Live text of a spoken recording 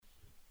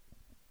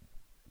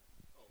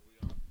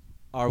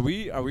Are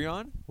we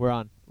on? We're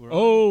on.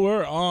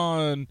 We're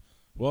on.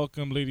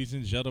 Welcome, ladies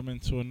and gentlemen,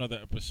 to another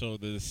episode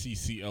of the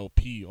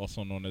Cclp,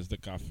 also known as the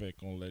Café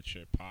con Leche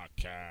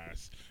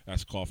podcast.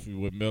 That's coffee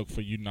with milk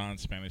for you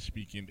non-Spanish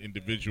speaking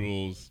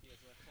individuals.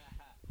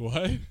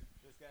 What?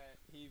 This guy,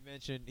 he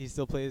mentioned he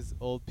still plays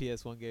old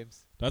PS1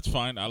 games. That's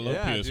fine. I love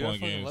Yeah, dude, I PS1 fucking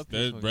games. love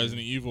There's PS1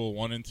 Resident Evil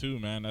 1 and 2,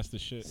 man. That's the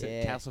shit.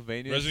 Yeah.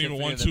 Castlevania. Resident Evil Symphony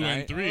 1, of the 2, Night,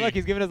 and 3. Oh, look,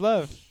 he's giving us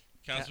love.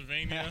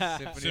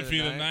 Castlevania, Symphony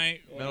of the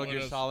Night, What Metal Gear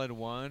else? Solid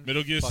 1.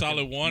 Metal Gear Fucking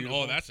Solid 1.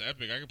 beautiful. Oh, that's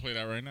epic. I can play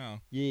that right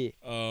now. Yeah.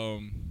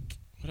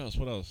 What else? I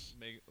don't know the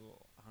Mega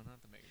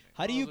Man.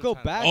 How do you those go are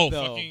kinda- back, Oh,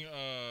 though? fucking.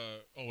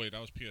 Oh wait, that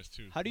was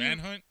PS2. How do you-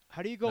 Manhunt?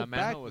 How do you go Nah, back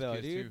Manhunt was though,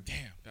 PS2. dude?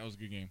 Damn, that was a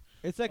good game.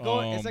 It's like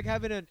going. It's Um, like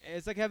having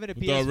a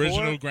The PS4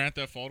 original Grand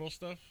Theft Auto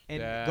stuff. and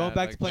Yeah, going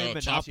back to like playing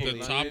The top,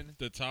 Monopoly. London.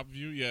 the top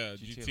view, yeah.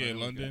 GTA GTA London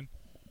was London.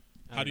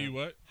 I How don't do you know.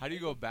 what? How do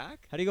you go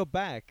back? How do you go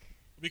back?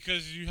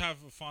 Because you have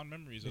fond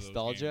memories of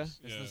Nostalgia? those games.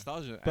 It's Yeah.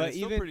 nostalgia. But And it's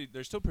still even- pretty,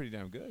 they're still pretty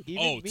damn good.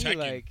 Even Oh, me, Tekken.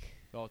 like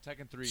Oh,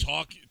 Tekken 3.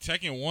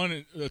 Tekken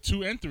 1,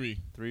 2, and 3.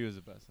 3 was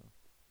the best. Though.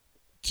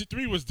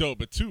 3 was dope,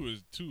 but 2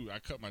 is 2. I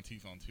cut my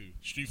teeth on 2.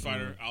 Street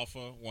Fighter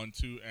Alpha 1,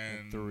 2,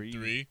 and Three.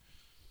 3.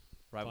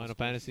 Rivals. Final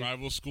Fantasy.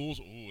 Rival Schools.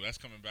 Ooh, that's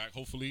coming back.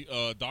 Hopefully.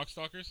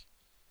 Darkstalkers.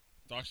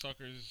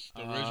 Darkstalkers.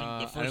 The original.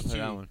 The I first didn't play two.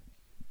 that one.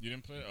 You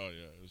didn't play it? Oh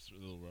yeah, it was a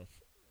little rough.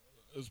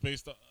 It was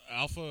based on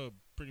Alpha.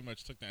 Pretty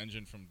much took the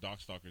engine from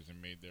Darkstalkers and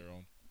made their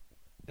own.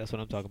 that's what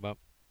I'm talking about.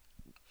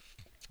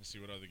 Let's see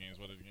what other games.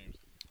 Oh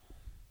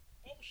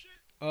shit!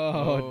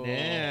 Oh, Oh.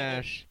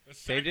 Nash. That's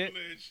Saved it?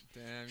 sacrilege.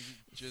 Damn, you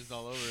jizzed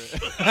all over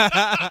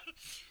it.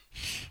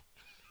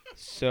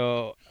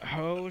 So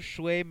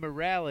Josue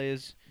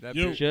Morales That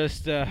Yo. bitch-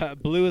 just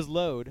blew his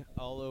load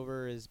all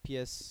over his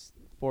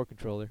PS4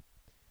 controller.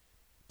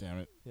 Damn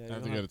it! Yeah, I you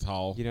have to don't get a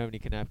towel. You don't have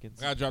any napkins.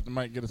 I gotta drop the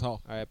mic. And get a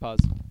towel. All right, pause.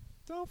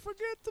 Don't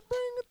forget to bring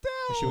it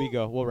Or down. should we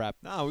go? We'll wrap.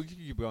 Nah, we can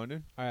keep going,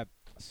 dude.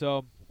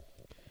 So,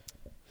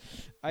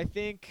 I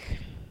think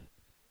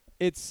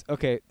it's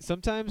okay.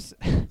 Sometimes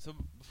So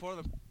before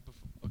the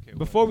okay.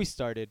 before we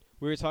started,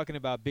 we were talking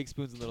about big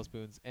spoons and little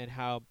spoons, and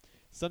how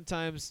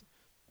sometimes,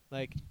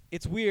 like,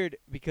 it's weird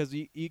because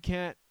you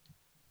can't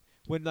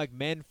when like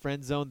men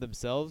friend zone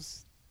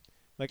themselves.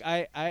 Like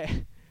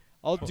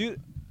I'll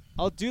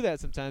do that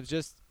sometimes.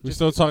 We're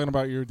still talking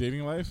about your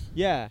dating life.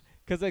 Yeah,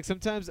 because like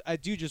sometimes I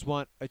do just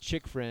want a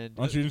chick friend.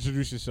 Why don't you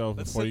introduce yourself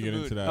Let's before set you the get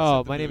mood. into that? Oh,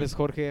 set the my name mood. is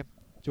Jorge,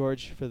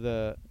 George for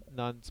the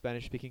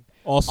non-Spanish speaking.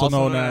 Also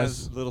known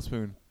as Little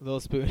Spoon. Little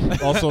spoon.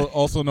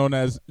 also known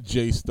as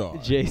J Star.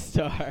 J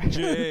Star.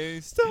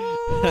 J Star.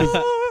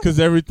 Because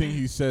everything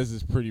he says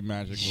is pretty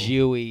magical.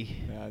 Jewy.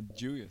 Yeah,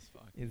 Jewy as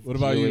fuck. It's What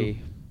about you? Jewy.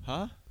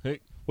 Huh?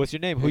 What's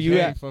your name? Who Hey, you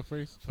hey, at?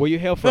 fuckface. Where you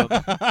hail from?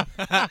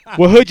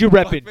 What hood you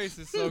reppin'? Fuckface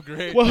is so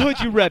great. What hood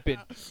you reppin'?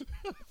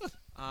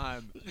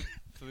 I'm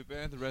Felipe,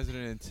 the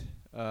resident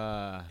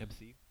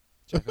MC.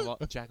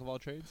 jack of all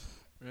trades,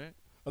 right?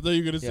 I thought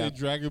you were gonna Yeah. say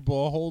Dragon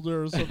Ball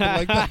holder or something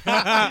like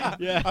that.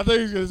 Yeah. I thought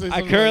you were gonna say. I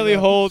Something currently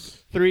like that. hold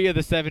 3 of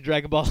the 7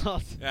 Dragon Balls.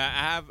 Yeah,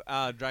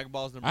 I have Dragon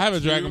Balls number. I have a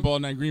 2, Dragon Ball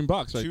in that green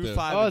box right 2, there.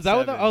 5, Oh, and is that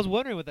what 7. I was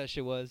wondering what that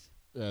shit was?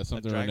 Yeah,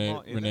 something Dragon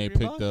Ball in Renee that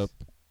green picked box?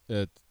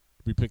 up.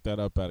 We picked that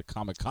up at a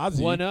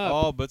kamikaze. One up.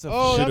 Oh, but it's a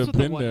Oh, Should that's have what the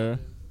been one there. up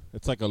is.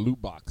 It's like a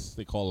loot box.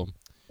 They call them.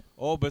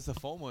 but it's the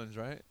foam ones,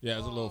 right? Yeah,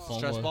 it's a little foam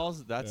Stress one.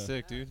 balls. That's Yeah.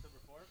 sick, dude.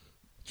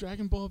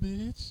 Dragon Ball,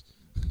 bitch.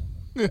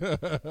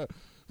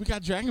 We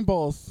got Dragon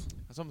Balls.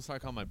 That's what I'm gonna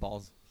start calling my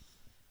balls.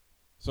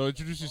 So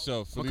introduce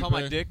yourself. I'm gonna Felipe.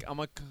 call my dick. I'm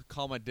gonna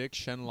call my dick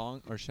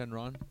Shenlong or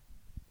Shenron,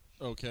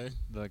 Okay.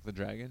 like the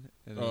dragon,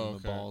 and then Oh, the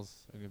okay.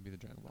 balls are gonna be the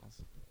Dragon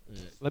Balls.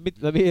 Yeah. Let me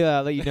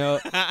let you know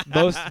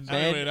most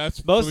Anyway, men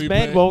that's most Felipe.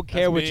 men won't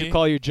care That's what me. you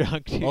call your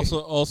junk. Dude.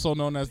 Also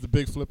known as the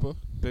Big Flipper.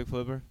 Big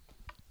flipper.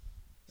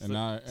 And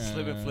I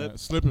Slip and flip.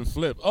 Slip and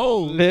flip.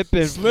 Oh, Lip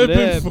and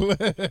slip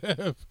flip.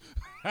 and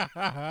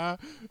flip.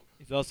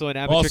 He's also an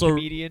amateur Also-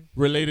 comedian.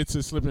 Related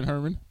to Slip and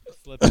Herman.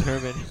 Slip and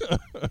Herman.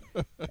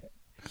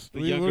 The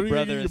What younger do you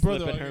brother get your of brother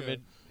Slip and on here?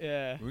 Herman.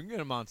 Yeah. We can get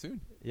him on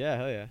soon. Yeah,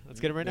 hell yeah. Let's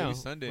get him right Maybe now.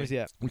 Sunday. Where's he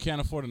at? We can't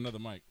afford another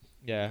mic.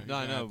 Yeah. No,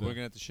 I know. have to- We're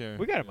gonna have to share.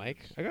 We got a mic.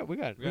 We got We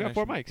got got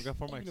 4 extra- mics. We got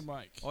 4 Give me the mics.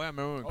 mic. Oh yeah, I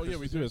remember when Oh yeah, we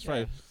Chris do. was That's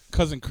here? right.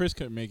 Cousin Chris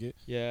couldn't make it.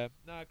 Yeah.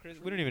 Nah, Chris,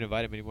 we don't even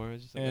invite him anymore.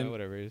 It's just like, And- oh,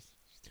 whatever it is.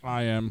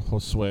 I am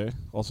Josue,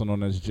 also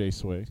known as J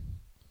Sway.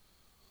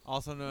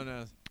 Also known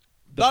as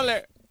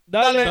Dale.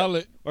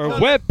 Dale. Or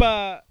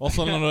Huepa.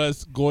 Also known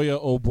as Goya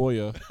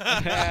Oboya.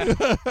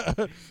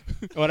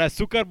 Or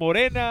Azúcar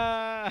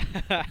Morena.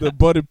 The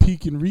butter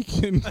pecan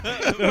Rican.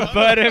 The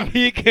butter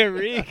pecan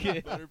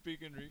Rican. Butter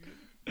Pecan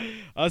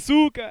Rican.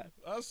 Azúcar.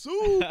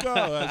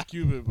 Azúcar. That's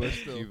Cuban, but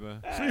still.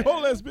 Cuba.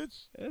 Frijoles,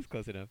 bitch. That's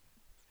close enough.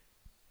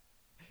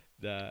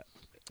 The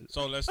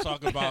So let's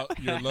talk about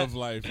your love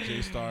life,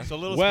 J Star. So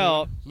little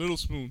well, Little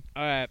Spoon.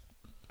 all right.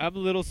 I'm a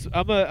little.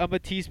 I'm a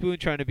teaspoon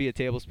trying to be a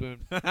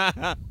tablespoon.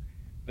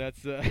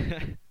 That's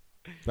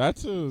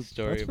That's a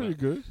Story that's pretty about-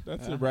 good.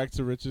 That's a rack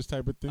to riches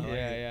type of thing. I like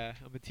yeah, it. yeah.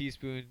 I'm a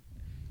teaspoon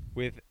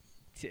with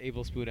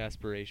tablespoon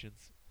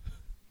aspirations.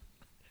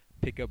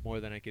 Pick up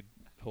more than I could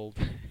hold.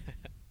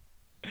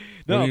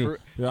 What do you-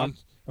 for, Yeah,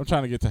 I'm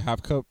trying to get to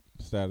half cup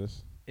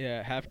status.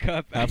 Yeah, half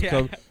cup. Half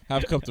cup,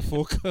 half cup to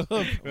full cup.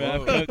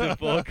 Half cup to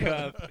full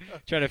cup.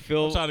 Trying to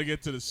fill. I'm trying to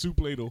get to the soup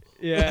ladle.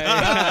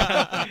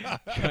 Yeah.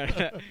 Trying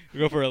to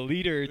go for a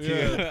liter or two.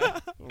 Yeah,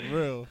 for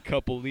real.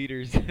 Couple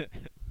liters.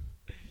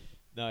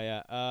 No,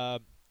 yeah.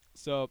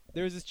 So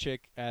there was this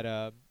chick at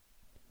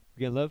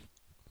Again, Love.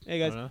 Hey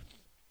guys.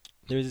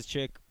 There was this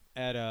chick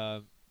at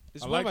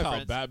It's I one like of my how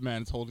friends.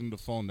 Batman's holding the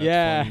phone. That's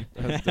Yeah.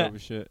 funny. That's dope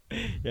as shit.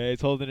 Yeah,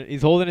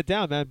 he's holding it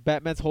down, man.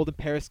 Batman's holding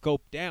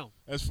Periscope down.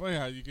 That's funny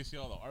how you can see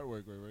all the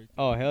artwork right.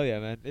 Oh hell yeah,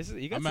 man! You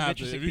got I'm some gonna have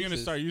to, interesting if you're gonna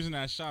pieces. start using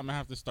that shot, I'm gonna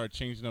have to start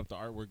changing up the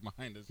artwork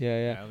behind us.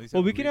 Yeah. at least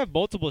Well, every we can week. have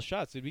multiple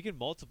shots, dude. We can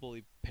multiple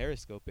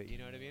Periscope it. You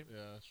know what I mean?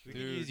 Yeah, that's true. We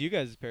can Dude. use you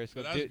guys'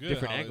 Periscope, But that's good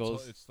different how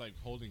angles. It's like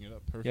holding it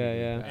up perfectly.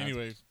 Yeah.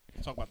 Anyway,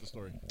 talk about the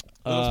story.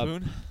 Little Uh,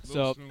 spoon.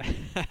 So,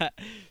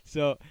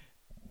 Little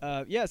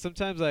yeah.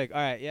 Sometimes like, all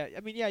right, yeah.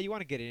 I mean, yeah, you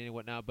want to get it in and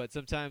whatnot, but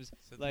sometimes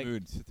Set like, the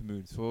mood. Set the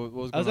mood. So what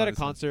was I was going at on a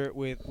concert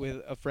with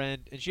a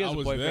friend, and she has I a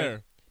was boyfriend.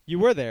 there. You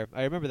were there.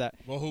 I remember that.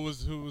 Well, who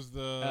was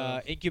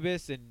the?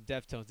 Incubus and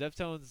Deftones.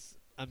 Deftones.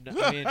 I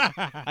mean,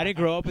 I didn't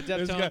grow up with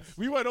This guy- Deftones.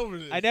 we went over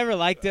this. I never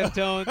liked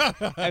Deftones.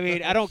 I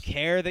mean, I don't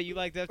care that you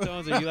like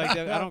Deftones or you like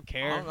Deftones. I don't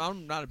care.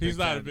 I'm not a big He's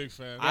fan. not a big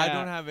fan. I Yeah.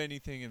 don't have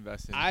anything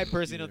invested. I in it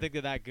personally don't either. think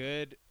they're that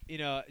good. You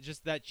know,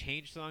 just that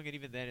Change song, and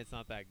even then, it's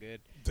not that good.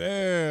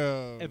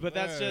 Damn. But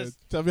that's man.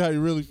 just- Tell me how you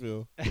really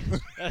feel.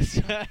 That's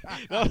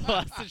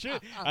that's the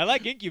truth. I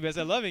like Incubus.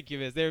 I love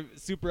Incubus. They're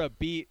super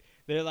upbeat.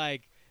 They're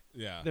like,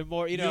 Yeah. they're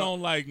more, You know.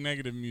 don't like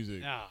negative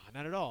music. No,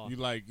 not at all. You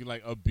like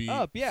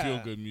upbeat, Yeah. feel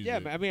good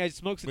music. Yeah, I mean, I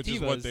smoke sativas. which is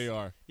what they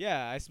are.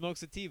 Yeah, I smoke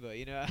sativa.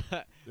 You know,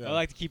 Yeah. I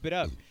like to keep it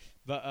up.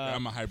 But Yeah,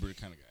 I'm a hybrid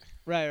kind of guy.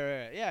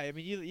 right. Yeah, I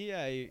mean,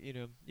 you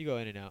know, you go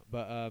in and out.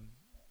 But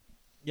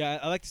yeah,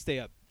 I like to stay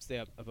up.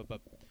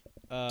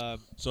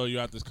 So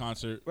you're at this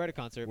concert We're at a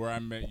concert, where I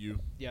met you.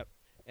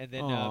 and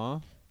then Aw.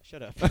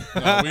 shut up.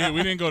 No,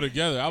 we didn't go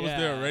together. I was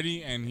there Yeah.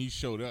 already, and he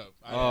showed up.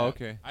 Oh,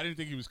 okay. I didn't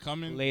think he was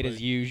coming. Late but as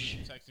he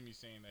usual. texted me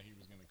saying that he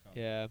was gonna come.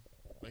 Yeah,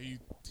 But he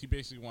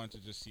basically wanted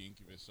to just see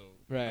Incubus. So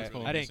right. that's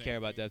really I the didn't same care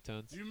about thing.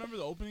 Deftones. Do you remember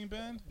the opening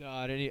band? No,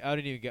 I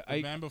didn't even get.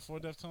 The band before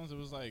Deftones, it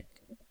was like.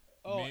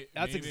 Oh,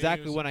 that's Mayday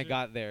exactly or when I something?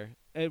 got there.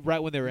 Right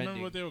when they were Remember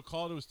ending. what they were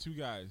called? It was two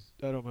guys.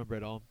 I don't remember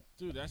at all.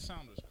 Dude, that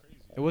sound was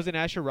crazy. It wasn't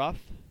Asher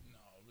Roth. No,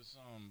 it was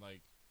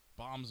like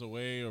Bombs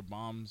Away or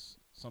Bombs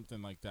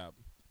something like that.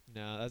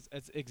 No,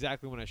 that's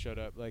exactly when I showed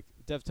up. Like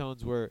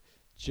Deftones were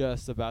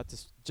just about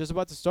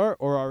to start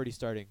or already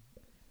starting.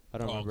 I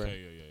don't remember.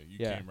 Okay, yeah. You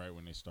Yeah. came right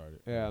when they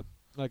started. Yeah,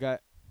 like like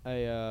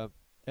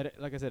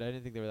I said, I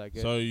didn't think they were that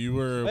good. So you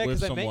were with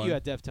because I someone. met you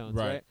at Deftones,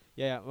 Right. right?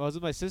 Yeah, I was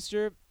with my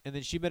sister, and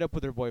then she met up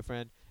with her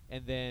boyfriend,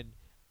 and then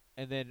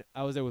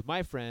I was there with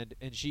my friend,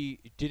 and she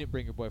didn't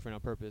bring her boyfriend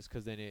on purpose,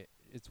 because then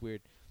it's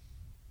weird.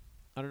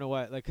 I don't know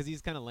why, like, 'cause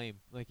he's kind of lame.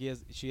 Like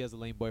she has a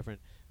lame boyfriend.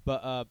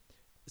 But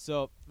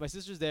so my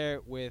sister's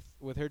there with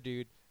her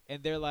dude,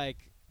 and they're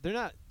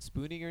not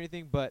spooning or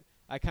anything, but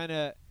I kind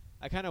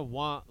of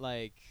want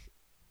like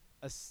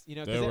They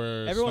because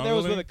were everyone there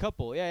was with snuggling? a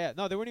couple. Yeah.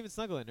 No, they weren't even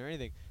snuggling or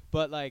anything.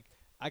 But like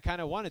I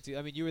kind of wanted to.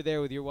 I mean, you were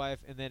there with your wife,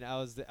 and then I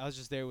was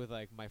just there with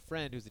like my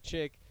friend who's a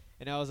chick,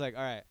 and I was like,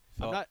 all right,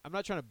 I'm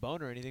not trying to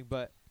bone or anything,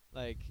 but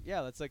like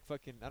yeah, let's like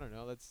fucking I don't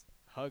know, let's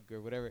hug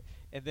or whatever.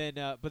 And then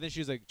but then she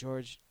was like,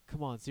 George,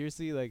 come on,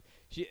 seriously, like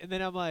and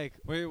then I'm like,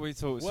 Wait.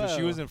 So she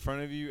Whoa. was in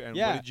front of you, and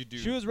yeah, what did you do?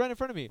 she was right in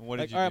front of me. And what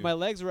like, did you all right, do? my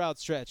legs were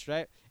outstretched,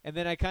 right, and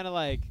then I kind of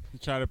like You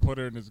tried to put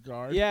her in his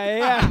guard.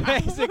 yeah,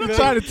 basically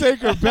Trying to take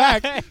her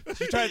back.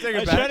 She tried to take I her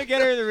was trying back. to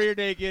get her in the rear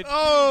naked.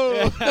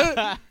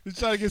 Oh, you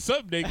trying to get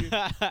something naked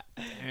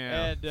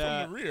and from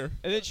the rear.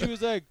 and then she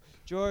was like,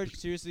 George,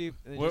 seriously.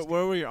 And then Where just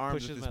were your arms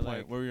pushes at this my point?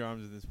 leg. Where were your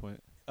arms at this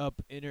point? up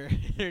in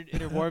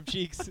her warm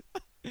cheeks.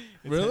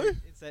 Really?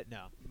 Inside,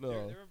 no.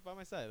 No. They're by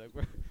my side,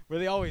 like where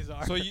they always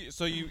are. So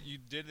you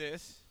did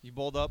this. You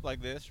bowled up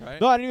like this,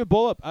 right? No, I didn't even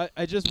bowl up.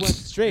 I just went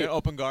straight. Yeah,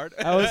 open guard.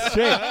 I was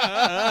straight.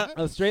 I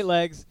was straight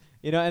legs,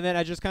 and then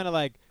I just kind of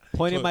like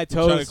pointed my You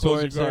tried to toes close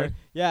your towards her. guard?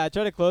 Yeah, I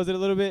tried to close it a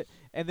little bit,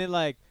 and then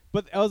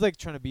but I was like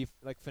trying to be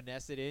like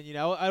finesse it in.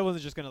 I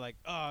wasn't just gonna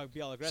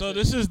be all aggressive. So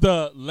this is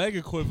the leg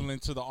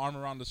equivalent to the arm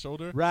around the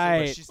shoulder.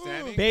 right. Was she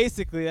standing?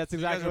 Basically, that's So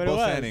you exactly guys what were it both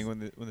was. standing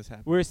when this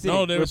happened. We're sitting.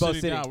 No, they we're were both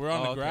sitting sitting. down. We're on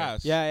Oh, the okay.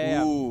 grass.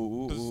 Yeah.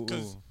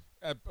 Because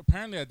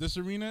apparently at this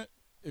arena,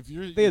 if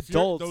you're The if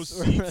you're- adults those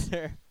were seats,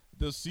 there.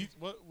 those seats.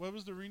 What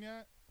was the arena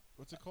at?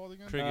 What's it called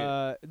again?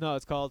 Cricket. No,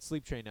 it's called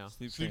Sleep Train now.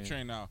 Sleep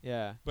train now.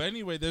 Yeah. But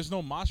anyway, there's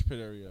no mosh pit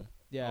area.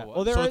 Yeah. Oh, what?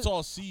 Oh, there So is. it's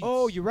all seats.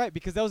 Oh, you're right,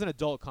 because that was an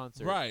adult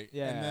concert. right.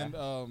 Yeah. And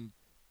then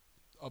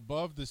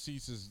above the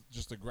seats is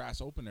just a grass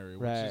open area,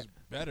 which Right. is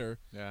better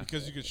Yeah.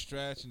 because you can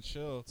stretch and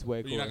chill. It's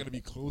way But you're not cooler. gonna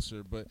be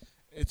closer, but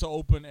it's an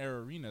open air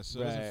arena,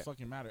 so it Right. doesn't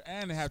fucking matter.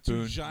 And they have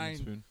two giant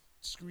Spoon.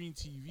 screen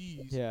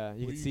TVs. Yeah,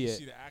 you where can see it.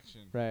 see the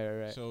action.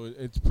 Right. So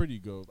it's pretty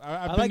good. I've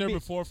I been like there being-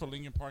 before for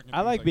Lincoln Park. And I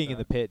things like being in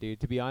the that. pit, dude.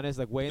 To be honest,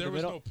 like way in There the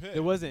was middle. no pit.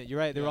 There wasn't. You're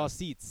right. They were Yeah. all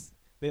seats.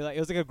 It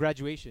was like a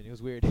graduation. It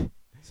was weird.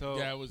 So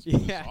Yeah, it was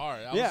Yeah. hard.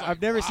 I Yeah, was like,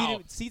 I've never wow.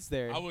 seen seats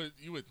there.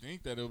 You would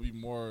think that it would be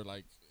more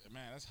like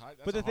Man, that's high.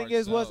 That's But a the thing hard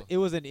is, sell.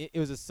 it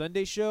was a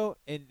Sunday show,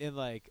 and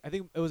like I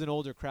think it was an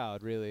older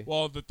crowd, really.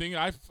 Well, the thing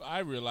I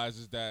realized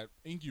is that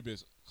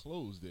Incubus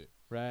closed it.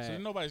 Right. So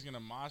nobody's going to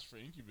mosh for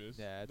Incubus.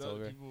 Yeah, it's The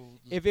over. people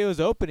just- If it was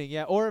opening,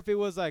 yeah, or if it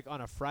was like on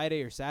a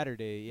Friday or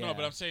Saturday, yeah. No,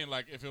 but I'm saying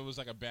like if it was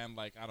like a band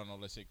like, I don't know,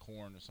 let's say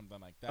Korn or something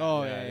like that.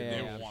 Oh, they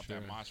yeah, would I'm want that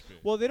sure. mosh pit.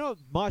 Well, they don't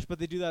mosh, but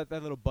they do that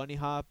little bunny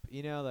hop,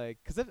 like,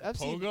 cause I've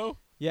seen. Pogo?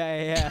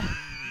 Yeah.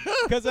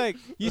 Cause like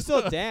you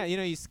still dance, you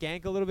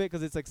skank a little bit,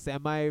 cause it's like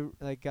semi,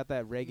 like got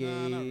that reggae.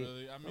 Nah, not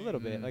really. I mean, a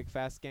little bit, like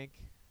fast skank.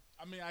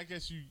 I mean, I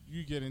guess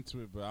you get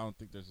into it, but I don't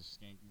think there's a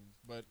skank move.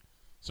 But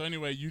so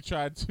anyway, you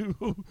tried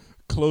to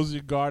close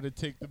your guard and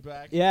take the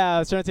back. Yeah, I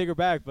was trying to take her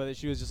back, but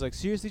she was just like,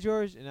 "Seriously,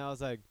 George?" And I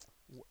was like,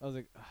 "All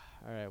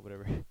right,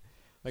 whatever."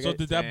 Like So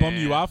did that bum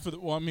you out for?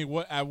 Well, I mean,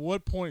 at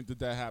what point did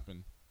that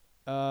happen?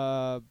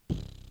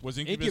 Was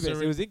Incubus?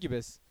 Incubus. It was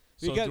Incubus.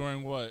 So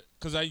during what?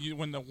 Because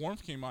when the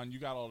Warmth came on, you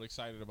got all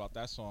excited about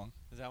that song.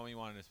 Is that when you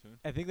wanted a spoon?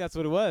 I think that's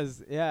what it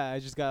was. Yeah, I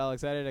just got all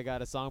excited. I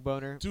got a song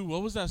boner. Dude,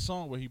 what was that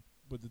song where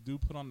the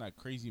dude put on that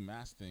crazy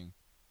mask thing?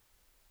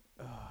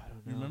 Oh, I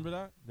don't know. You remember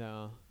that?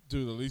 No.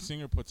 Dude, the lead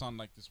singer puts on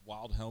like this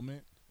wild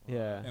helmet.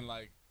 Yeah. And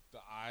like the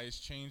eyes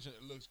change.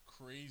 It looks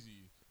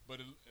crazy, but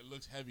it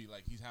looks heavy.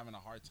 Like he's having a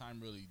hard time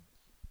really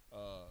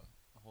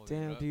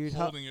Damn, dude.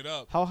 holding it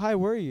up. How high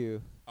were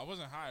you? I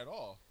wasn't high at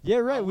all. Yeah,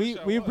 right. I We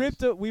wish I we was.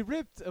 ripped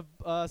a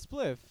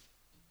spliff.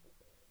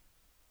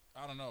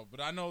 I don't know,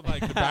 but I know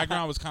like the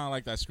background was kind of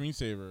like that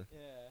screensaver. Yeah.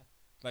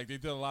 Like they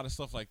did a lot of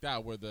stuff like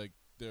that where their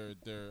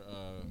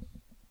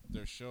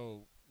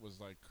show was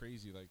like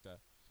crazy like that.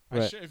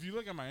 Right. If you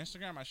look at my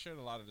Instagram, I shared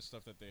a lot of the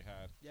stuff that they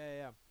had.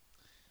 Yeah.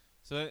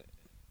 So,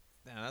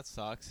 damn, that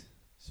sucks.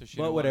 So she.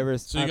 But whatever.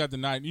 So you got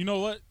denied. You know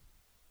what?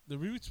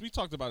 We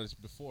talked about this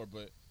before,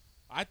 but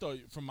I thought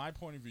from my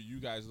point of view, you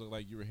guys looked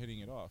like you were hitting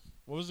it off.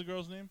 What was the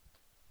girl's name?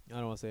 I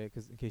don't want to say it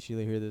in case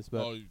Sheila hear this,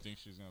 but Oh, you think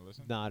she's gonna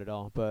listen? not at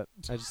all. But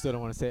I just still don't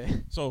want to say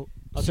it. So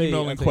I'll tell you-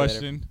 female I'll in tell you later.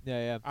 question.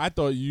 Yeah. I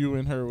thought you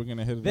and her were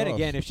gonna hit it Then off.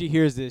 again, if she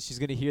hears this, she's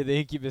gonna hear the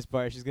Incubus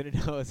part. She's gonna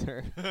know it's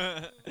her.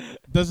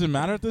 Does it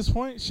matter at this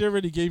point? She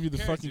already gave you the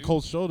Who cares, fucking dude?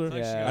 cold shoulder. It's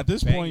like she Yeah. gotta At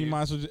this bang point, you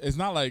might as well. It's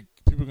not like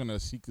people are gonna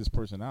seek this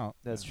person out.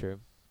 That's true.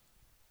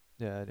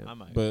 Yeah, I know. I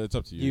might. But it's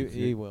up to you.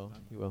 He will.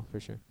 He will for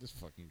sure. This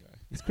fucking guy.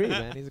 He's creepy,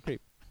 man. He's a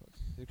creep.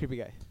 He's a creepy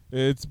guy.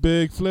 It's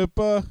Big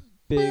Flipper.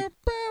 Big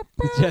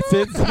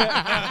Jetsons.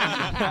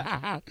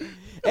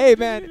 Hey,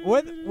 man.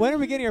 When are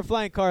we getting our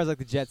flying cars like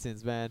the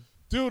Jetsons, man?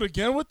 Dude,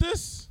 again with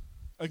this?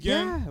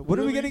 Again? Yeah. When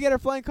are we Really? gonna get our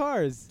flying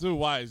cars? Dude,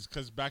 why?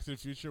 Because Back to the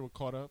Future were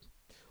caught up.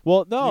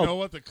 Well, no. You know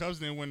what? The Cubs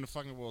didn't win the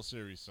fucking World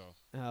Series, so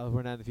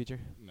We're not in the future.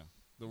 no.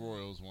 The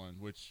Royals won,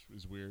 which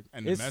is weird.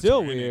 And It's the Mets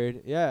still were in it,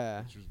 weird.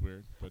 Yeah. which was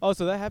weird. But Oh,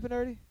 so that happened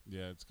already?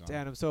 yeah, it's gone.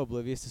 Damn, I'm so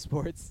oblivious to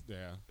sports.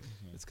 Yeah.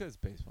 It's because it's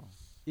baseball.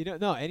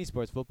 No, any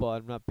sports, football.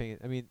 I'm not paying.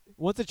 I mean,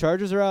 once the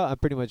Chargers are out, I'm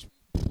pretty much.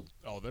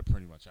 Oh, they're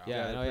pretty much out.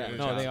 Yeah, no, yeah. Pretty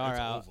No, much they are It's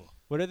out. over.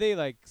 What are they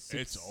like? It's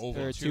 6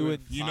 over. or 2 2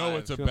 and and You know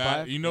it's a 2 and bad.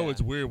 5? You know Yeah.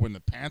 it's weird when the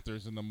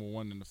Panthers are number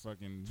one in the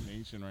fucking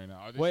nation right now.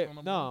 Are they Wait, still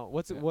number no. one?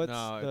 What's Yeah. what's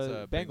No,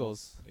 the it's,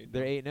 Bengals? Bengals.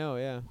 They're 8-0.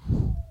 Yeah.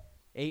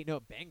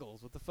 8-0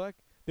 Bengals. What the fuck?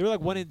 They were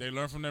like 1 in. They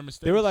learn from their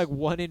mistakes. They were like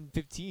 1 in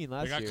 15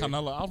 last They got year.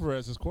 Canelo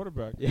Alvarez as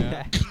quarterback.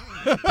 Yeah.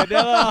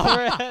 Canelo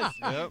Alvarez.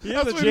 Yep. He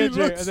That's was a what he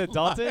ginger. looks Is it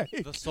Dalton?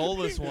 The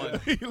soulless one.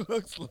 He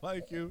looks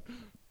like you.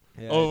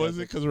 Yeah, Oh, he was does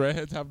it look- because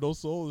redheads have no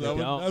soul? Is They that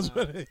what, don't. that's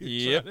what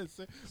he Yep. trying to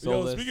say. Yo,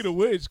 Soulless. speaking of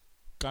which,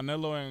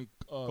 Canelo and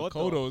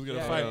Cotto is gonna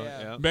Yeah, fight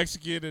yeah.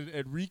 Mexican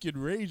and Rican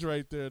Rage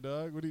right there,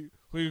 dog.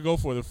 Who you go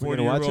for? The We're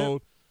gonna watch it?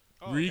 40-year-old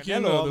Oh,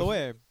 Rican Canelo or all the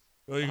way.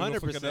 Oh, you gonna go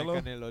for 100%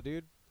 Canelo? Canelo,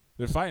 dude.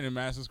 They're fighting in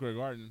Madison Square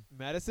Garden.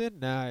 Madison?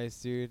 Nice,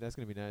 dude. That's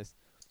going to be nice.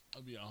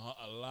 There'll be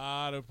a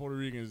lot of Puerto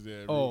Ricans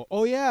there.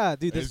 Oh yeah,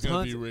 dude. There's it's gonna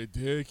tons. be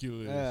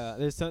ridiculous.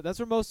 Yeah, that's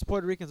where most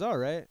Puerto Ricans are,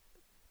 right?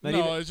 Not no,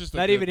 even, it's just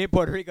not even in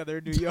Puerto Rico. They're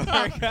in New York.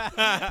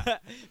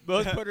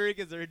 Most Puerto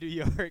Ricans are in New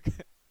York.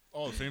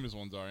 all the famous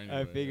ones are. Anyway,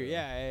 I figure.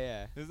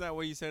 Yeah. Isn't that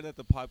what you said that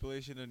the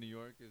population of New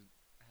York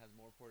has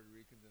more Puerto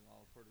Ricans than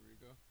all of Puerto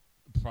Rico?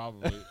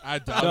 Probably. I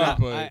doubt No,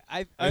 it, but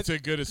I it's a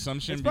good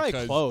assumption it's probably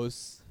because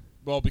close.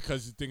 well,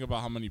 because you think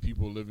about how many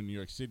people live in New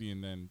York City,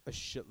 and then A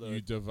shitload.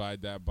 you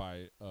divide that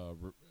by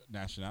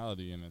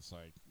nationality, and it's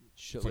like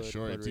Shitload for of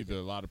sure Puerto it's either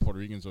Rican. a lot of Puerto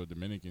Ricans or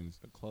Dominicans.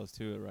 Close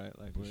to it, right?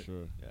 Like For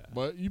sure. Yeah.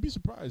 But you'd be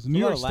surprised. a New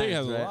lot York of State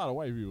Lions, has right? a lot of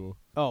white people.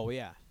 Oh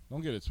yeah,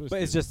 Don't get it twisted.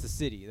 but it's just the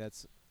city.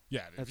 That's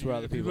if where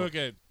all the if you people- look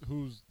at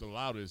who's the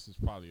loudest, it's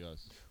probably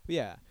us.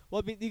 yeah.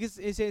 Well, I mean, you can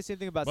say the same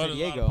thing about But San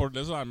Diego.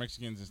 there's a lot of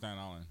Mexicans in Staten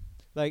Island.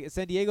 Like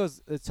San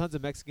Diego's, there's tons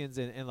of Mexicans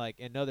and like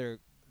another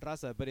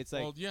raza, but it's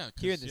like well, yeah, 'cause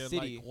here in the you're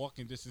city- like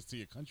walking distance to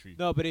your country.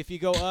 no. But if you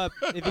go up,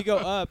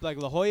 like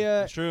La Jolla,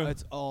 That's true.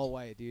 it's all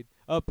white, dude.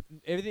 Up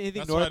anything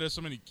That's north, why there's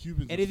so many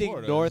Cubans anything in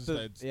Florida. north It's just of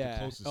that it's the yeah.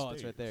 closest Oh, it's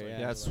state. right there. It's Yeah,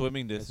 like Yeah, it's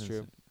swimming That's distance.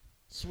 true.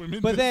 swimming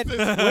But then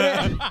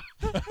distance.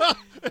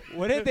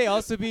 wouldn't they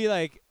also be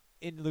like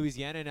in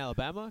Louisiana and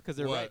Alabama because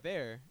they're What? right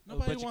there?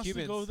 Nobody a bunch wants of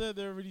Cubans. to go there.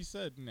 They already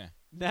said nah.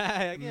 Nah,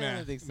 I Nah,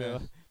 don't think so. nah.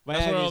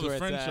 Miami's where all the it's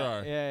French at.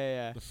 are.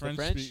 Yeah. The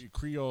French,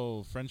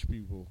 Creole French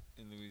people,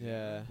 In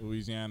Louisiana. Yeah.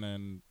 Louisiana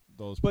and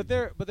those. But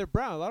people. they're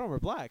brown. A lot of them are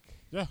black.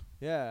 Yeah.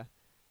 Yeah.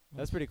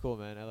 That's pretty cool,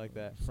 man. I like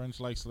that. French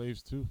like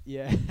slaves too.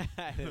 Yeah,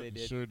 they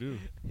did. Sure do.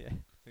 Yeah,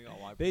 Think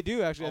all white they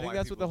do actually. I all think white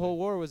that's what the people whole do.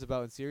 war was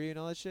about in Syria and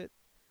all that shit.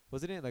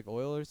 Wasn't it like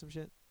oil or some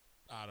shit?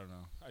 I don't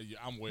know.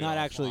 I'm way Not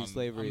off actually on,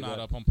 slavery, I'm not but-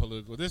 up on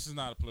political. This is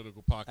not a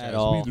political podcast. At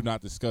all. We do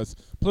not discuss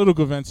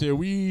political events here.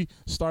 We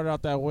started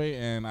out that way,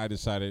 and I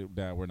decided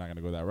that we're not going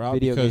to go that route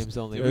Video because games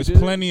only. there's We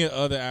did it. plenty of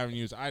other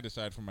avenues. I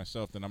decided for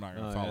myself that I'm not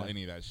going to Oh, follow yeah.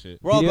 any of that shit.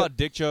 We're all Video- about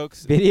dick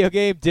jokes. Video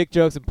game, dick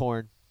jokes, and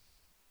porn.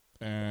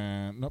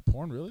 And not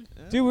porn, really.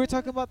 Dude, we were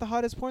talking about the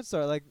hottest porn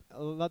star like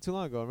not too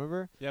long ago.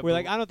 Remember? Yeah, we're but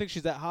like, I don't think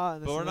she's that hot.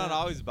 and But this we're and not that.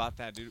 always about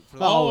that, dude. For the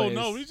Not Oh always.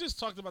 no, we just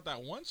talked about that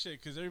one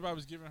chick because everybody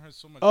was giving her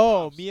so much.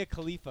 Oh, props. Mia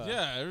Khalifa.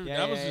 Yeah, Yeah,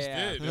 that was yeah, just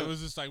yeah. it. It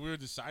was just like we were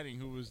deciding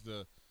who was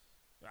the.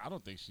 I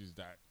don't think she's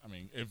that. I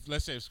mean, if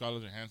let's say if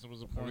Scarlett Johansson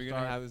was a Are porn we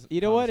star, gonna have this?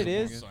 You know what it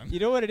Conversation is? again. You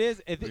know what it is?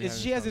 We had She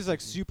this has this like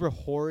conversation. super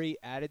hoary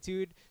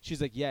attitude.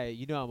 She's like, yeah,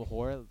 you know I'm a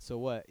whore, so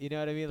what? You know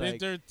what I mean? Like,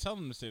 they're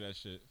telling them to say that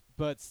shit.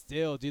 but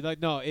still, dude, like,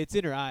 no, it's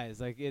in her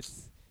eyes. Like,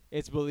 it's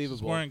She's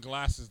believable. wearing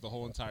glasses the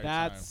whole entire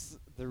time, That's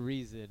the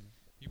reason.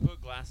 You put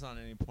glass on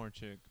any porn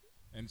chick.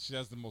 and she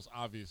has the most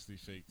obviously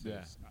fake Yeah.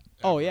 tits.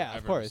 Oh, yeah, of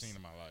I've course. ever seen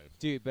in my life.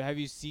 Dude, but have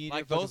you seen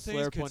Like it fucking those things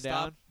slurp could one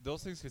stop. down?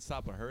 Those things could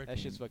stop a hurricane.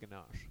 That shit's fucking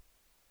nosh.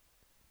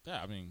 Yeah,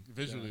 I mean,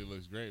 visually it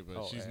looks great, but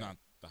Oh, she's yeah. not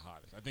the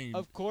hottest. I think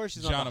Of course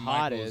she's Gianna not the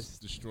Michaels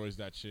hottest. destroys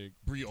that chick.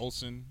 Brie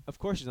Olsen. Of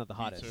course she's not the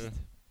Beats hottest. her.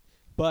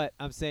 But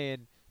I'm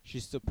saying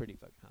she's still pretty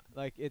fucking hot.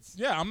 Like, it's...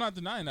 Yeah, I'm not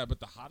denying that, but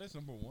the hottest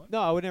number one.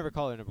 No, I would never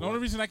call her number The only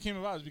one. reason that came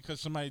about is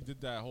because somebody did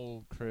that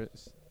whole.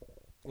 Chris.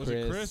 Was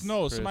it Chris. Chris?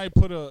 No, Chris. somebody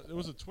put a. It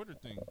was a Twitter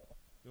thing.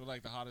 They were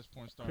like the hottest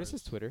porn stars. Chris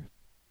is Twitter.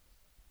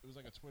 It was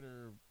like a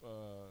Twitter. What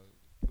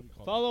do you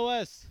call Follow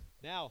us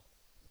now.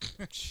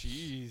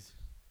 Jeez.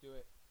 Do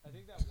it. I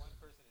think that one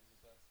person is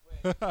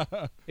just us.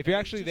 Wait. it? If you're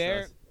It's actually just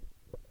there, us.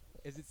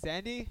 is it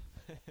Sandy?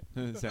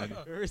 Sandy.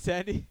 Remember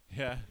Sandy?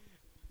 Yeah.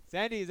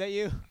 Sandy, is that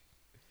you?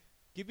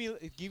 Give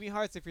me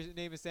hearts if your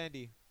name is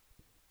Sandy.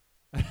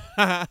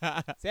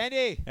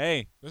 Sandy.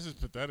 Hey. This is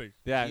pathetic.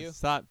 Yeah. You?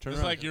 Stop. Turn It's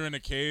around. like you're in a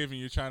cave and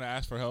you're trying to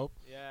ask for help.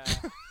 Yeah.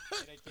 In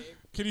a cave.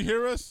 Can you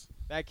hear us?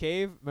 That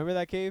cave. Remember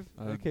that cave?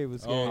 That cave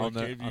was oh, scary. the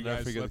I'll, cave you I'll never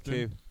guys forget slept the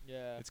in? cave.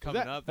 Yeah. It's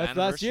coming up. That's The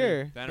last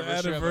year. The The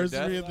anniversary of our anniversary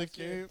death. of the Last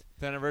year. cave.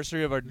 The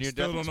anniversary of our We near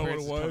still death don't know what it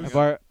experience is was.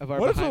 coming up. Of our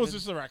What if it behind was the-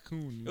 just a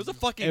raccoon? It was a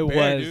fucking It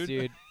bear, was, dude.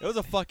 dude. It was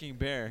a fucking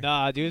bear.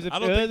 Nah, dude, it was I a,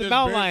 don't it think was a there's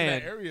mountain bears in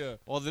lion. that area.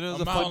 Well, then it was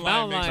A a mountain fucking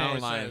lion mountain makes lion. more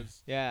lion.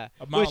 sense. Yeah,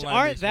 A mountain which lion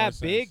aren't makes more that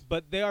big, sense.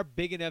 but they are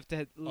big enough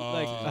to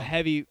like Uh, a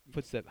heavy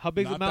footstep. How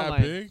big's a Not mountain that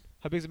lion? big.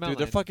 How big's a mountain Dude,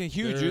 they're lion? fucking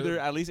huge, dude. They're They're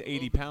at least A 80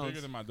 little bit pounds.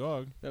 Bigger than my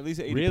dog. They're at least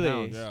 80 Really?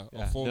 pounds. Yeah,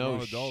 Yeah. a full-grown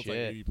No adult's like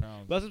shit. 80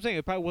 pounds. But that's what I'm saying.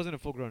 It probably wasn't a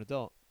full-grown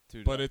adult.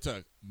 Dude, But it's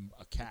a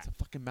cat. it's a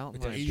fucking mountain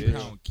It's an lion. 80 dude.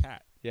 pound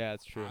cat. Yeah,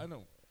 that's true. I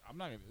know. I'm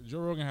not gonna. Joe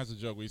Rogan has a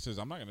joke where he says,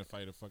 "I'm not gonna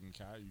fight a fucking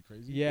cat. Are you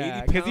crazy?" Yeah,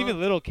 80 because even pounds?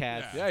 little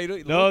cats, Yeah, you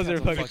don't, those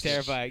little are cats will fucking fuck you.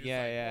 terrifying. It's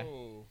Yeah, like, yeah,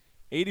 whoa.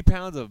 80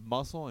 pounds of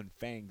muscle and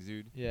fangs,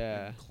 dude.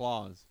 yeah. And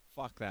claws.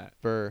 Fuck that.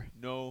 Fur.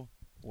 No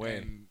way.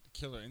 And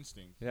killer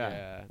instinct.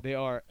 Yeah. They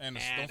are. And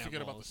don't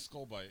forget about the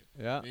skull bite.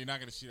 Yeah. You're not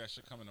gonna see that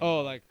shit coming.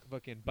 Oh, like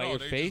fucking bite no, your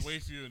they face. just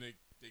wait for you and they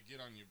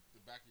get on the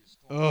back of your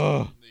skull.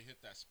 Ugh. And they hit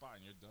that spot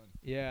and you're done.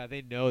 Yeah,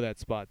 they know that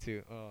spot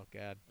too. Oh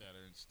god, Yeah,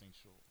 they're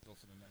instinctual. Go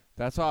for the neck.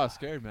 That's why I was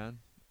scared, man.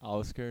 I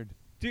was scared.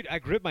 dude, I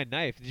gripped my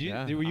knife. Did you?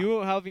 Yeah. Were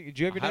you having? Did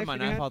you have your I knife? had my in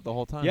your knife hand? out the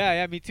whole time. Yeah,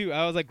 yeah, me too.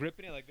 I was like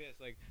gripping it like this,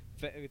 like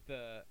with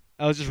the.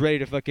 I was just ready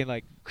to fucking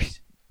like.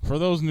 For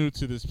those new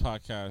to this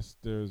podcast,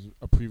 there's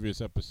a previous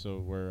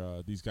episode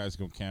where these guys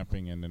go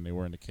camping and then they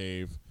were in the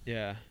cave.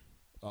 Yeah,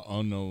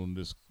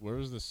 Unknown. Where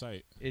is the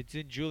site? it's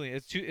in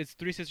Julian. It's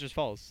Three Sisters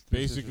Falls.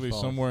 Three Sisters Basically,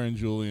 Falls. somewhere in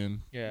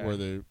Julian, Yeah. where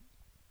they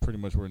pretty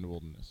much were in the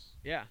wilderness,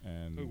 Yeah,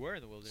 and we were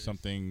in the wilderness.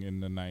 something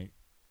in the night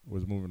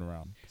was moving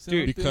around.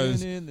 Dude. Because-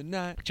 Something in the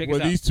night. Check Well,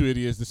 us out. these two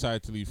idiots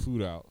decided to leave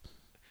food out.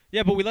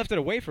 Yeah, but we left it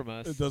away from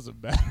us. It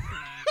doesn't matter.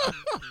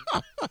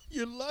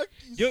 You're lucky.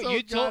 You, so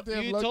you told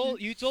goddamn you lucky.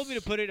 told you told me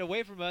to put it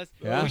away from us.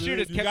 Yeah. We should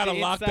have You kept gotta it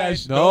lock inside. that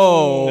shit.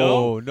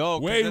 No, no.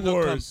 'cause Way then they'll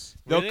worse.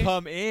 They'll Really?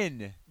 come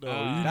in. No,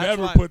 Ah. you That's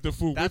never why- put the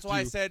food That's with why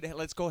I you. said, hey,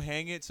 let's go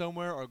hang it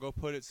somewhere or go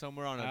put it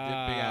somewhere on a big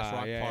ass Ah,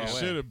 rock yeah, far yeah. You away.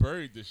 should have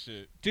buried this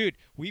shit. Dude,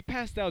 we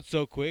passed out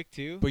so quick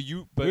too. But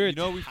you We were you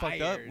know we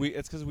fucked up. tired.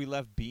 It's because we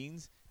left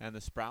beans and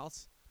the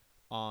sprouts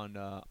on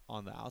the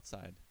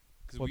outside.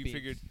 Because What we beans?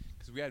 figured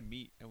because we had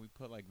meat and we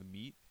put like the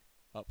meat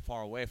up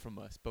far away from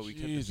us, but we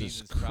kept the Jesus beans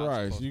and sprouts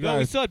Christ, close. you no, we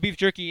guys. still had beef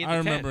jerky in I the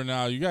remember tent.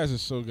 now. You guys are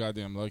so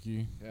goddamn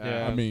lucky.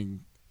 Yeah. I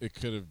mean, it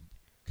could have.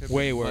 Could've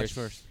Way been worse. much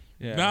worse.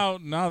 Yeah.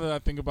 Now that I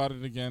think about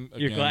it again,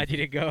 You're glad you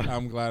didn't go.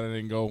 I'm glad I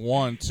didn't go.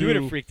 One, You would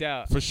have two. freaked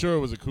out. For sure, it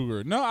was a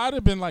cougar. No, I'd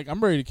have been like,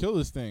 I'm ready to kill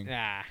this thing.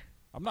 Nah.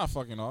 I'm not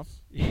fucking off.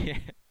 Yeah.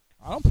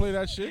 I don't play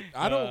that shit.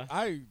 I don't.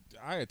 Uh.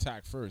 I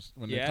attack first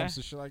when it Yeah? comes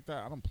to shit like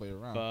that. I don't play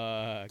around.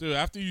 Fuck. Dude,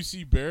 after you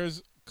see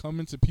bears come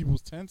into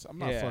people's tents, I'm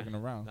not Yeah. fucking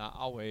around. Nah,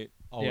 I'll wait.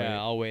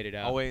 I'll wait it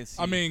out. I'll wait and see.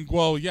 I mean,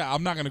 well, yeah,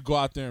 I'm not gonna go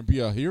out there and be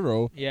a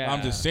hero. Yeah.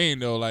 I'm just saying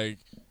though, like,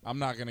 I'm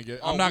not gonna get.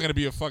 I'm Oh, not we- gonna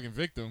be a fucking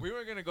victim. we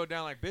were gonna go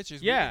down like bitches.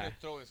 Yeah. We were gonna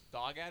throw his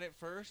dog at it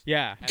first.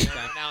 Yeah. And then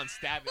run out and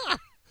stab it.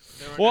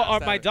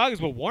 My dog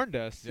is what warned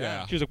us.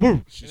 Yeah. She was like,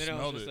 woo. She And then I was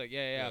smelled just it. like,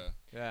 yeah.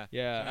 That's-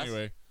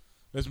 Anyway,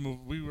 let's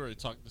move. We were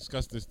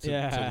discussed this to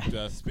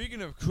death.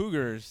 Speaking of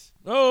cougars,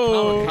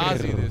 Oh,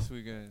 kamikaze this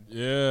weekend.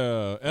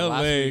 yeah, Last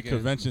L.A. weekend.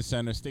 Convention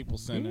Center,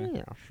 Staples Center.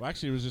 Yeah. Well,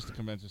 actually, it was just the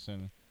convention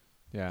center.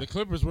 Yeah. The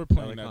Clippers were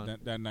playing LA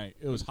that night.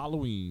 It was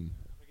Halloween.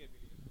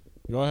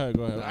 Go ahead.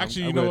 No,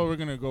 Actually, I'm you know good. what? We're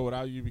gonna go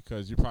without you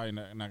because you're probably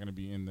not gonna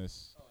be in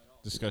this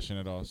discussion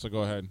at all. So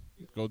go ahead,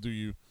 go do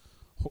you.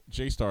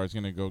 J Star is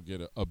gonna go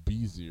get a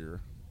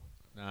bezier.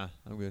 Nah,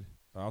 I'm good.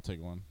 I'll take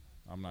one.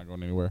 I'm not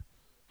going anywhere.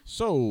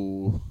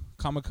 So,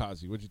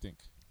 kamikaze, what'd you think?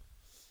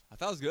 I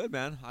thought it was good,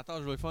 man. I thought it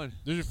was really fun.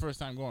 This is your first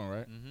time going,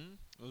 right? Mm-hmm.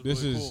 It was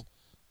This really is cool.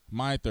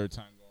 my third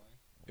time going.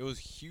 It was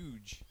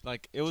huge.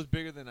 Like, it was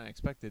bigger than I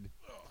expected.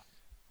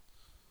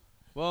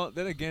 Well,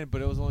 then again,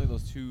 but it was only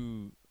those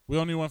two. We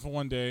only went for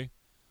one day.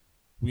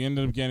 We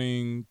ended up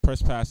getting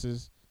press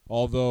passes,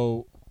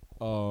 although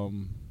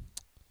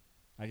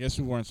I guess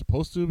we weren't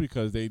supposed to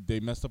because they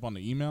messed up on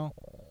the email.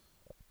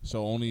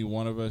 So only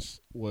one of us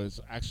was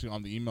actually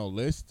on the email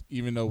list,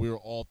 even though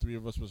all three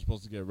of us were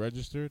supposed to get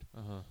registered.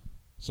 Uh-huh.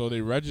 So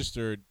they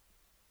registered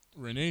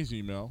Renee's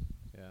email,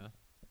 Yeah.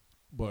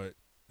 but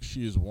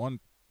she is one.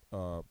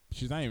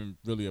 She's not even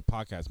really a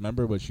podcast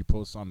member, but she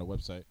posts on the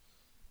website,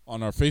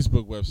 on our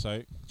Facebook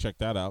website. Check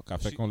that out,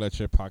 Café con Leche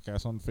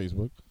podcast on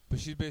Facebook. But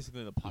she's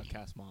basically the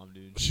podcast mom,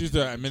 dude. She's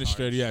the like in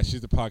administrator. charge. Yeah,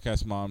 she's the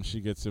podcast mom. She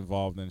gets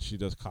involved and she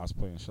does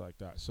cosplay and shit like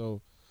that.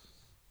 So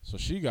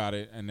she got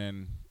it, and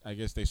then I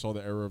guess they saw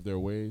the error of their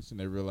ways and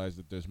they realized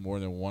that there's more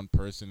than one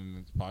person in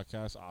this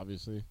podcast,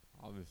 obviously.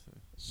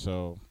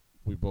 So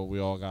we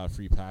all got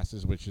free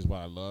passes, which is what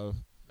I love.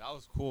 That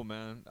was cool,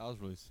 man. That was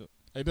really sick.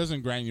 It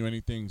doesn't grant you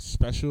anything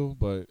special,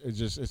 but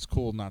it's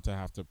cool not to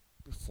have to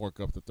fork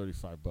up the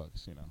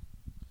 $35, you know.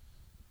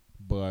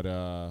 But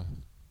I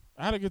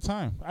had a good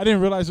time. I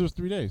didn't realize it was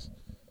 3 days.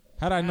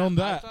 Had I known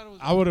that,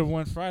 I would have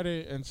went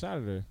Friday and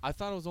Saturday. I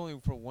thought it was only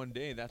for one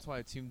day. That's why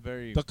it seemed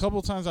very. The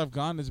couple times I've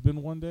gone, it's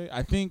been one day.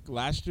 I think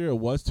last year it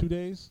was 2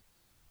 days,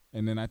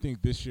 and then I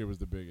think this year was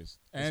the biggest.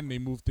 And they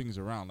moved things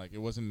around, like it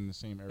wasn't in the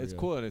same area. It's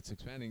cool that it's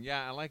expanding.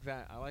 Yeah, I like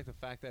that. I like the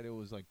fact that it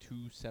was like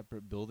two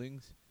separate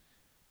buildings.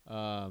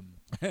 Oh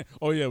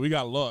yeah, we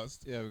got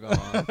lost. Yeah, we got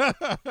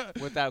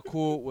with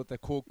the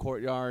cool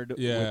courtyard.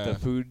 Yeah. With the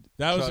food.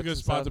 That was a trucks good and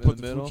spot stuff to in put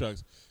the middle. food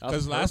trucks. That was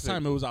Because last perfect.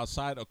 time it was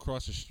outside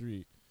across the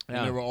street, and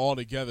Yeah. they were all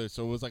together,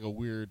 so it was like a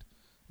weird,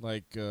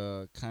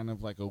 kind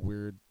of like a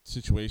weird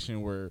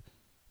situation where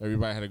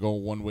everybody had to go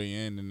one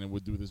way in, and then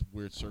would do this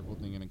weird circle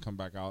thing, and then come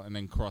back out, and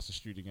then cross the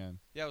street again.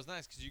 Yeah, it was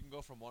nice because you can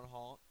go from one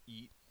hall,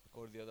 eat,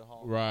 go to the other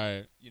hall,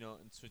 Right. you know,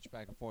 and switch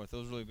back and forth. It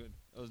was really good.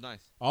 It was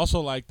nice. I also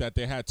like that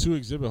they had 2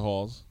 exhibit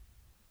halls,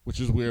 which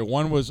is weird.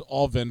 One was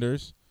all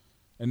vendors,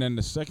 and then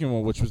the second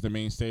one, which was the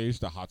main stage,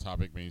 the Hot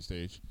Topic main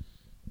stage.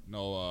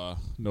 No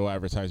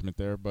advertisement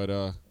there, but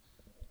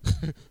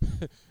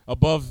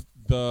above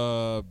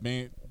the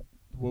main,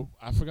 well,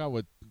 I forgot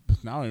what.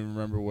 Now I don't even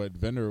remember what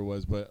vendor it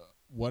was, but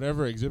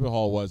whatever exhibit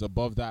hall was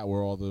above that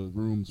were all the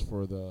rooms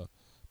for the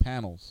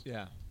panels.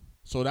 Yeah.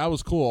 So that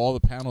was cool. All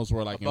the panels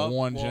were like in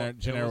one it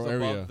general was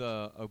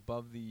area.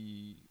 Above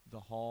the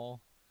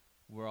hall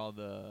where all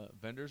the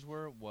vendors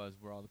was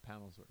where all the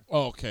panels were.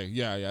 Oh, okay,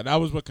 yeah. That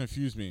was what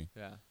confused me.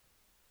 Yeah.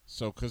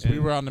 So, because we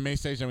were on the main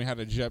stage and we had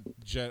to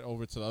jet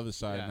over to the other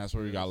side, Yeah, and that's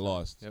where we got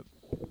lost. Yep.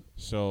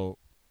 So,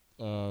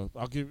 I'll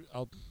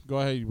go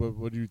ahead.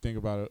 What do you think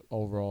about it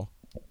overall?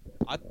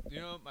 My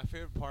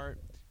favorite part.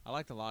 I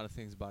liked a lot of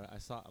things about it.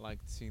 I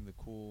liked seeing the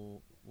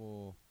cool.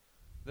 Well,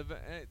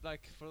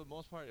 like for the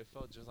most part, it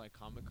felt just like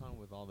Comic-Con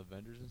with all the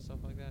vendors and stuff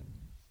like that.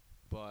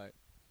 But,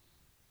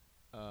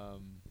 I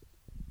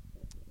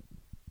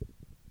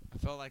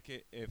felt like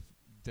it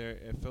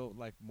felt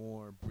like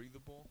more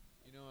breathable.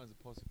 You know, as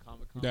opposed to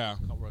Comic-Con. Yeah,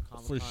 where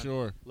for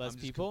sure. Less I'm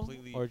just people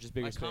completely- or just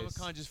bigger like space?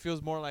 Comic-Con just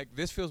feels more like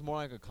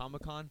a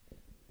Comic-Con,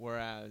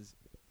 whereas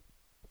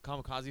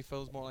Kamikaze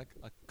feels more like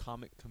a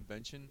comic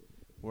convention,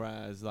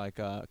 whereas like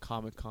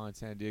Comic-Con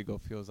San Diego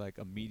feels like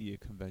a media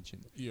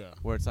convention, Yeah.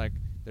 where it's like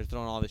they're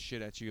throwing all this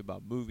shit at you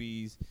about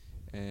movies,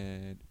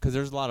 and because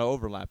there's a lot of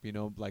overlap, you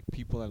know, like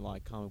people that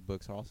like comic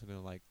books are also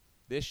gonna like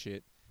this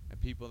shit,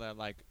 and people that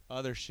like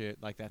other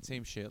shit, like that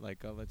same shit,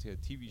 like let's say a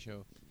TV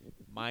show,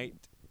 might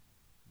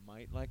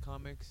like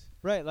comics.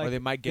 Right, like they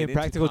might get into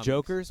Impractical comics.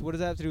 Jokers. What does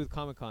that have to do with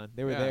Comic-Con?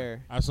 They were Yeah.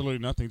 there. Absolutely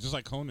nothing. Just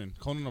like Conan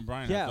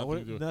O'Brien. Yeah, has nothing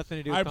to do with nothing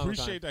to do with I Comic-Con.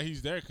 appreciate that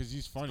he's there because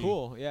he's funny.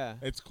 Cool, yeah.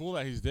 It's cool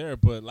that he's there,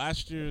 but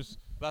last year's,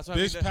 That's what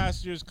I mean,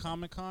 past year's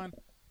Comic-Con,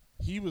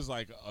 he was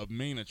like a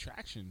main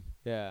attraction.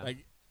 Yeah.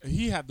 Like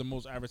he had the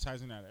most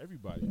advertising out of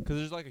everybody.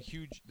 because there's a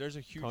huge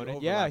Conan?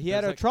 overlap. Yeah, he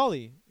had There's a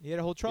trolley. He had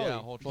a whole trolley. Yeah, a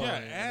whole trolley. Yeah,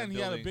 in the and he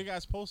had a building. big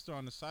ass poster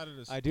on the side of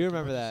the. I do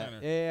remember that.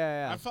 Center.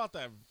 Yeah. I felt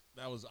that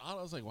was odd.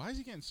 I was like, why is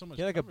he getting so much?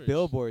 He had like a coverage?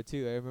 billboard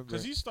too. I remember.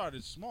 Because he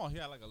started small. He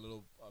had like a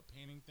little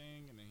painting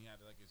thing, and then he had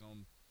like his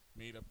own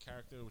made-up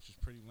character, which is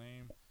pretty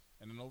lame.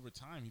 And then over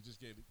time, he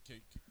just it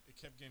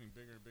kept getting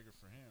bigger and bigger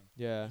for him.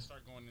 Yeah. He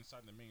started going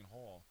inside the main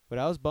hall. What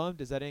I was bummed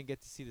is I didn't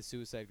get to see the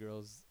Suicide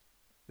Girls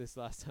this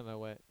last time I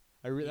went.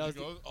 I really. Did That was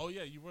you go? Oh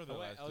yeah, you were there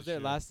last. I was this there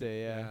year. last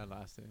day. Yeah.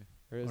 last day.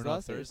 Or it was Or not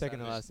last day. Or Thursday, second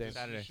to last day.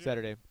 Saturday.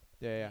 Saturday.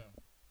 Yeah.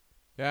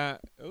 Yeah,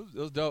 it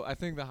was dope. I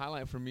think the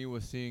highlight for me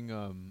was seeing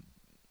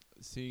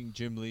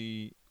Jim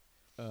Lee,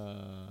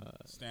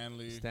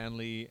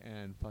 Stanley,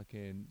 and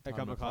fucking At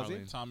Tom Kamikaze?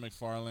 McFarlane. Tom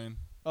McFarlane.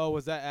 Oh,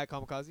 was that at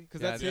Kamikaze?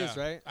 Because Yeah, that's yeah. his,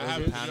 right? I That's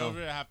have his? a video of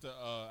it. I have The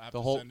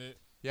to whole- send it.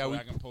 Yeah, so we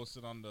I can post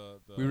it on the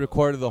we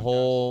recorded the podcast.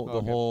 whole Oh,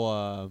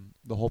 okay.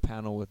 the whole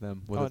panel with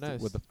them with Oh, the, nice.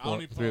 with the I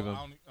only three of them.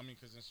 I mean,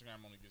 because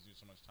Instagram only gives you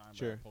so much time.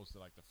 Sure. But I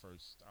posted like the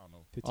first. I don't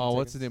know. 15 Oh,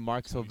 what's his seconds. name?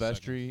 Mark 20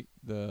 Silvestri.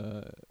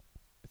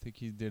 I think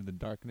he did the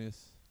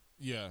Darkness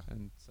Yeah,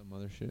 and some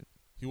other shit.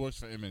 he works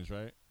for Image,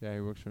 right? Yeah,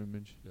 he works for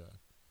Image. Yeah.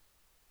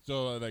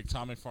 So like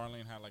Tom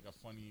McFarlane had like a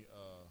funny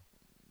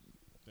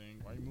thing.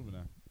 Why are you moving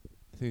that?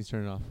 I think he's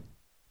turning off.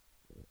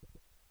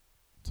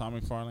 Tom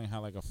McFarlane had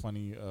like a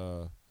funny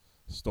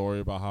story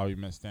about how he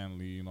met Stan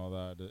Lee and all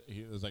that.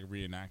 It was like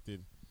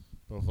reenacted,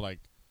 but with like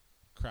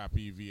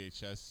crappy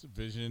VHS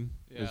vision.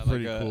 It was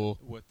pretty cool.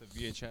 With the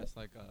VHS,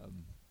 what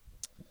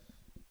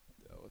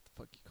the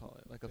fuck you call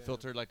it? Like a Yeah.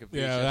 filter, like a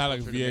VHS Yeah, it had like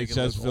a filter to make it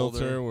VHS look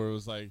filter older. where it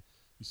was like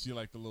you see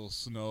like the little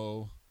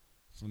snow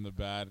from the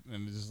bat,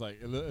 and it's just like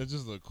it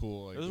just looked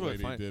cool. Like It was the really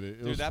way funny. they did it. It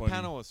Dude, was that funny.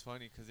 panel was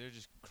funny because they're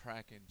just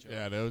cracking jokes.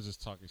 Yeah, they was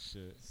just talking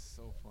shit.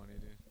 So funny,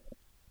 dude.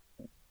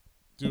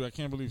 Dude, I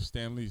can't believe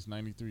Stan Lee's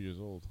 93 years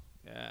old.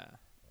 Yeah.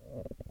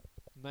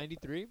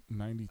 93?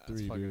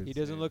 93, fucking dude. He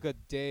doesn't insane. look a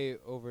day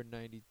over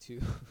 92.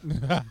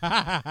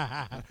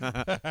 That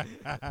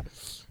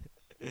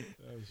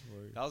was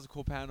funny. That was a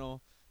cool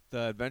panel.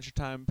 The Adventure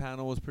Time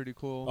panel was pretty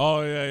cool.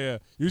 Oh yeah.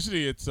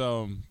 Usually it's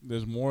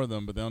there's more of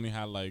them, but they only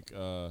had like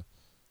I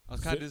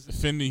was kind of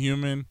Finn the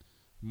Human,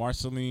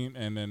 Marceline,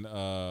 and then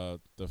the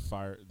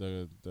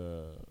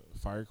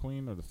fire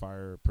queen or the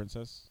fire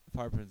princess.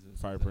 Fire Princess.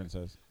 Fire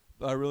princess.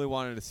 I really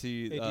wanted to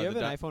see. Hey, do you have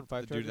the an iPhone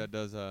 5 the dude charger? that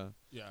does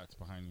Yeah, it's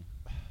behind you.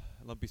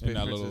 Lumpy In Space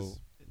that Princess.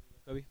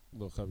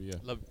 little cubby. Yeah.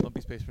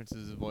 Lumpy Space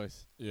Princess's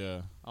voice.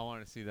 Yeah. I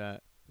wanted to see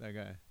that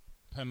guy.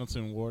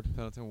 Pendleton Ward.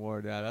 Pendleton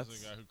Ward. Yeah, That's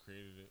that's the guy who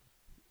created it.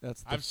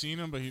 that's the I've seen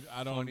him, but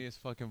I don't.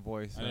 funniest fucking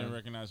voice. I didn't man.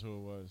 recognize who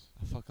it was.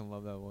 I fucking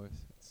love that voice.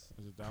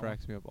 Is it that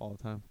Cracks me up all the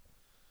time.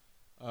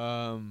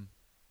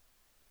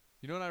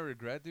 You know what I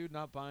regret, dude?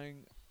 Not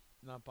buying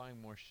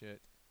more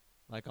shit.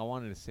 Like I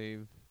wanted to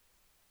save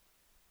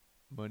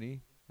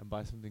money and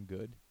buy something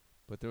good,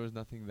 but there was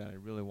nothing that I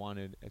really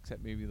wanted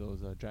except maybe those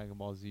Dragon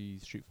Ball Z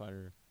Street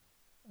Fighter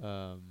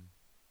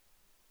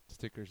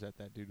stickers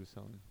that dude was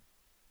selling.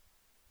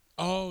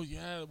 Oh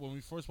yeah, when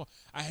we first bought.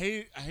 I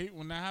hate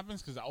when that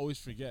happens because I always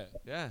forget.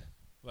 Yeah,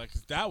 Like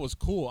 'cause that was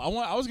cool.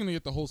 I was gonna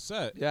get the whole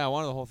set. yeah, I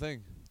wanted the whole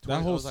thing.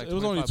 That whole like it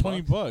was only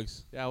 25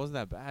 $20. Yeah, it wasn't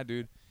that bad,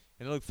 dude.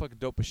 And it looked fucking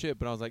dope as shit.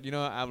 But I was like, you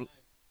know what?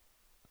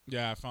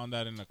 Yeah, I found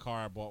that in the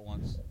car I bought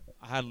once.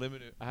 I had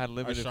limited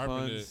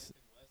sharpened funds.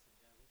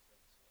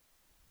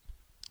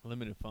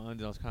 Limited funds,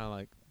 and I was kind of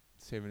like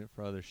saving it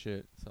for other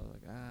shit. So I was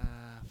like,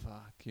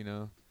 fuck, you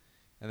know.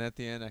 And at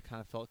the end, I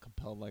kind of felt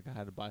compelled, like I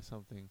had to buy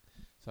something.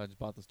 So I just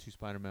bought those 2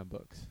 Spider-Man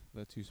books,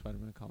 the 2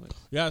 Spider-Man comics.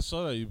 Yeah, I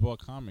saw that you bought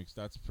comics.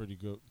 That's pretty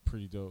good,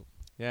 pretty dope.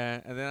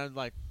 Yeah, and then I was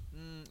like,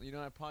 you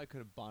know, I probably could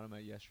have bought them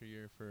at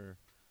yesteryear for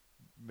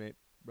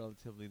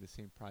relatively the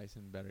same price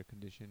and better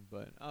condition.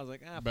 But I was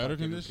like, Better fuck it,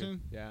 who cares?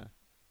 condition? Yeah.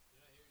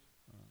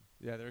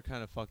 Yeah, they were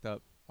kind of fucked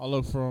up. I'll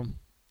look for them.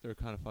 They were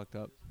kind of fucked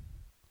up.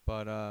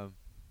 But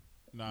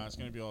Nah, it's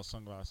gonna be all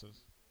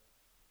sunglasses.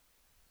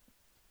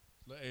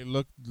 Hey,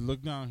 look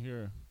down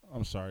here.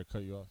 I'm sorry,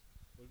 cut you off.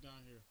 Look down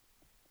here.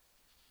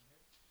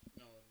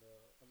 No,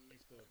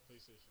 underneath the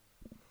PlayStation.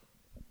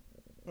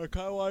 I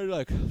kind of wanted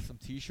like some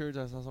T-shirts.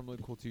 I saw some really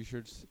cool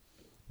T-shirts.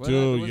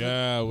 Dude,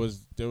 yeah,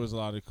 there was a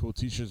lot of cool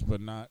T-shirts,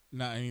 but not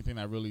anything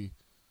that really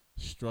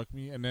struck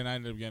me. And then I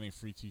ended up getting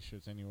free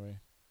T-shirts anyway.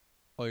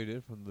 Oh, you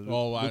did from the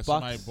Somebody loot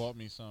box? bought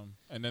me some,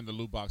 and then the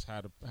loot box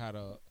had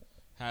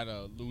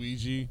a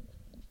Luigi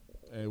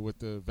with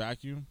the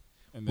vacuum,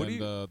 and What then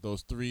do you-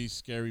 those 3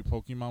 scary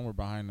Pokemon were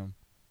behind them.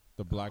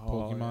 The black Oh,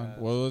 Pokemon. yeah,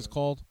 What was that's it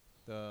called?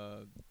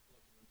 The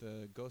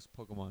ghost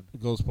Pokemon.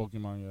 Ghost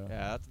Pokemon. Yeah.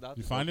 Yeah, that's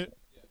You a find cool- it?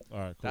 All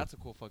right, cool. That's a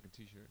cool fucking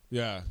T-shirt.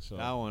 Yeah. So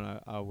That one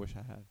I wish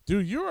I had.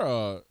 dude,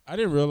 I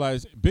didn't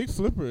realize Big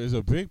Flipper is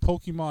a big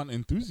Pokemon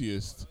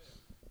enthusiast.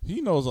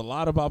 He knows a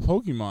lot about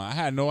Pokemon. I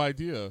had no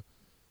idea.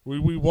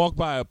 We walked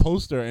by a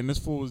poster and this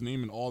fool was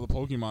naming all the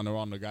Pokemon that were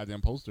on the goddamn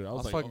poster. I I was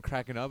was like, fucking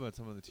cracking up at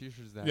some of the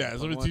T-shirts. That yeah,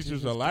 some of the Pokemon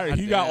teachers were hilarious.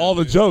 God He got damn, all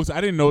the dude. jokes. I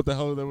didn't know what the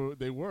hell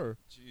they were.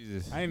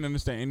 Jesus. I didn't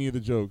understand any of the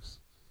jokes.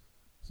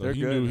 So They're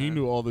good, he man.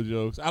 knew all the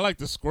jokes. I like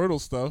the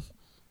Squirtle stuff.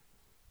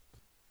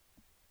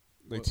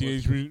 Like What's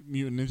Teenage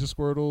Mutant Ninja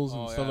Squirtles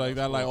and Oh, stuff yeah, like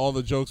that's that. Like cool. all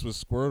the jokes with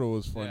Squirtle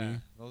was funny. Yeah,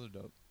 those are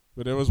dope.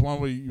 But there was one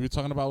where you were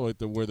talking about like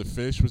where the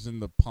fish was in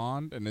the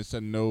pond and it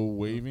said no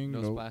waving,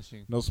 No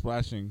splashing. no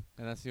splashing.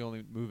 And that's the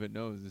only move it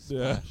knows is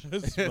Yeah.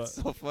 splash. It's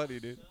so funny,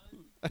 dude.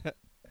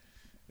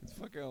 It's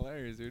fucking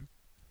hilarious, dude.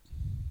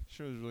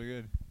 Sure was really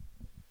good.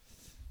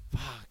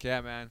 Fuck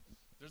yeah, man.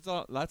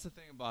 That's the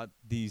thing about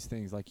these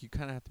things. Like you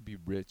kind of have to be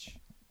rich,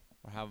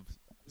 or have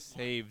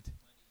saved,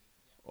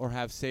 or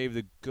have saved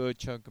a good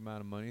chunk amount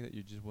of money that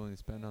you're just willing to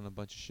spend on a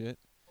bunch of shit.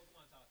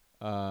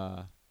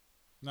 Nah,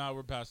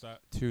 we're past that.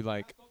 To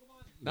like,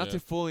 not Yeah. to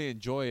fully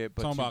enjoy it,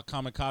 but Talking to, about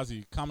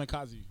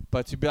kamikaze.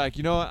 but to be like,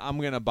 you know what, I'm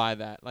gonna buy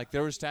that. Like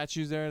there were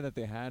statues there that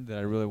they had that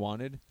I really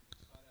wanted,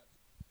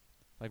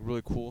 like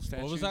really cool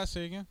statues. What was that?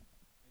 Say again.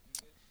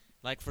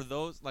 Like for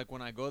those, like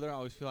when I go there, I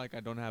always feel like I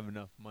don't have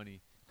enough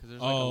money because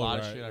there's like a lot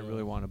of shit I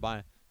really want to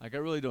buy. Like I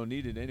really don't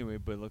need it anyway,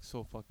 but it looks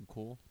so fucking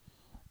cool.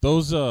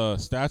 Those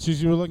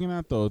statues you were looking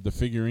at, the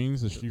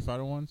figurines, the Street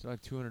Fighter ones, They're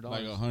like $200.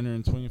 like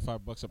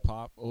 $125 a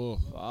pop. Oh,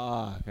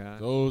 fuck, man.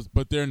 those,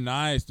 but they're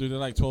nice, dude. They're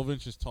like 12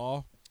 inches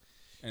tall,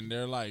 and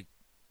they're like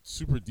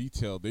super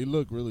detailed. They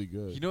look really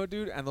good. You know what,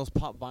 dude? And those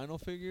pop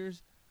vinyl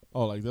figures,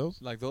 Oh, like those?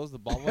 the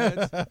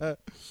bobbleheads.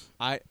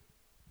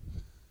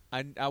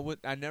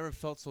 I never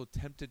felt so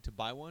tempted to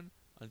buy one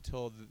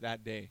until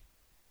that day.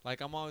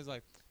 Like I'm always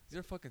like, these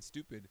are fucking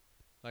stupid.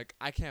 Like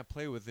I can't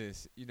play with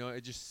this. You know,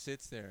 it just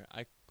sits there.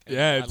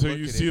 Until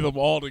you see them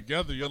all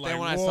together, you're but like, then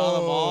when whoa. I saw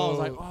them all, I was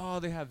like, oh,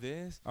 they have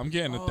this. I'm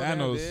getting oh, the Thanos.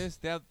 They have this.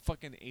 They have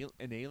fucking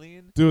an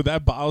alien. Dude,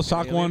 that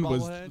Bioshock alien one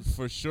was bobblehead?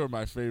 for sure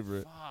my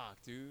favorite.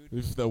 Fuck, dude.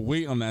 If the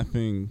weight on that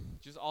thing.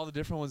 Just all the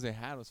different ones they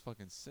had was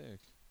fucking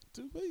sick.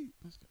 Dude, wait.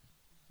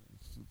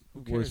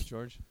 Who cares,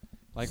 George?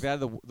 Like that,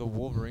 the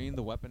Wolverine,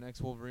 the Weapon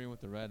X Wolverine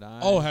with the red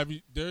eyes. Oh, have you?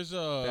 There's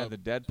They had the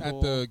Deadpool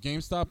at the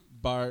GameStop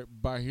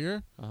by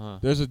here.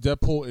 There's There's a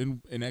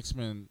Deadpool in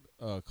X-Men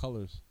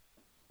colors,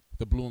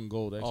 the blue and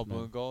gold X-Men. Oh,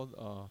 blue and gold.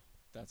 Oh,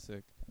 that's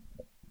sick.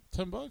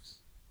 $10. It's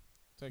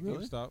at Really?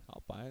 GameStop.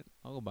 I'll buy it.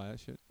 I'll go buy that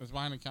shit. It's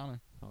behind the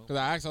counter. I'll- Cause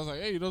I asked, I was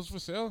like, "Hey, those for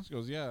sale?" She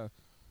goes, "Yeah."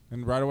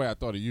 And right away, I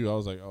thought of you. I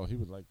was like, "Oh, he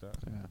would like that."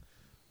 Yeah.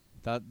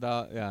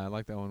 Yeah, I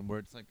like that one where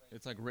it's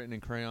like written in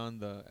crayon,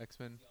 the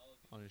X-Men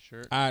on his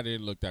shirt. I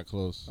didn't look that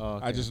close. Oh,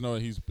 okay. I just know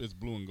it's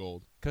blue and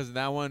gold. Cause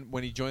that one,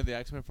 when he joined the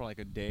X-Men for like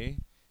a day,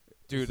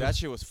 dude, that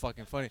shit was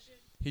fucking funny.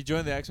 He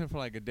joined the X-Men for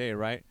like a day,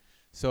 right?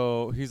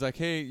 So he's like,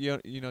 hey,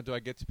 you know, do I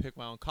get to pick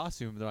my own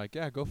costume? They're like,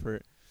 yeah, go for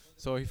it.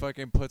 So he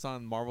fucking puts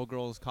on Marvel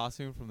Girl's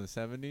costume from the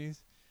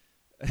 70s.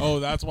 Oh,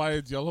 that's why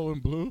it's yellow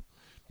and blue?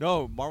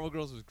 No, Marvel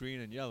Girl's was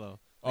green and yellow.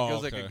 Like, it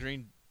was like okay. a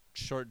green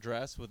short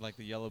dress with like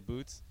the yellow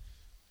boots.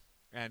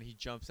 And he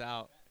jumps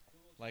out.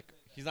 Like,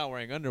 he's not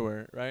wearing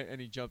underwear, right? And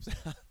he jumps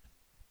out.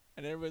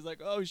 And everybody's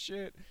like, oh,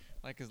 shit.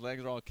 Like, his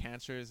legs are all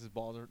cancerous. His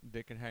balls are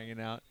dick and hanging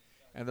out.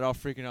 And they're all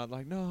freaking out.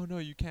 Like, no,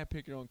 you can't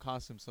pick your own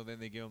costume. So then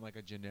they give him, like,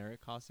 a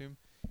generic costume.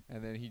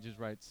 And then he just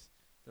writes.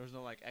 There was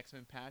no, like,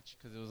 X-Men patch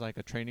because it was, like,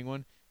 a training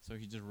one. So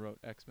he just wrote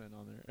X-Men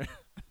on there.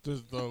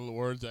 Just the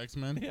words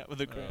X-Men? Yeah,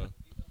 with a crayon.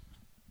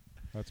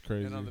 That's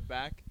crazy. And on the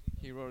back,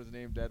 he wrote his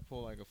name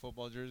Deadpool, like a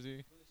football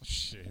jersey.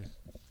 Shit.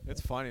 It's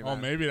funny, man. Oh,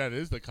 maybe that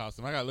is the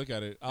costume. I gotta look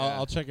at it.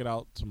 I'll check it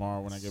out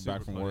tomorrow when I get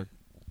back Super from funny. work.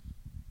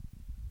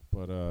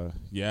 But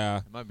yeah.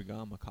 It might be gone.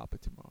 I'm going to cop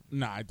it tomorrow.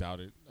 Nah, I doubt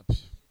it.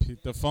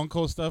 The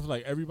Funko stuff,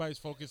 like everybody's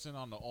focusing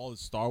on all the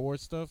Star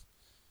Wars stuff.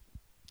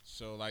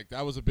 So like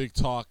that was a big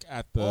talk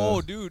at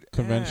the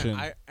convention.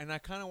 I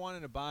kind of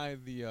wanted to buy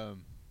the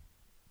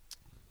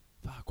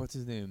what's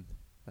his name?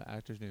 The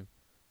actor's name.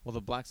 Well,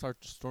 the Black Star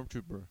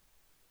Stormtrooper.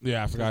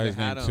 Yeah, I forgot his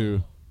name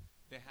too.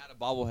 They had a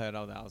bobblehead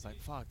of that. I was like,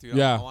 fuck, dude.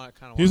 Yeah. I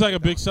kind of. He's like a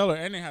big seller,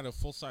 and they had a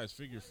full size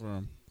figure for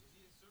him.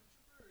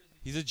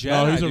 He's a Jedi.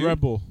 No, he's a dude.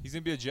 rebel. He's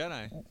gonna be a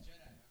Jedi.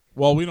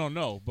 Well, we don't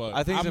know, but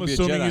I think I'm he's gonna be a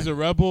assuming Jedi. he's a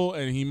rebel,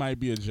 and he might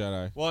be a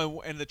Jedi.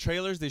 Well, in the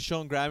trailers, they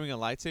show him grabbing a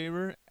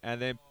lightsaber,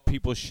 and then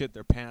people shit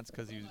their pants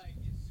because he was.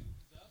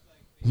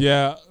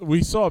 Yeah,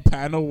 we saw a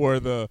panel where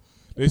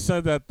they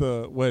said that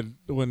when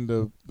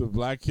the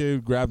black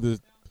kid grabbed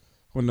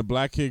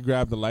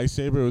the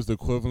lightsaber, it was the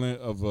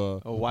equivalent of a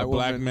white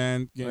black woman.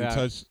 man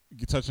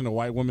touching a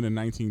white woman in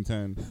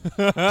 1910.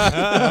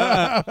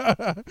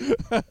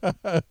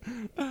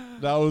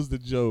 That was the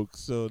joke.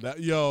 So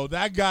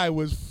that guy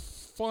was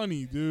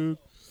funny, dude.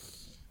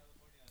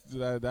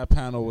 That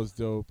panel was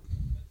dope.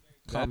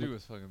 That dude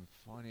was fucking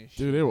funny as shit.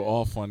 Dude, they were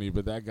all funny,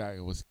 but that guy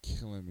was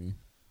killing me.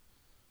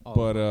 Oh.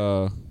 But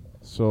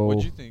so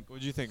What'd you think?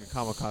 What'd you think of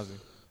Kamikaze?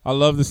 I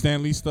love the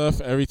Stan Lee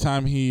stuff. Every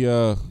time he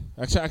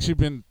actually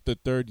been the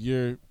third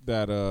year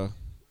that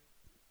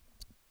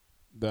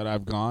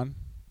I've gone,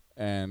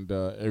 and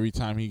every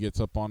time he gets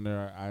up on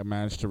there, I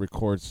manage to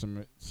record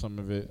some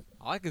of it.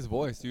 I like his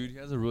voice, dude. He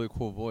has a really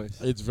cool voice.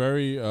 It's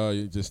very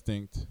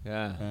distinct.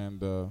 Yeah.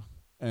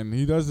 And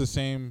he does the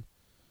same.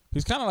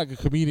 He's kind of like a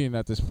comedian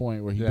at this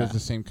point, where he does the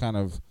same kind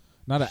of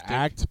not an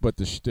act, but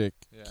the shtick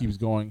keeps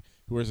going.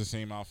 He wears the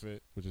same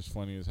outfit, which is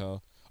funny as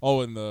hell.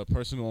 Oh, and the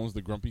person who owns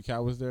the Grumpy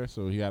Cat was there,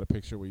 so he had a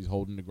picture where he's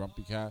holding the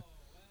Grumpy Cat.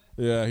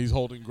 Yeah, he's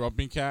holding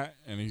Grumpy Cat,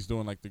 and he's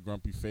doing like the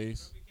grumpy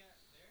face.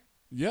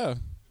 Yeah.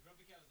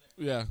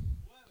 Yeah.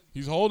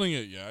 He's holding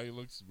it. Yeah, he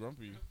looks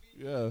grumpy.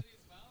 Yeah.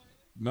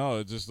 No,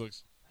 it just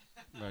looks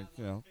like,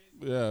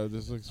 yeah, it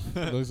just looks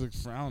like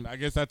frowned. I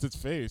guess that's its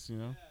face, you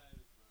know.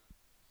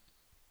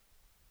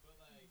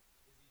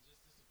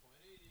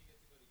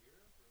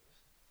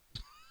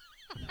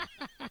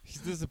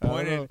 He's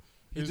disappointed.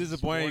 He's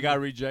disappointed he got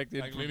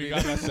rejected. Like Lady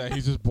Gaga said,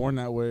 he's just born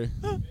that way.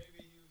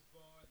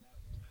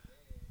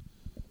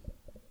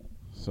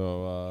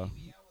 So,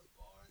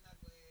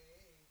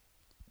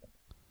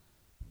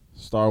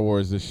 Star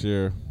Wars this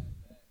year.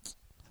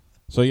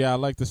 So yeah, I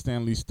like the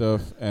Stan Lee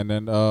stuff, and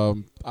then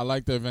I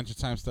like the Adventure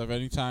Time stuff.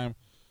 Anytime,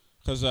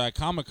 because at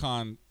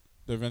Comic-Con,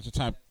 the Adventure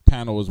Time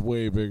panel was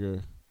way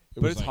bigger.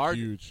 But was it's like hard.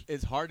 Huge.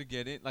 It's hard to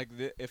get in. Like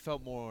it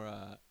felt more.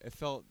 It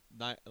felt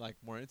not like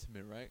more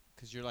intimate, right?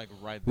 Because you're like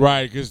right there.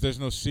 Right, because there's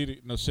no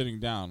sitting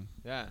down.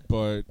 Yeah.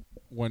 But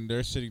when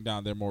they're sitting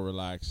down, they're more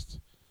relaxed.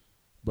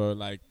 But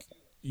like,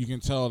 you can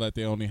tell that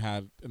they only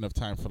had enough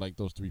time for like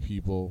those 3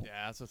 people.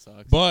 Yeah, that's what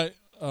sucks. But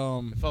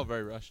it felt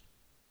very rushed.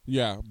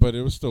 yeah, but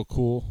it was still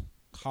cool.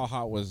 How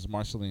hot was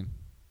Marceline?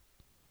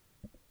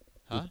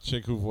 Huh? The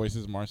chick who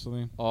voices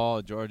Marceline?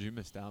 Oh, George, you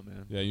missed out,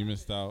 man. Yeah, you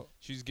missed out.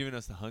 She's giving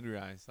us the hungry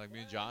eyes, like me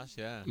and Josh.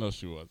 Yeah. No,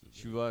 she wasn't.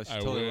 She was. She I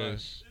totally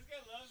wish.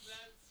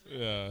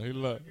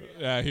 was.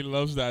 Yeah, he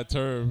loves that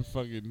term.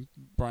 Fucking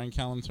Brian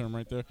Callen term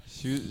right there.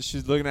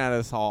 She's looking at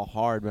us all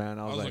hard, man.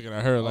 I was like, looking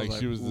at her I like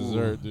she was ooh.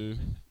 dessert, dude.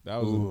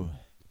 That was Ooh.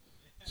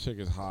 chick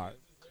is hot.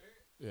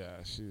 Yeah,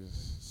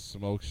 she's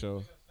smoke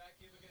show.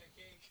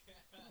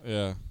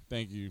 Yeah,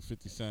 thank you,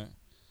 50 Cent.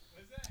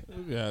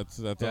 Yeah,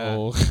 that's Yeah.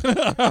 old.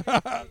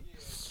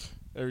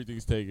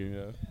 Everything's taken,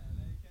 yeah.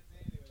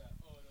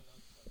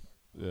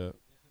 Yeah.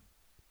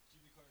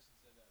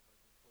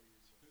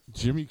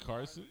 Jimmy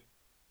Carson?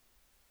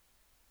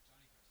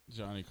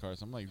 Johnny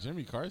Carson. I'm like,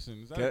 Jimmy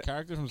Carson? Is that a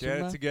character from Get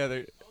Superman? it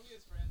together.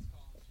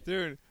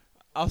 Dude,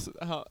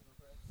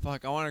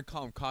 fuck, I want to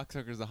call them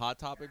cocksuckers the Hot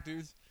Topic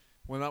dudes.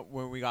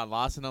 When we got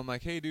lost, and I'm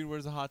like, hey, dude,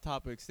 where's the Hot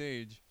Topic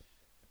stage?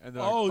 And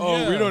they're Oh, like, oh,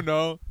 yeah. we don't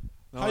know.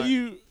 And How I'm like,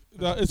 you...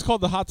 It's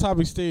called the Hot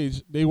Topic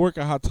stage. They work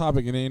at Hot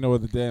Topic and they didn't know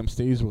what the damn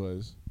stage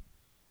was.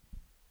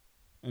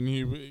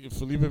 And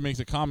Felipe makes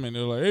a comment.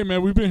 They're like, "Hey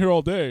man, we've been here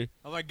all day."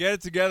 I'm like, get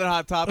it together,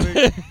 Hot Topic.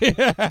 Get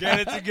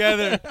it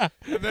together.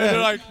 And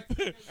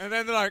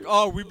then they're like,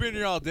 oh, we've been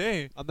here all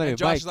day. I'm not And even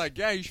Josh mic'd. is like,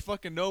 yeah, you should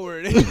fucking know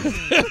where it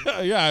is.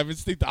 Yeah, I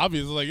instinct the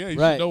obvious. Like, yeah, you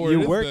Right, should know where you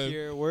it is. work then.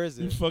 here. Where is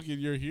it?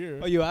 You're here.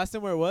 Oh, you asked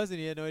him where it was, and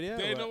he had no idea.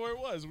 They or didn't know what?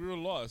 where it was. We were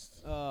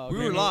lost. Oh, We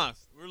okay. were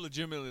lost. We were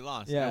legitimately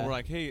lost. Yeah. And we're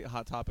like, hey,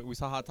 Hot Topic. We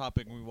saw Hot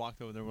Topic, and we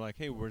walked over there. We're like,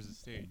 hey, where's the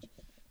stage?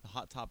 The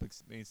Hot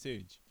Topic's main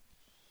stage.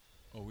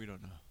 Oh, we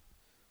don't know.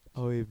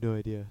 Oh, we have no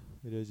idea.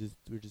 We're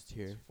just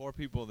here. There's 4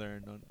 people there,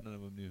 and none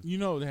of them knew. You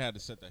know they had to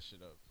set that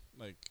shit up.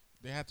 Like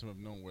they had to have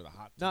known where the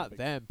Hot Not Topic.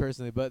 them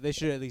personally, but they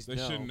should at least They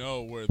know. should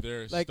know where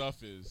their Like,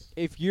 stuff is.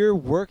 If you're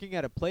working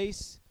at a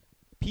place,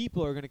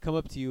 people are gonna come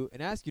up to you and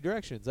ask you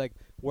directions. Like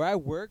where I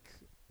work,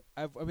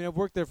 I've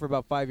worked there for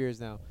about 5 years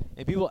now,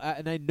 and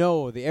and I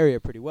know the area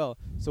pretty well.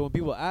 So when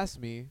people ask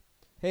me,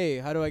 "Hey,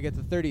 how do I get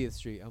to 30th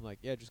Street?" I'm like,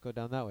 "Yeah, just go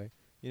down that way."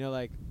 You know,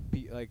 like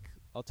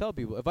I'll tell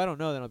people. If I don't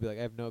know, then I'll be like,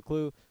 "I have no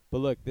clue." But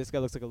look, this guy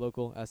looks like a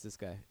local. Ask this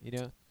guy. You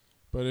know.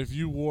 But if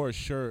you wore a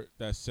shirt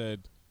that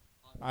said,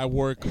 "I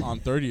work on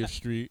 30th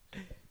Street,"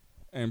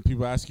 and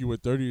people ask you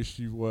what 30th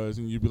Street was,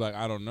 and you'd be like,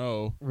 "I don't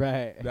know,"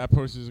 Right. that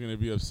person's gonna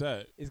be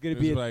upset. He's gonna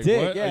It's be a like,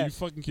 dick. what? Yeah. Are you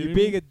fucking kidding You're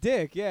being me? a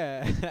dick.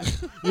 Yeah.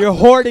 You're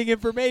hoarding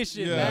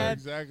information, Yeah, man.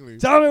 exactly.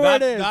 Tell me where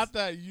not, it is. Not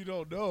that you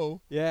don't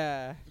know,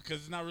 Yeah. because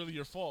it's not really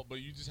your fault, but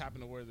you just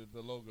happen to wear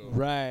the logo.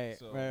 Right.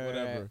 So right.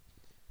 whatever. Right.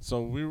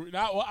 So we were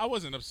not. Well, I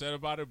wasn't upset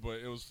about it,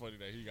 but it was funny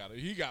that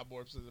he got more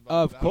upset about it.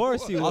 Of than I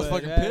course he I was would,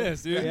 fucking man.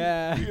 pissed, dude.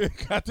 Yeah. He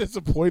got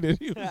disappointed.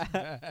 He was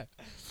mad.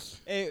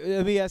 Hey,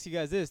 let me ask you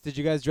guys this: did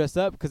you guys dress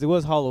up? Because it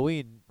was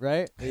Halloween,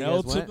 right? That you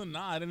Hell guys to went? the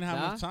nah. I didn't have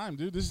Nah? enough time,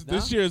 dude. This Nah?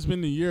 this year has been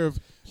the year of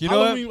You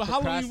know Halloween. what?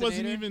 Halloween wasn't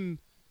Procrastinator? even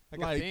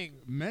Like a thing.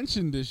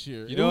 mentioned this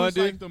year. You it know was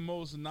what, like dude? the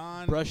most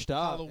Brushed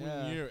off, non-Halloween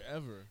yeah. year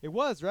ever. It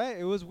was right.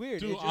 It was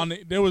weird. Dude, It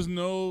just- there was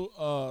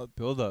no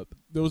Build up.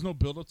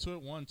 build up to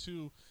it. 1,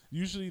 2.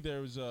 Usually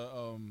there's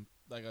a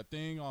like a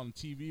thing on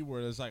TV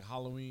where there's like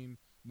Halloween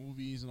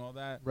movies and all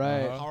that.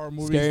 Right. Horror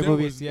movies. Scary there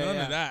movies, was yeah, none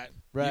yeah. of that.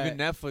 right. Even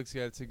Netflix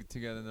got it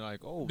together, and they're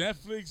like, oh.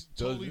 Netflix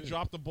totally it.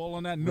 dropped the ball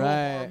on that. No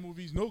Right. horror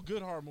movies. No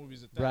good horror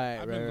movies at that. Right,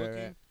 I've been right, looking.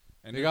 right.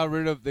 And They got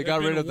rid of there's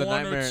the been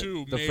one or Nightmare,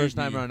 two, the first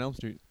maybe. Nightmare on Elm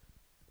Street.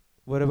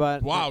 What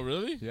about? Wow,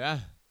 really? Yeah.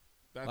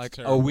 That's Like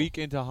terrible. a week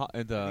into Have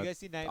you guys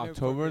seen Nightmare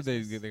October, Before they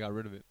Christmas? got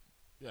rid of it.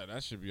 Yeah,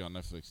 that should be on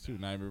Netflix too.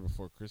 Nightmare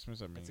Before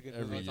Christmas. I mean, That's a good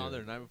every movie. It's year. on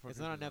there. Night Before It's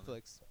not on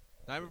Christmas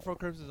Netflix. Night Before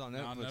Christmas is on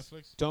Not on Netflix.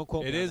 Netflix. Don't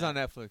quote It me is on on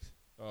that. Netflix.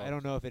 Oh. I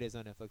don't know if it is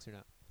on Netflix or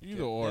not.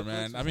 Either or, Netflix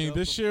man. I was mean, dope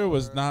this year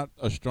was before- not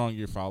a strong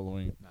year for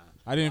Halloween. Nah.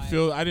 I didn't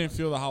feel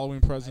the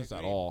Halloween presence at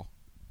agree. all.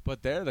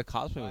 But there, the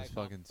cosplay Why was I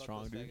fucking fuck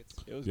strong, those dude.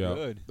 faggots. It was Yeah.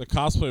 good. The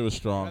cosplay was I don't have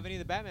strong. any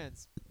of the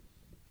Batmans.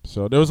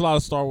 So there was a lot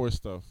of Star Wars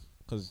stuff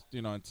because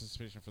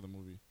anticipation for the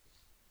movie.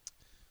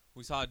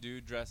 We saw a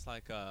dude dressed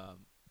like a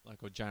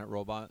giant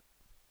robot.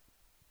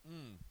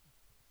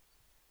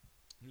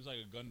 He was like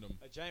a Gundam.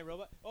 A giant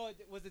robot. Oh,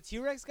 was the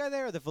T-Rex guy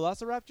there or the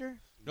Velociraptor?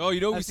 No,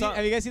 you know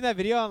Have you guys seen that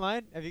video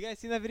online? Have you guys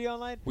seen that video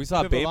online? we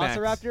saw the Baymax.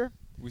 Velociraptor.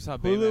 We saw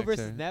Hulu Baymax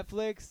versus there.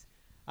 Netflix.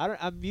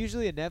 I'm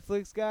usually a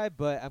Netflix guy,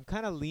 but I'm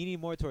kind of leaning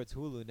more towards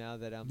Hulu now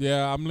that I'm.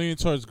 Yeah, I'm leaning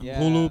towards Yeah.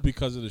 Hulu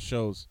because of the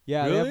shows.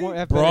 Yeah, they have Really? more. They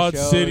have better Broad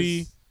shows.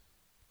 City.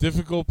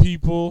 Difficult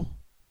People.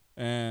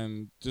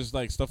 and just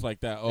like stuff like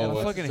that. Yeah, Oh, I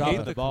what's fucking dropping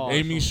hate the ball.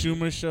 Amy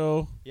Schumer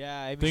show,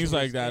 Yeah, Amy things Schumer's-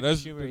 like that. Amy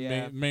That's Schumer, the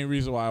yeah. main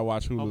reason why I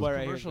watch Hulu. Homeboy right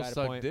here Commercials got a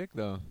suck point. dick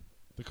though.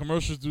 The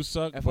commercials do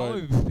suck, If but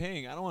I'm gonna be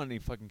paying, I don't want any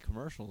fucking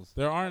commercials.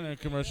 there aren't any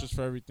commercials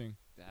for everything.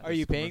 Are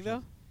you paying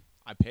though?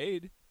 I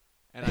paid,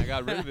 and I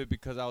got rid of it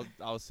because I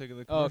was sick of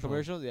the Oh, commercials.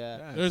 commercials, yeah.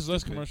 Yeah, There's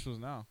less stupid. commercials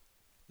now.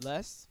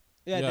 Less.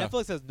 Yeah, Yeah.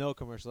 Netflix has no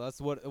commercial.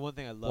 That's one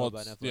thing I love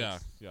about it's-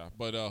 Netflix. yeah.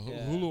 But Yeah.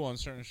 Hulu on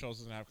certain shows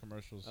doesn't have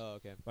commercials. Oh,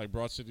 okay. Like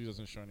Broad City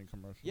doesn't show any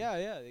commercials. Yeah,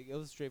 it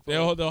was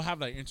straightforward. They'll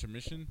have like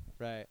intermission.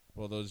 Right.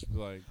 Well, they'll just be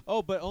like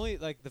Oh, but only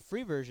like the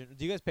free version.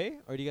 Do you guys pay,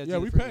 or do you guys? Yeah, do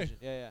the we free pay. version?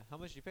 Yeah. How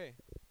much do you pay?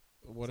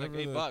 whatever.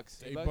 $8.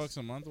 $8 $8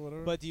 a month or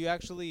whatever. But do you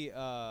actually?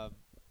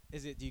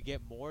 Do you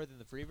get more than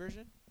the free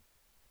version?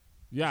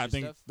 yeah,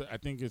 extra stuff? I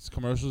think it's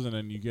commercials and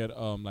then you get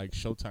like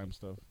Showtime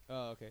stuff.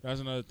 Oh, okay. That's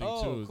another thing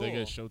Oh, too. Is They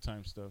get cool.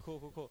 Showtime stuff.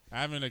 Cool. I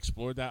haven't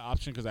explored that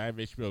option because I have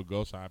HBO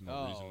Go, so I have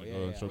no reason Oh, to yeah,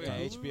 go yeah. to Showtime.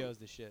 Wait, HBO is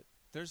the shit.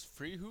 There's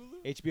free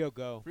Hulu. HBO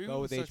Go. Free Go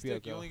Hulu with sucks HBO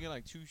dick. You Go. only get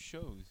like 2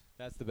 shows.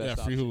 That's the Yeah,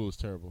 best Free option. Hulu is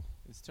terrible.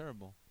 It's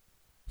terrible.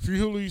 Free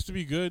Hulu used to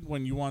be good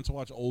when you wanted to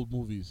watch old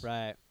movies.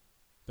 Right.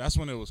 That's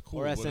when it was cool.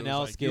 Or but it was SNL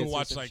like, skits you or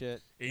watch some like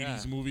shit. 80s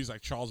Yeah. movies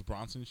like Charles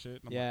Bronson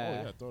shit. And I'm Yeah. like,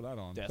 oh yeah, throw that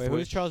on. Death Wait, who's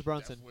Wish. Charles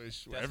Bronson? Death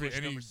Wish. Death Every Wish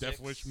any number Death 6.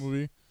 Wish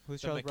movie.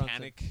 Who's The Charles Bronson?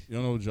 mechanic. You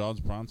don't know who Charles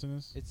Bronson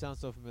is? It sounds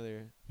so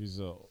familiar. He's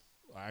a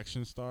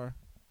action star.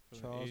 From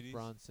the Charles 80s.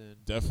 Bronson.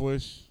 Death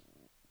Wish.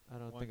 I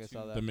don't 1, think I 2,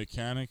 saw that. The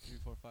Mechanic. 3,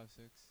 4, 5,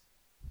 6.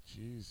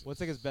 Jesus. What's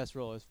like his best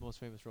role? His most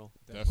famous role?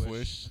 Death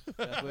Wish.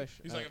 Death Wish.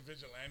 He's like a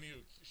vigilante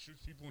who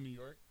shoots people in New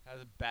York. Has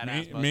a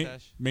badass Ma- ma-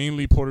 mustache.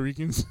 Mainly Puerto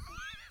Ricans.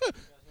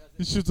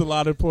 He shoots a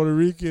lot of Puerto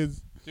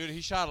Ricans. Dude,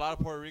 he shot a lot of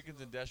Puerto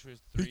Ricans in Death Wish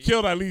He 3.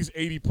 killed at least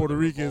 80 Puerto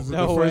Ricans in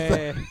No the first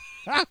way.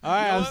 All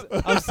right,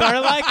 I'm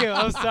starting to like him.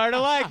 I'm starting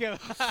to like him.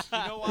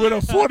 You know why? with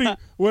a 40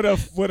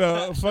 with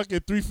a fucking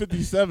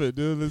 357,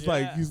 dude. It's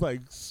like Yeah. he's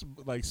like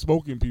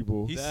smoking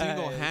people. He Nice.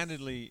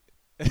 single-handedly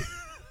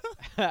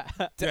Yeah,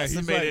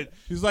 decimated,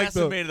 he's like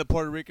the decimated the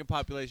Puerto Rican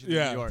population in New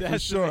yeah, York. for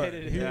sure.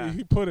 Decimated, yeah.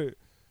 He put it.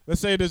 Let's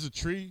say there's a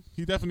tree.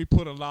 He definitely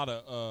put a lot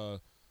of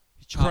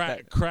He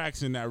chopped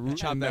cracks in that root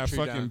chopped in that that tree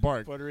fucking down.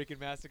 bark. Puerto Rican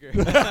massacre.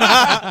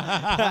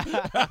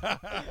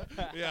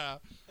 Yeah.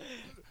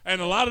 And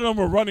a lot of them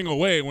were running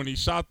away when he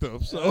shot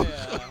them. So Oh,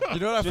 yeah. You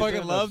know what I Just fucking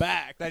in the love?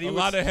 back. That he a was,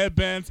 lot of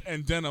headbands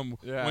and denim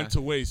Yeah. went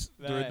to waste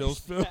during Nice. those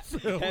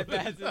films.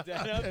 Headbands and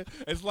denim?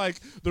 It's like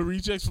the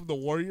rejects from the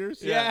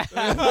Warriors. Yeah.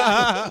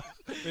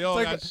 They all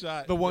like got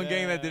shot. the one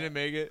gang that Yeah. didn't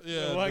make it.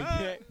 Yeah. One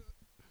gang.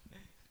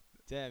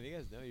 Damn, you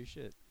guys know your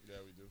shit. Yeah,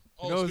 we do.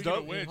 You know what's Speaking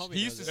dope? of which, Homie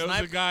He used knows to it. there was a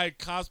snipe guy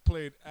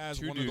cosplayed as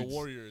Two one of the dudes.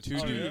 Warriors. Two Oh,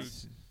 yeah?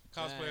 dudes.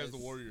 Cosplay as the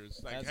Nice.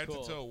 Warriors. Like That's head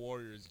cool. to toe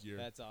Warriors gear.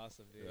 That's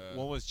awesome, dude. Yeah.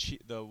 One was Chief.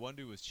 The one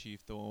dude was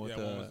Chief. The one with Yeah,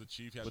 the one was the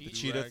chief. He had with the the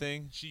cheetah do-rag.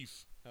 thing.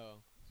 Chief. Oh.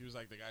 He was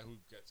like the guy who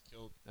gets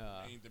killed.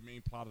 Uh, The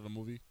main plot of the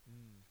movie.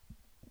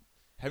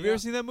 Have Yeah. you ever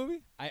seen that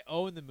movie? I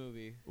own the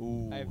movie.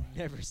 Ooh, I've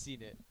never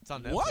seen it. it's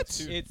on Netflix What?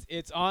 too.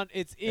 It's on.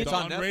 It's It's the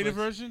on unrated Netflix.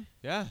 version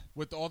Yeah,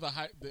 with all the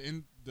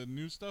the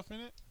new stuff in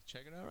it.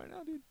 check it out right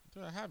now, dude.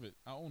 Dude, I have it.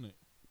 I own it.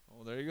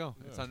 Oh, there you go.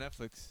 It's Yeah. on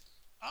Netflix.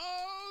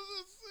 Oh,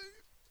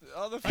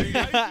 Oh, the how do you do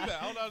finger. that?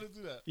 I don't know how to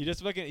do that. You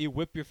just fucking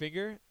whip your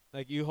finger,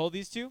 like you hold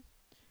these two,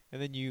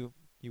 and then you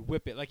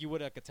whip it like you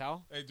would like a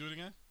towel. Hey, do it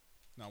again.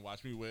 Now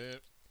watch me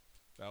whip.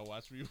 Now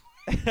watch me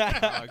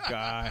Oh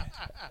God!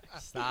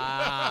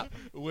 Stop.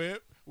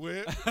 whip,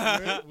 whip,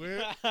 whip,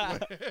 whip,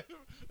 whip.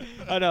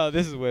 Oh no,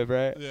 this is whip,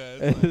 right? Yeah,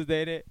 This it's is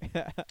dated.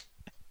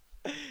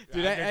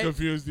 Dude, I get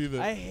confused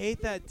either. I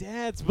hate that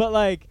dance, but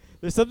like,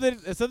 there's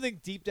something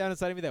deep down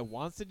inside of me that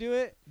wants to do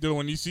it. Dude,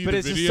 when you see But the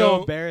it's just video, so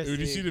embarrassing. when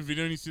you see the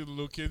video and you see the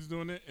little kids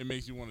doing it, it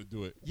makes you want to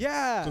do it.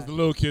 Yeah. Because the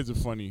little kids are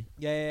funny.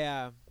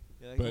 Yeah.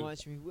 You're like, But-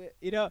 watch me whip,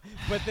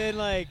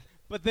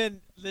 But then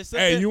there's something.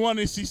 Hey, you want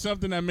to see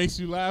something that makes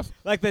you laugh?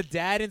 like the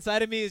dad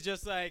inside of me is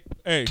just like,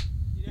 Hey,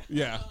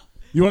 yeah.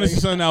 You want to see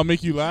something that'll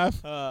make you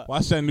laugh? uh,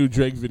 Watch that new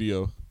Drake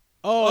video.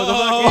 oh,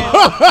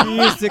 the fucking,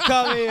 you used to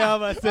call me on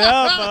my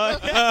cell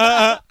phone.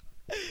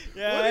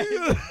 Yeah.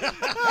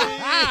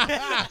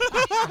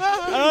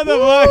 I don't know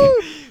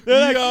the fuck. They're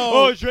like, Yo.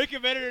 oh, Drake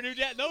invented a new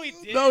dad. No, he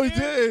didn't. No, he dude.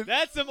 didn't.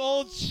 That's some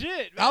old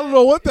shit. I don't man.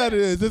 know what that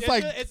is. It's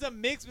like, it's a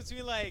mix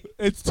between like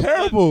it's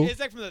terrible. It's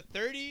like from the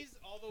 30s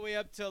all the way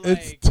up to like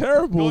It's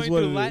terrible is going what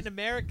through it Latin is.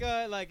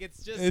 America. Like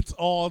it's just It's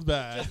all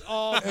bad. just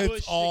all It's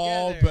pushed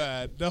all together.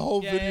 bad. The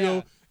whole Yeah, video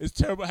yeah. is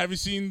terrible. Have you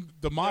seen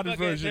the modern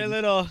They're version?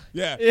 little.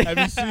 Yeah.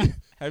 Yeah.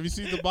 Have you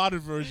seen the modern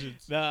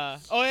versions? Nah.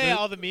 Oh yeah, They-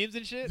 all the memes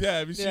and shit. Yeah.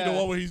 Have you seen the Yeah.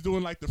 one where he's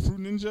doing like the fruit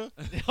ninja?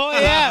 Oh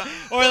yeah.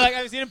 Or like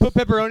I've seen him put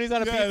pepperonis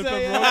on a Yeah, the pizza.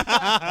 pepperoni.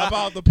 Yeah.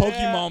 About the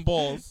Pokemon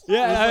balls.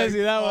 Yeah, It's I haven't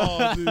seen that one.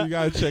 Oh, dude, you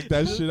gotta check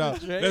that shit out.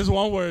 Drake. There's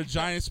one where a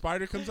giant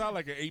spider comes out,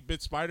 like an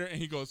 8-bit spider, and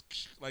he goes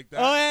like that.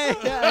 Oh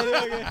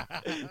yeah.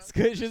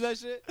 Squishes that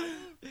shit.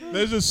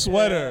 There's a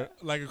sweater,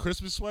 like a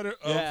Christmas sweater,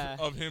 Yeah.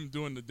 of him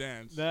doing the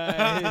dance.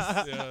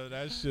 Nice. Yeah,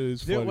 that shit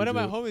is Dude, funny. one of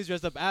my dude. homies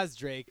dressed up as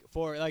Drake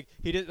for like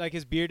he did like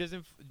his beard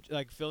doesn't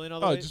like filling all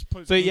the Oh, way. just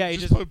put. So, yeah, he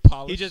he just put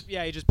polish.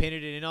 he just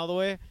painted it in all the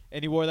way,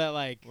 and he wore that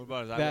like What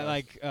about his that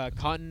eyebrows? like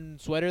cotton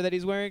sweater that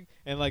he's wearing,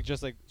 and like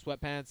just like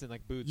sweatpants and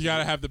like boots. You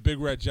gotta have the big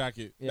red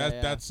jacket. Yeah,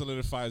 That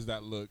solidifies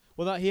that look.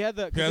 Well, no, he had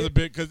the. He has a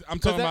big, because I'm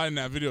talking that- about in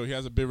that video. He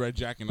has a big red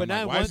jacket. And But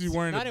I'm not like, in why is he one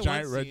wearing not a in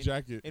giant one red scene.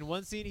 jacket? In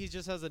one scene, he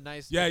just has a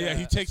nice. Yeah, like, yeah,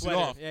 he takes it sweater.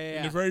 off. Yeah,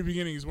 In the very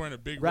beginning, he's wearing a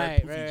big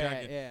Right, red poofy right,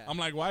 jacket. yeah. I'm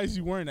like, why is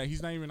he wearing that?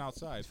 He's not even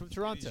outside. He's from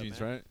Toronto, jeans,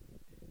 man. right?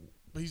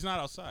 But he's not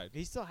outside.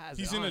 He still has.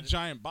 He's it in a on.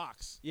 giant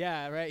box.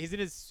 Yeah, right. He's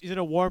in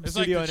a warm It's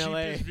like studio the in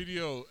LA. cheapest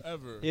video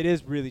ever. It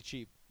is really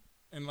cheap.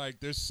 And like,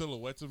 there's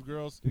silhouettes of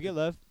girls. Do we get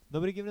love?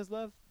 Nobody giving us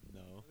love? No.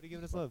 Nobody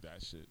giving us Fuck love?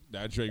 that shit.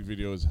 That Drake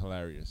video is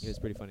hilarious. It's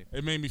pretty funny.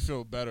 It made me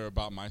feel better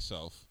about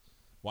myself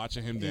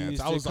watching him dance.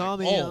 Used I to was call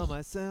like, me oh, on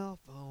my cell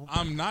phone.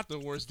 I'm not the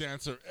worst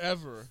dancer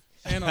ever.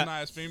 And I'm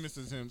not as famous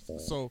as him.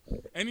 So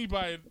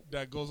anybody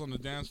that goes on the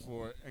dance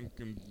floor and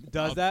can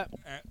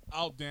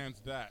out dance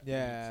that.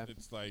 Yeah.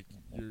 It's like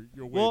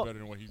you're way Well, better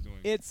than what he's doing.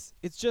 It's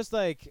just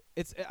like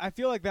I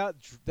feel like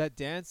that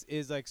dance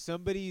is like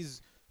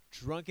somebody's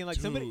drunken, like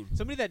somebody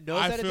Dude. that knows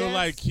I how to feel dance.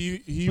 like he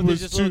but they're was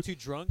just a little too too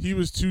drunk. he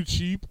was too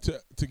cheap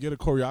to get a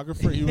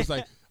choreographer. He was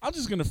like, I'm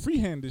just gonna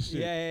freehand this shit.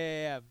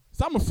 Yeah.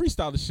 So I'm a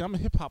freestyle this shit. I'm a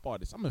hip hop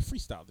artist. I'm gonna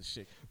freestyle this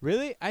shit.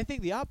 Really? I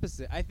think the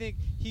opposite. I think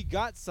he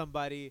got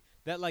somebody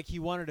that like he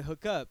wanted to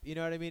hook up. You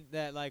know what I mean?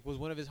 That like was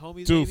one of his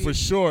homies. Dude, maybe? for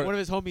sure. One of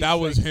his homies. That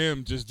was like,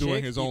 him just doing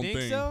chick? his You own think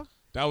thing. So?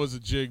 That was a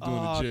jig doing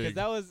a jig.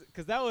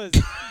 Because that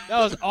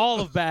was all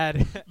of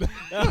bad.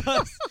 That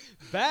was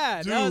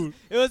bad. Dude,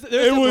 it was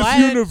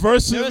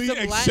universally there was some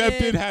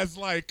accepted Latin as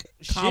like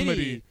shitty.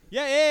 comedy.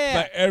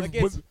 Yeah. Like,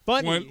 it's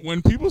funny.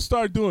 when people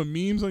start doing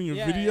memes on your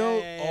Yeah, video,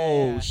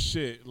 yeah.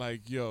 shit,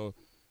 like yo,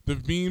 the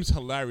meme's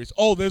hilarious.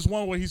 Oh, there's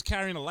one where he's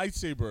carrying a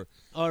lightsaber,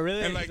 Oh,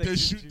 really? and like He's they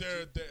shoot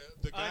the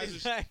Oh, guys.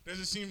 he's like- There's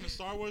a scene in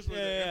Star Wars where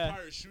Yeah, the yeah.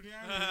 Empire is shooting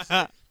at him.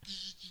 And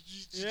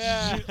it's like,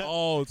 Yeah.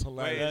 Oh, it's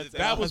hilarious. Wait,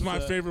 that was my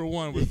awesome. favorite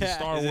one with the Yeah.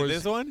 Star Is it Wars.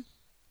 this one?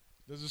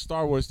 There's a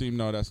Star Wars theme.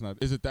 No, that's not.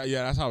 Is it that?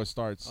 Yeah, that's how it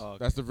starts. Oh, okay.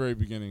 That's the very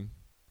beginning.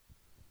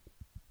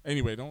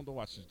 Anyway, don't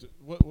watch it.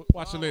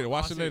 Watch it later.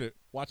 Watch it later.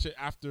 Watch it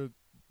after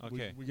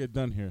Okay. we get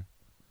done here.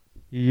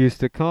 You used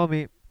to call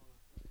me.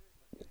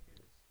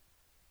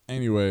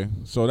 Anyway,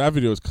 so that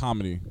video is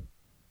comedy.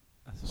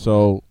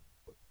 So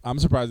I'm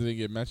surprised it didn't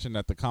get mentioned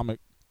at the comic.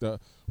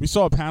 We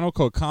saw a panel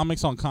called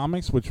Comics on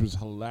Comics, which was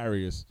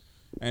hilarious,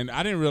 and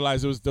I didn't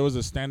realize there was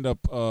a stand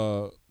up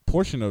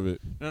portion of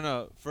it.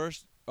 No.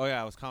 First, oh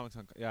yeah, it was comics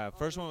on. Yeah,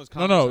 first one was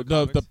No, comics.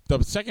 no, on comics.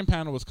 the second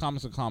panel was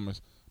Comics on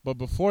Comics, but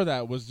before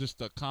that was just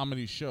a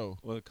comedy show.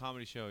 Well, the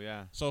comedy show,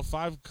 yeah. So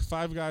five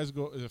guys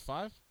go. Is it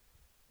five?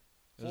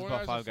 It was Four about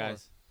guys or 5 four?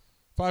 guys.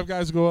 5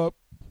 guys go up.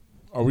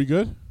 Are we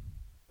good?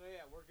 Oh yeah,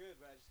 we're good,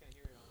 but I just can't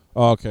hear it.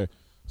 Oh, okay.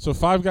 So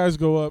 5 guys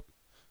go up.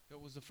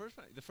 It was the first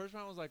one. The first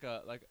one was like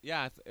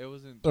it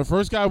wasn't. The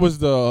first guy was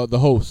the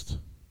host.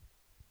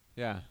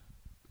 Yeah.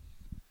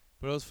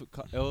 But it was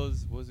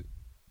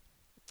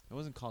it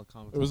wasn't called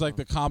comics. It was on like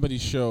the Comics. comedy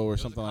show or It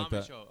was something a like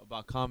comedy that. show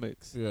about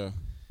comics. Yeah.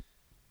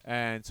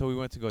 And so we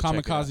went to go check it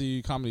out.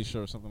 Kamikaze comedy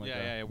show or something like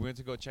that. Yeah. We went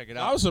to go check it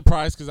out. I was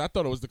surprised because I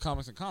thought it was the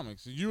Comics and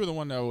Comics. You were the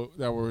one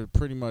that were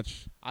pretty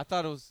much. I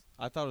thought it was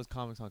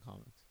comics on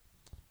comics.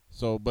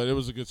 So, but it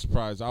was a good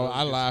surprise. was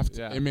I good. laughed.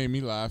 Yeah. It made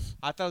me laugh.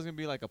 I thought it was gonna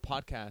be like a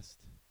podcast.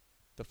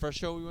 The first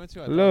show we went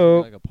to, I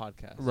Hello? thought it was gonna be like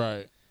a podcast.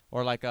 Right.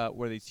 Or like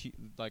where they kind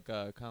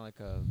of like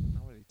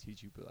not where they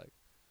teach you, but like,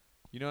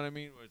 you know what I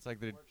mean? Where it's like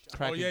they're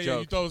cracking Oh yeah,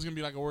 jokes. You thought it was gonna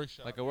be like a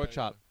workshop. Like a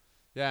workshop.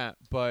 Yeah,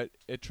 but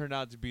it turned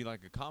out to be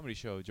like a comedy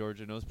show,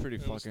 Georgia, and it was pretty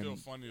It was fucking. still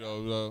funny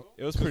though.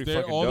 It was pretty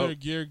fucking all dope. their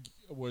gear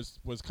was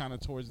kind of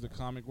towards the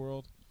comic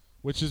world,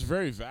 which is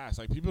very vast.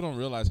 Like people don't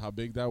realize how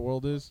big that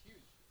world is.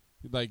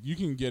 Like you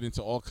can get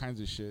into all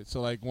kinds of shit.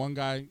 So like one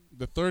guy,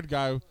 the third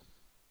guy,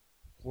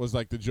 was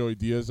like the Joey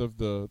Diaz of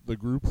the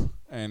group,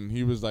 and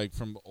he was like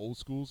from old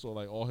school. So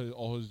like all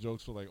his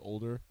jokes were like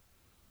older.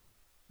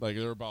 Like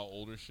they're about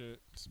older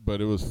shit,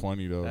 but it was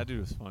funny though. That dude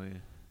was funny.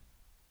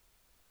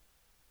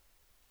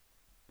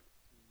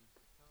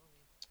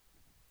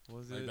 What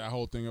was Like it? that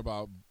whole thing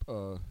about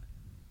the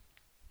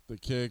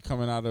kid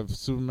coming out of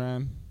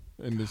Superman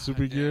in the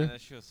super God damn, gear.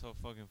 That shit was so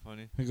fucking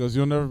funny. He goes,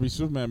 "You'll never be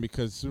Superman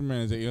because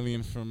Superman is an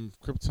alien from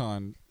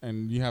Krypton,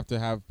 and you have to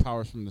have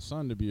powers from the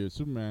sun to be a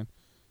Superman."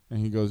 And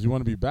he goes, "You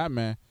want to be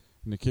Batman?"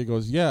 And the kid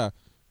goes, "Yeah."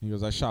 He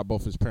goes, "I shot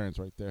both his parents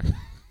right there."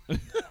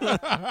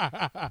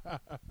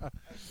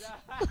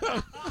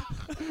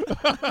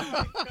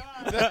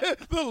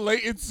 The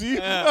latency.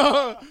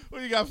 Yeah.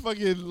 When you got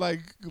fucking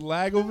like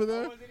lag over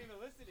there. I wasn't even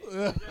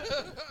listening.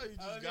 You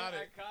just got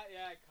it.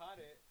 I caught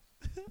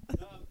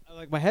it.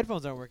 Like my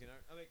headphones aren't working.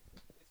 I'm like,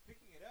 it's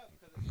picking it up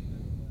because it's you know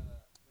what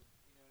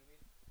I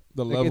mean?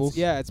 The Like levels.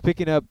 it's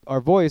picking up our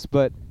voice,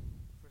 but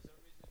for some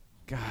reason,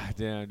 God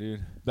damn,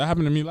 dude. That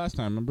happened to me last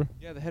time. Remember?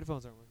 yeah, the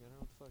headphones aren't working. I don't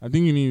know what the I fuck.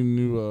 think you need a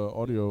new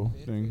audio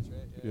The thing. interface,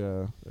 right?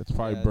 Yeah, it's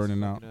probably Yeah, it's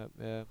burning out. fucking up,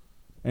 yeah.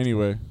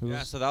 Anyway, it Yeah,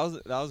 was- so that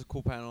was a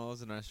cool panel. It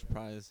was a nice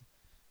surprise.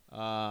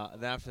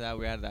 Then after that,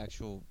 we had the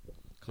actual.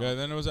 yeah.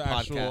 Then there was an podcast.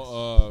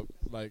 actual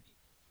like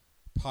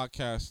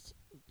podcast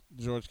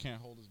George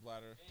can't hold his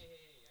bladder. Hey,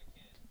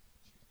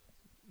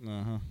 I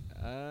can't.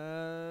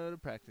 Uh-huh. To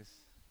practice.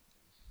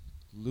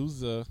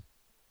 Loser.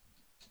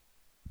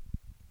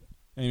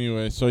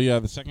 Anyway, so yeah,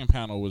 the second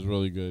panel was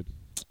really good.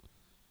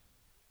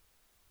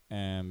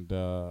 And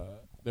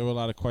there were a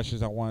lot of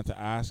questions I wanted to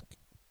ask,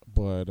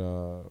 but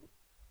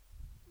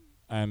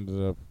I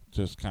ended up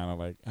just kind of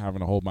like having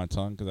to hold my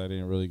tongue because I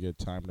didn't really get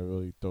time to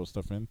really throw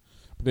stuff in.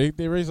 But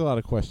they raised a lot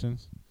of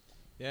questions.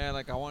 Yeah,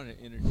 like I wanted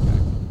to interject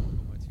and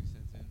put my 2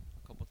 cents in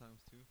a couple times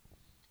too,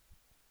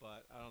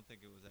 but I don't think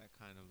it was that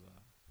kind of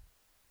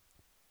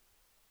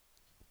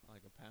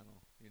like a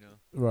panel, you know.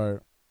 Right.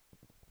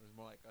 It was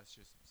more like us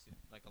just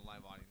like a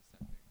live audience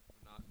type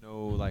thing,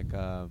 no like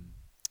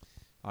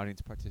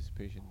audience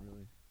participation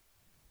really.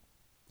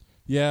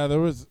 Yeah, there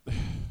were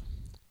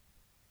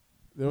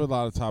a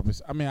lot of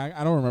topics. I mean,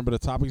 I don't remember the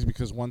topics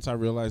because once I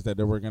realized that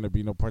there were going to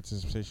be no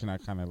participation, I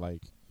kind of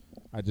like,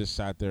 I just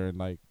sat there and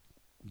like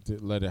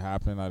let it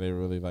happen. I didn't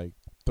really like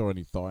throw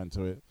any thought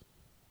into it,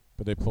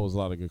 but they posed a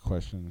lot of good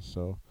questions.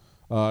 So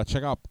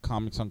check out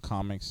Comics on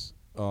Comics.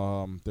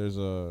 There's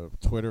a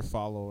Twitter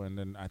follow, and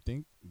then I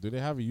think, do they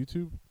have a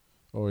YouTube,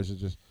 or is it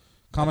just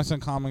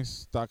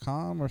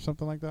comicsoncomics.com or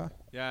something like that?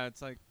 Yeah,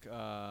 it's like they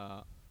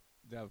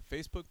have a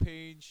Facebook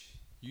page,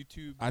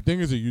 YouTube. I think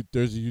there's a YouTube.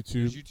 There's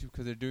YouTube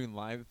because they're doing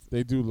live.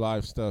 They do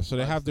live stuff, so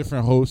they Live have stuff.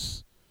 different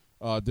hosts,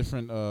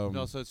 different.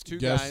 No, so it's two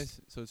guests.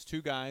 guys. So it's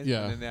two guys,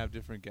 Yeah. and then they have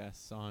different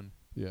guests on.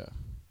 Yeah.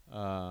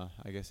 I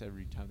guess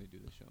every time they do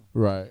the show.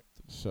 Right.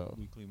 So.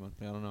 Weekly,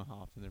 monthly. I don't know how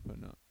often they're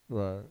putting up.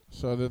 Right.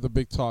 So the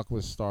big talk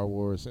was Star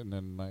Wars, and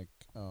then like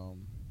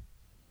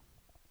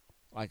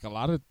a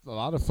lot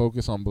of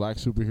focus on black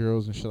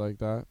superheroes and shit like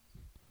that.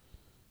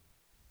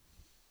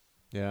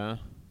 Yeah.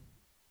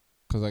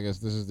 Because I guess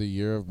this is the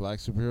year of black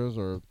superheroes,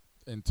 or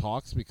in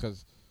talks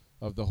because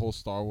of the whole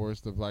Star Wars,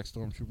 the Black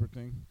Stormtrooper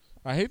thing.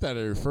 I hate that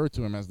they refer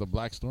to him as the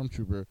Black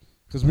Stormtrooper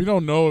because we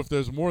don't know if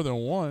there's more than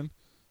one.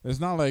 It's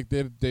not like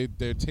they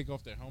take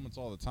off their helmets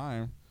all the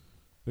time.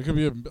 There could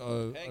be a group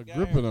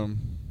of them.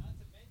 Not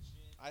to mention,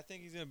 I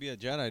think he's gonna be a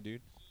Jedi,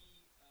 dude.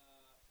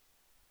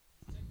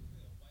 he's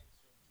technically a white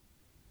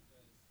stormtrooper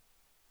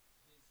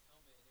because his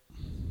helmet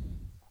and everything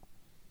is white.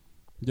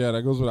 Yeah,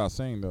 that goes without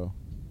saying though.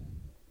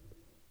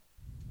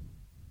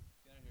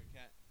 Get out of here,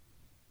 cat.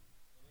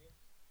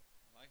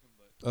 I like him,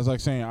 but That's like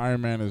saying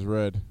Iron Man is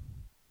red.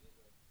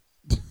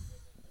 he's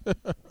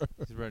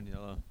red and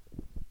yellow.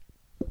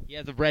 He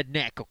has a red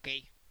neck,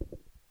 okay?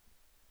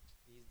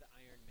 He's the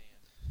Iron Man.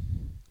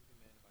 He's the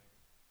Man of Iron.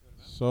 You want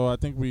him out? So I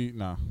think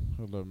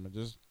hold on,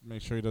 just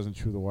make sure he doesn't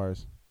chew the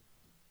wires.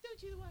 Don't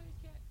chew the wires,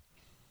 cat.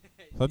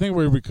 So I think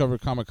we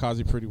covered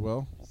Kamikaze pretty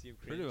well. You see him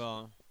Pretty cringe?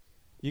 well.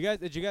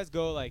 Did you guys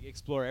go like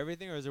explore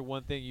everything, or is there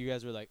one thing you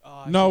guys were like,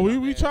 oh? I No, should've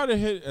gone we there? try to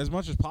hit as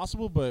much as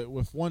possible, but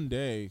with one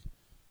day,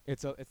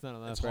 It's not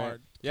enough. it's right?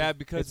 hard. Yeah,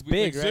 because It's we-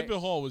 big, right? Exhibit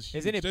hall was huge.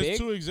 Isn't it There's big?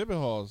 2 exhibit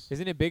halls.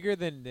 Isn't it bigger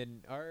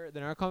than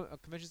our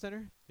convention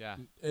center? Yeah.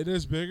 It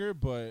is bigger,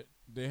 but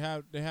they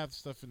have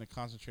stuff in the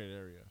concentrated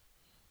area.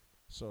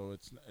 So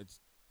it's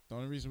the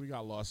only reason we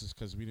got lost is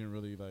because we didn't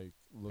really like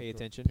Pay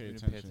attention. We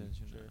didn't pay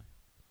attention. Sure.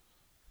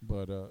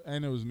 But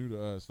and it was new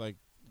to us. Like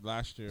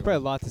last year, It's probably a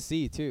lot to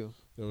see too.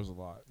 there was a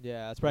lot.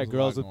 Yeah, that's There's probably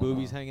a lot girls with going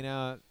boobies on. hanging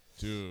out.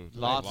 Dude,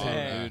 Lots a of lot them,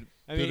 that. dude.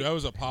 I Dude, mean, that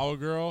was a power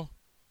girl.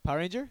 Power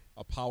Ranger.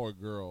 A power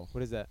girl.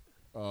 What is that?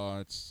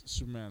 It's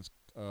Superman's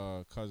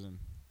cousin.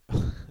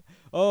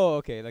 Oh,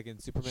 okay, like in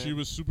Superman. She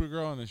was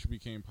Supergirl, and then she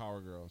became Power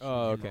Girl. She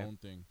Oh, became her okay. own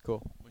thing.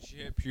 cool. When she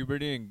hit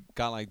puberty and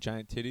got like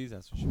giant titties,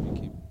 that's when she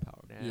became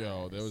powered.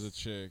 Yo, there was a Nice.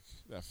 chick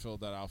that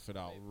filled that outfit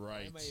out Why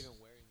right. am I even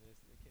wearing this?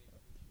 I can't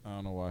even I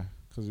don't know why.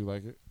 'Cause you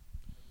like it?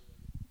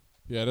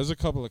 Yeah, there's a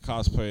couple of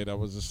cosplay that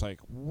was just like,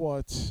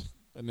 what?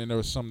 And then there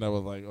was some that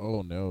was like,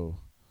 oh, no.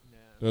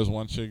 There was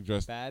one chick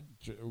dressed Bad.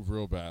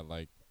 real bad,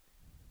 like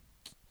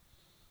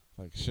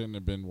shouldn't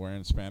have been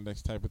wearing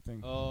spandex type of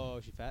thing. Oh,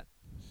 she fat.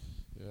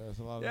 Yeah, there's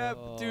a lot of Yeah, that.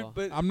 Oh. dude,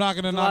 but I'm not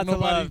gonna There's a knock lot to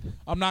nobody. love.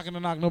 I'm not gonna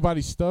knock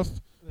nobody's stuff,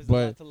 There's but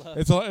a lot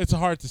to love. it's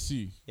hard to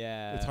see.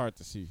 Yeah. It's hard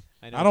to see.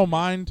 I know I don't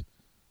mind.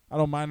 I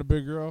don't mind a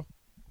big girl,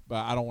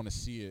 but I don't want to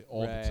see it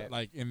all the Right. time,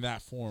 like in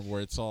that form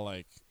where it's all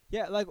like.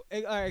 Yeah, like,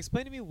 all right,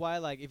 explain to me why,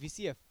 like, if you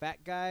see a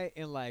fat guy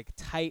in like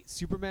tight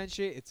Superman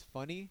shit, it's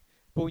funny,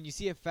 but when you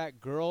see a fat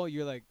girl,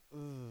 you're like, ugh.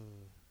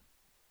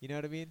 You know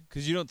what I mean?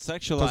 because you don't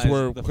Because sexualize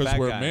we're the fat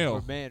guy. male,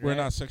 We're men, we're right?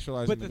 not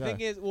sexualizing But the the guy.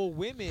 thing is, well,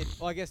 women.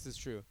 Well, I guess it's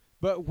true.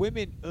 But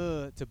women,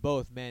 to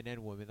both men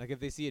and women. Like if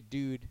they see a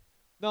dude,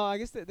 no, I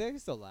guess they can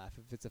still laugh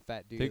if it's a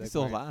fat dude. They can like,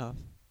 still wearing- laugh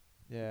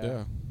Yeah.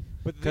 Yeah,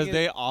 But the because thing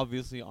they is,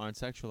 obviously aren't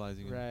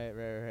sexualizing him.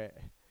 right.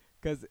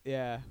 Because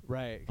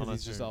right. Because Unless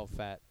he's just they're- all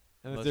fat.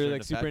 And unless they're they're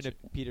like into super fat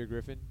into Peter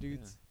Griffin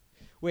dudes.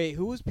 Wait,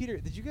 who was Peter?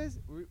 Did you guys?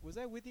 Was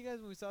I with you guys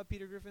when we saw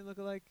Peter Griffin look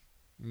alike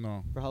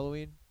no. for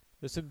Halloween?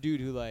 There's some dude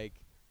who like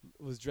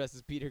was dressed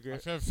as Peter I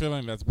Griffin. have a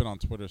feeling that's been on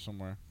Twitter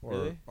somewhere or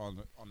Really? on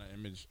an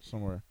image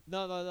somewhere.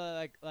 No,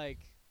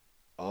 like.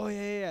 Oh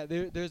yeah.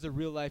 There's a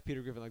real life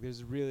Peter Griffin. Like there's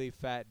a really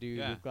fat dude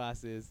Yeah. with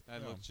glasses.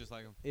 That Yeah. looks just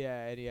like him.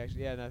 Yeah, and he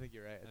actually. Yeah, no, I think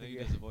you're right. I think he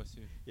does the voice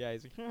too. Yeah,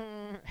 he's like.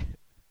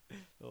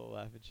 Little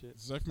laughing shit.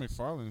 Zach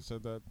McFarlane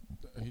said that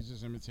he's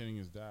just imitating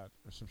his dad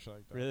or some shit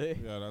like that. Really?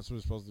 Yeah, that's what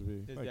it's supposed to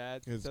be. His like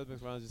dad. his, Seth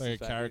MacFarlane's just like a fat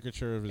dude.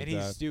 caricature of his And dad.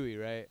 he's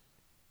Stewie, right?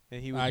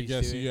 And he would I be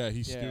guess, Stewie. yeah,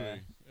 he's Yeah. Stewie.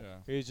 Yeah.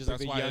 He's just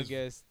That's like why the his-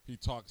 youngest. He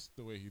talks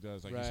the way he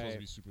does. Like, he's supposed to Right.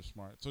 be super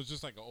smart. So it's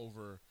just like an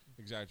over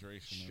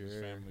exaggeration of his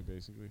Sure. family,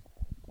 basically.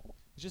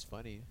 It's just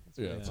funny. It's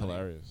Yeah, really it's funny.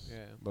 hilarious.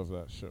 Yeah. Love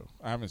that show.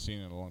 I haven't seen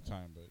it in a long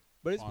time,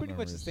 but It's Fond pretty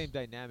much the memories. same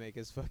dynamic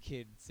as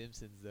fucking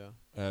Simpsons, though.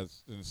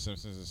 as in The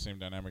Simpsons, the same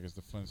dynamic as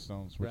the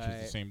Flintstones, which is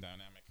Right. the same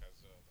dynamic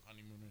as the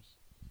Honeymooners.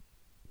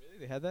 Really?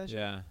 They had that shit?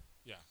 Yeah.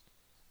 Yeah.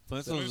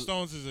 Flintstones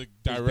Flintstones is a is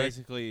direct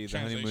basically the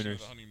translation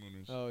honeymooners. of the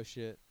Honeymooners. Oh,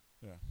 shit.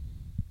 Yeah.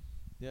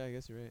 Yeah, I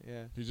guess you're right.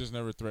 Yeah. He just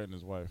never threatened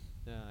his wife.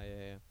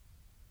 Yeah.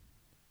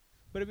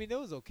 But I mean, that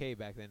was okay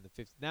back then in the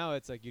 50s. Now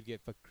it's like you'd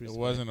get fucking crucified. It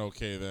wasn't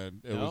okay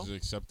then. It No? was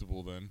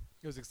acceptable then.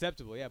 It was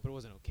acceptable, yeah, but it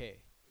wasn't okay.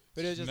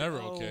 But it was It's just never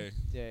like, oh. okay.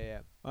 Yeah.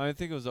 I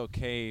think it was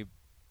okay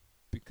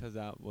because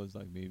that was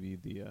like maybe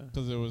the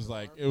Because it was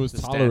like, it was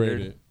the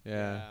tolerated. standard.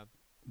 Yeah.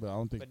 But I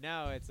don't think, But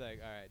now it's like,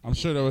 all right. I'm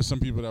sure there was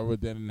some people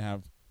that didn't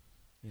have,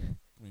 you know,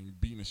 when you're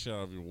beating the shit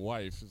out of your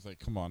wife, it's like,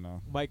 come on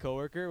now. My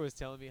coworker was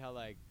telling me how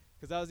like,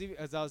 because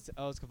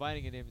I was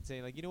confiding in him and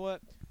saying like, you know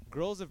what,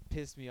 girls have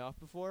pissed me off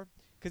before.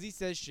 Because he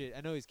says shit.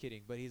 I know he's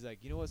kidding, but he's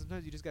like, you know what?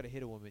 Sometimes you just gotta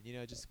hit a woman, you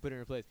know, just put her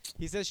in her place.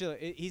 He says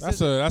shit.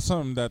 That's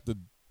something that the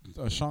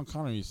Sean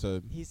Connery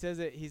said. He says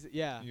it. He's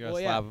yeah. You gotta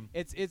well, slap yeah. him.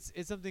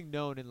 It's something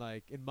known in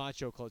like in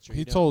macho culture. He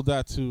you know? told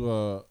that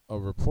to a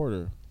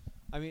reporter.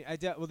 I mean, I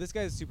doubt. Well, this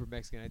guy's super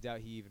Mexican. I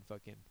doubt he even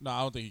fucking. No, I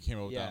don't think he came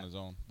up with that Yeah. on his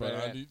own. But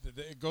Right.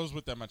 it goes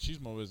with that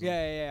machismoism.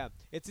 Yeah.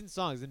 It's in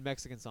songs, in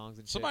Mexican songs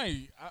and shit.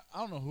 Somebody, I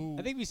don't know who.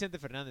 I think Vicente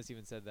Fernandez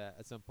even said that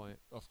at some point.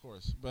 Of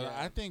course. But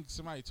Yeah. I think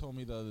somebody told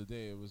me the other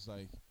day, it was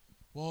like,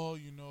 well,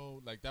 you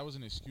know, like that was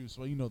an excuse.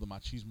 Well, you know, the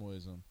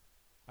machismoism.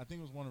 I think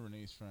it was one of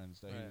Renee's friends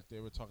that Right. they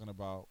were talking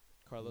about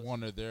Carlos.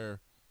 one of their,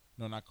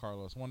 no, not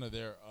Carlos, one of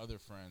their other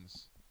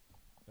friends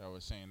that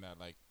was saying that,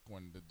 like,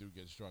 when the dude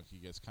gets drunk, he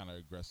gets kind of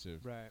aggressive,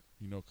 right.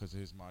 you know, because of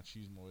his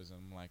machismoism.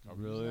 I'm like, are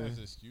we Really? using that as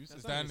an excuse? That's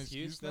Is not that an an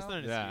excuse. excuse That's now?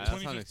 not an Yeah, excuse.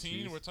 that's not an 2015,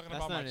 excuse. we're talking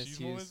That's about not an excuse.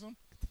 machismoism?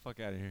 Get the fuck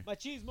out of here.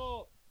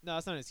 Machismo. No,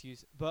 that's not an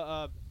excuse.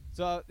 But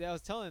so I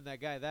was telling that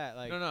guy that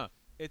like No.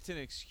 It's an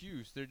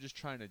excuse. They're just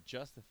trying to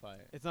justify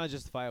it. it's not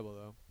justifiable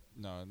though.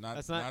 No, not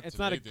That's not. It's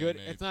today, not a day good.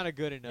 and It's age. not a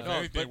good If enough. No,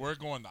 anything, but we're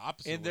going the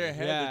opposite In their way.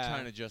 head, Yeah. they're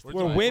trying to justify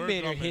Where going- it. women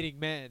are going- hitting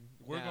men.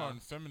 We're now. going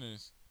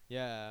feminist.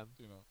 Yeah.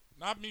 You know,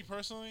 not me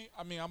personally.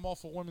 I mean, I'm all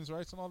for women's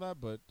rights and all that,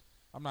 but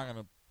I'm not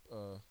gonna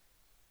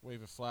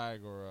wave a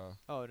flag or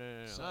Oh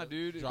no. Nah,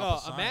 dude. Drop No, a a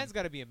sign. man's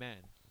got to be a man.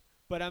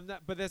 But I'm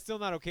not. But that's still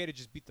not okay to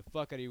just beat the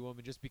fuck out of your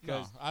woman just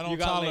because no, I you don't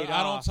got tolerate. laid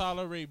I don't off.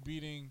 tolerate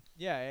beating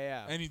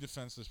Yeah. any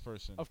defenseless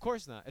person. Of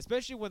course not.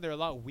 Especially when they're a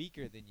lot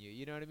weaker than you.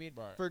 You know what I mean?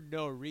 Right. For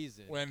no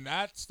reason. When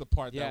that's the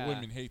part Yeah. that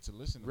women hate to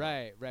listen to.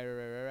 Right.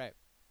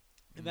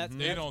 And that's Mhm.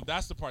 They that's- don't.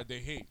 That's the part they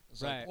hate.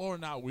 It's Right. like, well, we're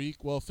not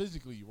weak. Well,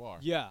 physically you are.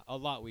 Yeah, a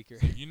lot weaker.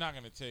 It's like, you're not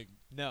gonna take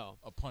No.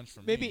 a punch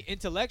from Maybe me.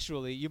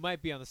 intellectually you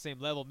might be on the same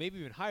level, maybe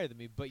even higher than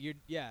me, but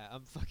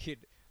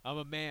I'm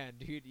a man,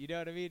 dude. You know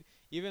what I mean?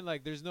 Even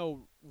like there's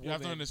no woman. You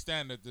have to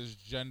understand that there's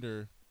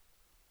gender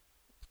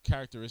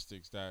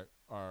characteristics that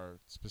are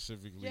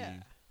specifically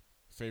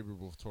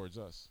favorable towards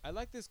us. I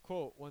like this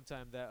quote one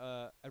time that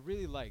I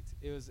really liked.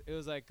 It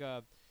was like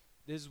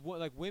there's one,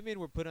 like women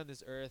were put on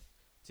this earth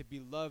to be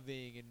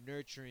loving and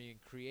nurturing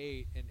and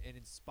create and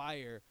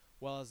inspire,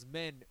 while as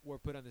men were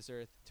put on this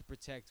earth to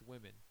protect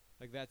women.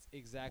 Like that's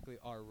exactly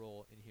our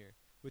role in here,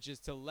 which is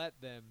to let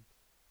them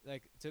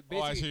like to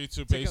basically I see.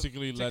 To to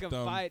basically let them.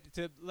 confide,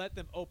 to let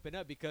them open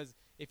up, because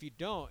if they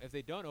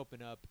don't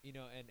open up, you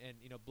know, and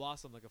you know,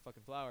 blossom like a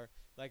fucking flower,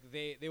 like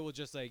they will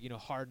just like, you know,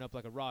 harden up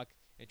like a rock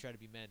and try to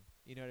be men.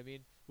 You know what I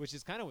mean? Which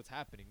is kind of what's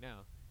happening now.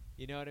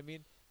 You know what I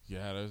mean?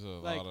 Yeah, there's a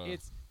Like lot of.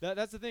 it's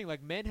that's the thing.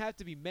 Like men have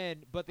to be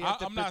men, but they have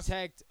to I'm not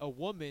protect a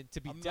woman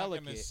to be I'm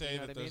delicate. not gonna say you know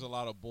that what I there's mean? a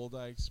lot of bull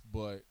dykes,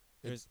 but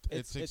it's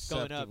It's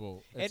going up.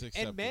 acceptable. It's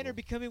And men are acceptable.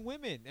 becoming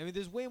women. I mean,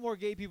 there's way more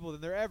gay people than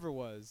there ever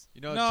was.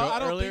 You know, No, I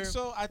don't earlier, think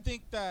so. I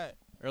think that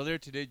Earlier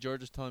today,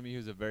 George was telling me he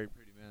was a very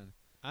pretty man.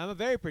 I'm a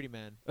very pretty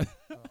man.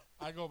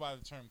 I go by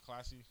the term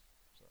classy.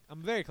 I'm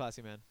a very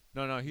classy man.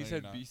 No, he No, you're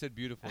said not. he said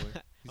beautiful.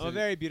 He I'm a said-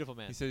 very beautiful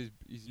man. He said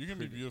he's You can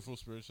be pretty. beautiful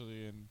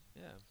spiritually, and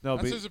Yeah. No,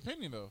 that's but his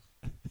opinion, though.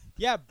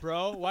 Yeah,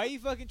 bro. Why are you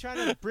fucking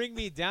trying to bring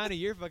me down to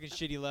your fucking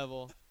shitty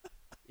level?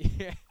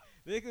 Yeah.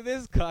 Look at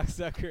this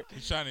cocksucker.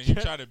 He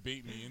tried to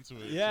bait me into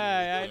it.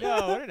 Yeah, I But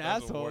know. What an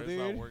doesn't asshole, work. It's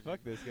not dude. working.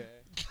 Fuck this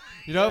guy.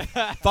 you know,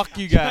 fuck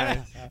you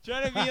guys.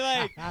 Trying to be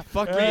like,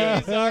 Fuck you.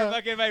 raise our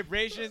fucking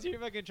vibrations. You're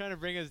fucking trying to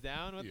bring us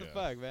down. What the Yeah.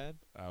 fuck, man?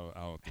 I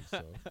don't think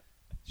so.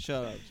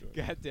 Shut up, George.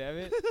 God damn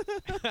it.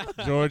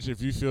 George,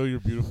 if you feel you're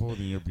beautiful,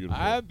 then you're beautiful.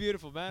 I'm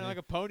beautiful, man. I'm like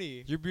a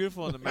pony. You're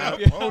beautiful on the Yeah,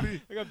 map. pony.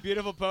 Like a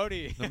beautiful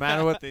pony. No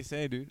matter what they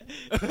say, dude.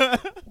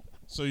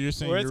 So you're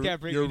saying Words can't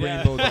bring you're me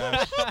down. Rainbow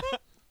Dash?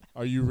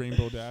 Are you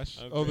Rainbow Dash?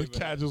 I'm Oh, the Rainbow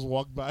cat just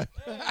walked by.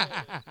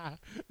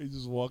 He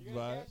just walked You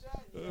by.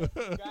 gonna catch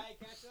that? Guy,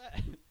 catch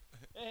that?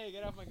 Hey,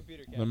 get off my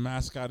computer, cat. The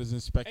mascot is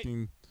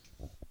inspecting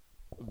Hey.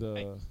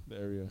 the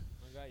area.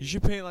 My You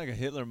should paint like a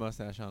Hitler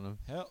mustache on him.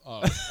 Hell,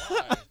 why?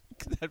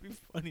 That'd be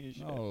funny as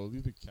shit. No,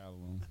 leave the cat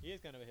alone. He is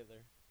kind of a Hitler.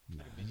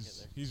 Nah, Like a mini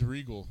Hitler. he's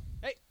regal.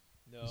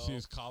 No. You see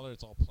his collar?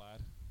 It's all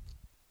plaid.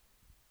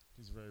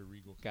 He's very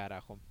regal.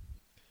 Carajo.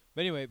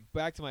 But anyway,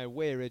 back to my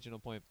way original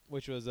point,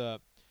 which was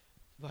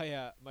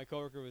my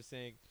coworker was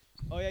saying,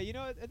 "Oh yeah, you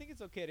know, I think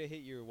it's okay to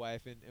hit your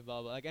wife and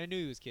blah blah." Like I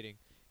knew he was kidding,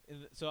 and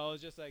so I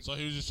was just like, So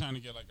he was just trying to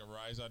get like a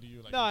rise out of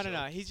you? Like "No, a no,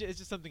 no." joke? It's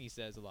just something he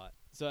says a lot.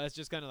 So it's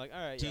just kind of like, all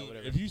right, Dude, yeah,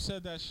 whatever. if you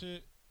said that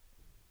shit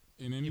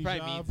in any He probably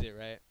job, means it,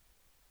 right?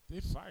 they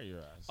fire your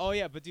ass. Oh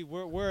yeah, but dude,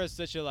 we're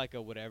such a like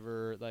a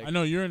whatever like. I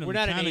know you're in a we're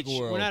not an mechanical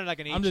world. We're not like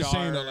an HR. I'm just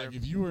saying that, like,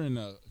 if you were in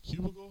a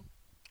cubicle,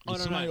 Oh and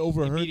no, somebody no,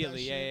 overheard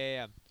immediately, that shit,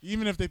 yeah.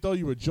 even if they thought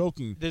you were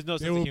joking, There's no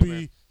sense there of will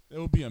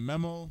humor. be a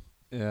memo,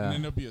 and Yeah.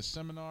 then there'll be a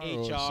seminar,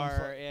 or some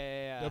HR,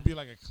 yeah. there'll be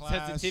like a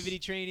class, Sensitivity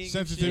training. and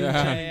sensitivity shit.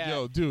 Yeah. training. Yeah.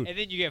 Yo, dude. And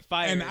then you get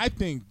fired. And I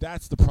think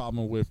that's the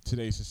problem with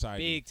today's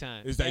society. big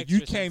time. Is that Extra you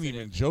can't sensitive.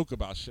 even joke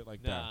about shit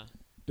like Nah. that.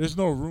 There's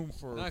no room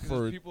for Nah, 'cause for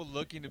there's people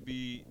looking to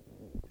be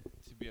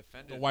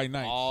offended the white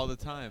knights. all the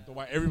time, the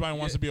white. Everybody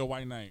wants Yeah. to be a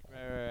white knight.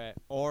 Right.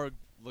 or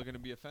looking to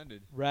be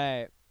offended.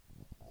 Right.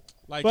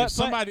 Like But- if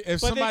somebody But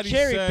somebody they're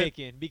cherry said,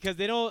 picking because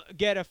they don't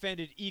get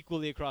offended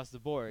equally across the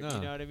board. No.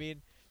 You know what I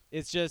mean?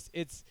 It's just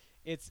it's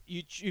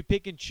you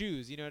pick and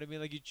choose. You know what I mean?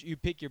 Like you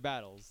pick your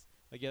battles.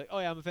 Like you're like, oh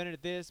yeah, I'm offended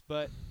at this,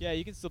 but yeah,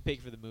 you can still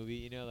pick for the movie.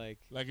 You know, like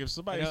like if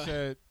somebody You know-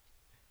 said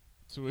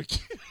to a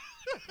kid,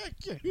 I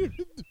can't even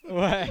do it.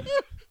 what?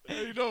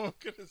 You know what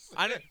I'm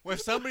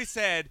gonna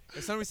say?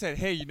 If somebody said,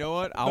 hey, you know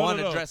what? I No, want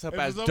no, to no. dress up If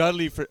as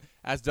somebody-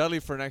 Dudley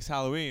for next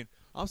Halloween.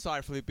 I'm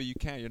sorry, Felipe, you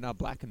can't. You're not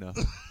black enough.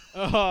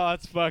 Oh,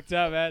 that's fucked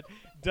up, man.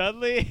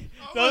 Dudley.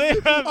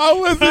 I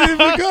wasn't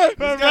even good.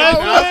 From This guy's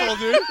an wrestling? asshole,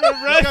 dude. From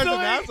This guy's an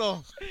wrestling?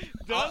 asshole.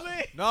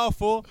 Dudley. No,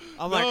 fool.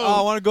 I'm like, No,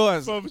 I want to go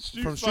as from from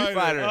Street Street Fighter.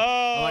 Fighter.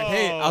 I'm like,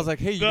 hey, I was like,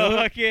 hey, you the know what?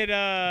 fucking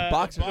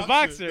boxer. the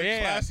boxer, the yeah,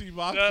 classy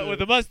boxer. with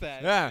the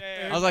mustache.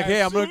 Yeah. I was like,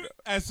 hey, I'm gonna.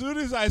 As soon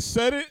as I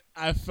said it,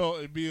 I felt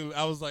it be.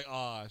 I was like,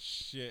 oh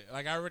shit!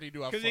 Like I already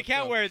knew I because fucked you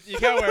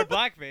can't up. wear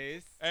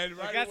blackface. And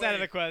Like, right that's away, out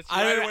of the question.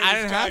 I right didn't- away, I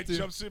this didn't guy have to.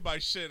 jumps in my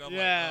shit. I'm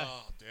Yeah. like,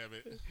 oh damn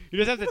it! You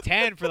just have to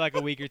tan for like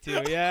a week or two.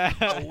 Yeah.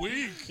 A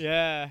week,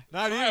 Yeah.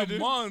 Not Try even, a dude.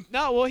 month.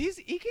 No, well, he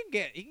can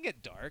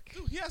get dark.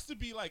 Dude, he has to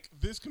be like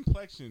this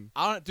complexion.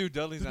 I don't, dude.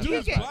 Dudley's The not dude He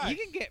is that can black. get, he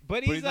can get,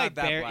 but he's he's not like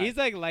that bare. black. He's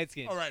like light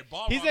skin. All right,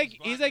 Bob He's Ross like is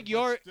he's black, like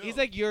your but he's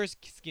still. like your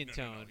skin No,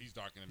 tone. no, he's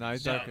darker than No, me.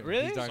 he's Sorry. darker.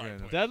 Really? He's darker Sorry, than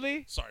him. player.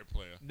 Dudley? Sorry,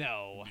 player.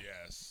 No.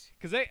 Yes.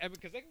 Because I can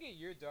get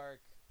your dark.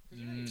 'Cause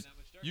you're not even that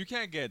much darker. You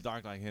can't get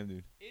dark like him,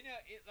 dude.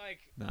 Like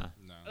Nah.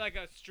 No. like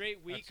a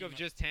straight week too of much-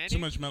 just tanning. Too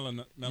much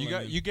melanin.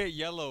 You get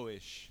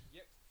yellowish,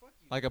 Yeah, fuck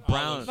you. like a Olive.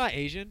 brown, I'm not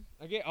Asian.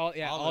 I get all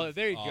Olive. olive.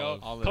 There you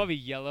Olive. go. Olive. Call me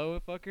yellow,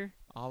 fucker.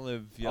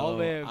 olive yellow.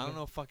 Olive. I don't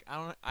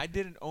know. I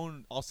didn't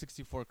own all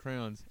 64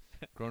 crayons.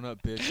 Grown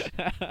up, bitch.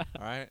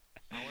 All right.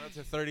 I went up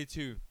to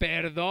 32.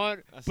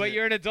 Perdón. That's But it.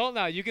 you're an adult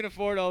now. You can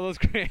afford all those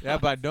crayons. Yeah,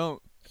 but I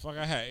don't. Fuck,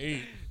 I had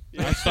 8.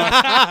 Yeah.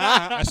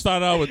 I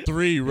started out with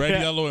 3, red,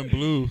 Yeah. yellow, and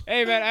blue.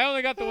 Hey man, I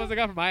only got the ones I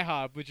got from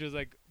IHOP, which was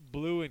like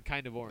blue and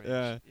kind of orange.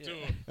 Yeah. Dude,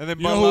 And then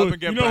you bundle know, up who,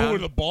 and get you know who brown. were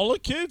the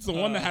baller kids? The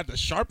one that Uh, had the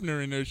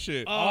sharpener in their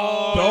shit.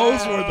 Oh,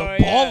 Those were the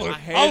yeah. ballers. I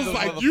hate I was those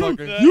like,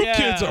 motherfuckers. you Yeah.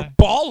 kids are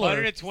ballers.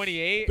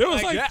 128. There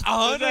was like Yeah, it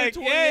was like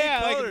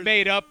 128 like colors.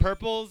 made up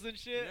purples and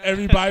shit.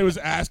 everybody was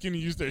asking to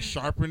use their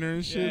sharpener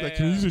and shit. Yeah, like,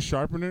 can you yeah. use a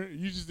sharpener?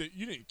 You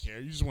didn't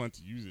care. You just wanted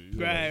to use it.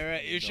 You're like-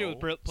 Right. Your shit was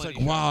No. It's plenty.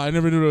 like, wow, I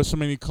never knew there was so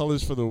many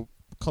colors for the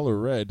color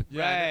red.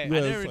 Yeah, Right. I Yeah,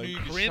 never it's knew like you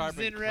could Crimson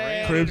sharpen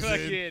red. Crimson.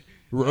 fucking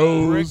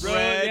Rose, Brick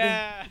red.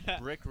 Yeah.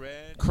 Brick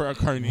red.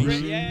 carnation,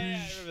 Brick, yeah,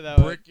 I remember that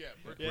one. brick,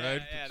 brick Yeah,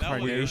 red, yeah, that one.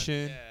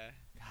 Carnation. Yeah.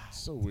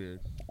 So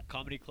weird.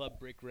 Comedy Club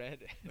Brick Red.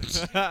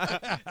 Like, all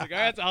right,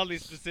 that's oddly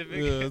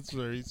specific. Yeah, that's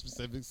very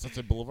specific.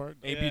 Sunset Boulevard.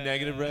 AB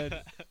negative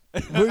red.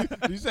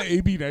 What, did you say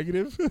AB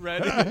negative?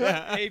 Red.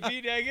 Yeah.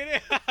 AB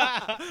negative.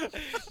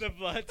 The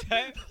blood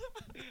type.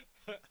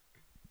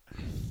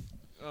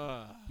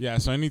 Yeah.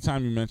 So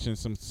anytime you mention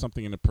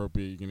something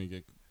inappropriate, you're gonna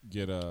get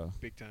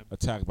Big time.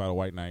 attacked by the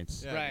white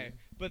knights. Yeah. Right.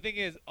 But the thing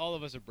is, all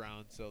of us are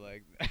brown, so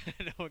like,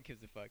 no one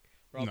gives a fuck.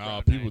 We're all No,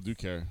 brown people knights. do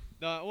care.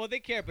 No, well, they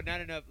care, but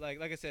not enough.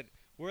 Like I said,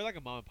 we're like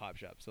a mom and pop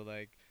shop, so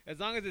like, as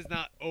long as it's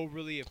not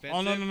overly offensive.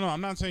 Oh no.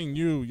 I'm not saying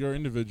you're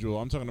individual.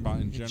 I'm talking about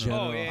in general. general.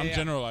 Oh, yeah, I'm yeah.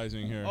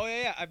 generalizing here. Oh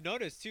yeah. I've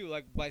noticed too,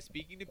 like by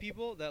speaking to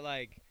people that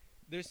like.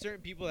 There's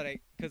certain people that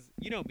because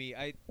you know me,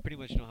 I pretty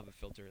much don't have a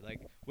filter.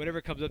 Like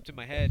whatever comes up to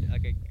my head,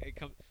 like it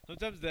comes.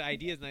 Sometimes the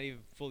idea is not even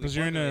fully. Because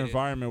you're in an formulated.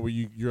 environment where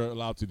you're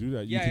allowed to do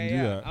that. You Yeah, can yeah, do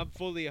yeah. that. I'm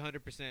fully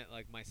 100%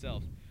 like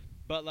myself,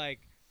 but like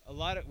a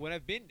lot of when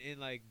I've been in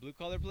like blue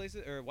collar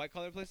places or white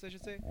collar places, I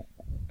should say,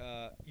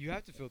 you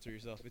have to filter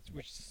yourself,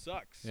 which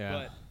sucks.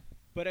 Yeah.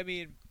 But I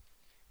mean,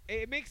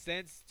 it makes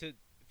sense to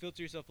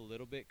filter yourself a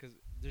little bit because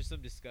there's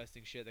some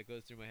disgusting shit that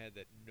goes through my head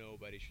that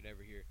nobody should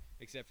ever hear,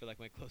 except for like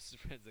my closest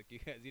friends, like you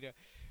guys, you know.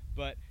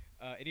 But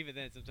and even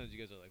then, sometimes you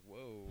guys are like,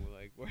 "Whoa,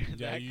 like where did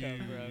Yeah, that you come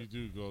from?"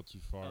 do go too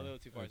far. A little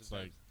too far It's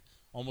sometimes. like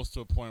almost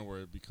to a point where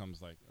it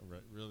becomes like,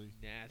 really?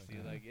 Nasty,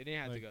 Like, like it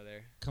didn't have like- to go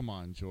there. Come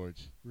on,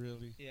 George.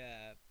 Really?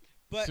 Yeah,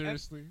 But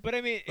Seriously. but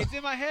I mean, it's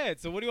in my head.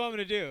 So what do you want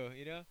me to do?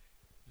 You know,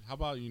 How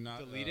about you not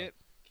delete it.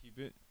 Keep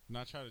it.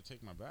 Not try to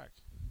take my back.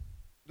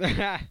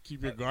 You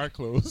Keep your guard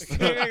closed. Keep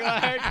your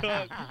guard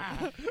closed.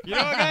 know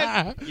what,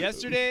 guys?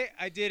 Yesterday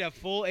I did a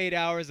full 8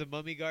 hours of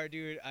mummy guard,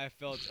 dude. I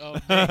felt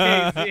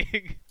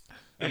amazing.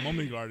 The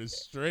mummy guard is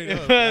straight It up.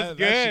 was That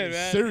good, shit is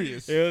man.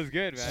 serious. It was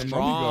good, man. The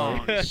Strong.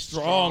 mummy guard.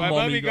 Strong my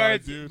mummy guard,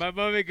 guard's dude. my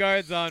mummy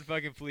guard's on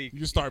fucking fleek.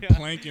 You start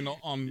planking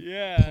on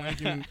Yeah.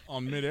 planking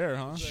on midair,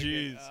 huh? It's like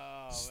Jeez.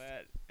 oh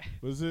man.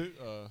 Was it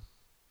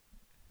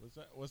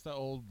what's that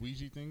old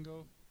Ouija thing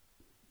go?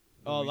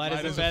 Oh, light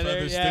as a feather,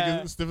 feather,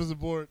 yeah. stiff as a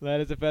board. Light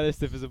as a feather,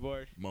 stiff as a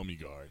board. Mummy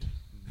guard.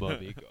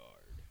 Mummy guard.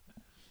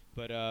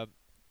 But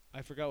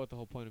I forgot what the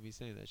whole point of me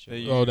saying that shit. That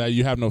was. you- Oh, that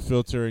you have no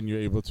filter and you're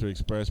able to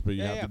express, but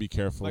you Yeah, have yeah. to be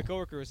careful. My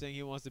coworker was saying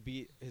he wants to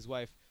beat his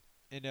wife,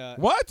 and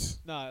What?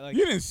 no, like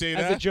You didn't say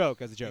as that. a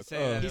joke, as a joke. say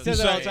that He as says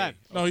a that all the joke. time.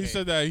 No, he Okay.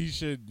 said that he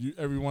should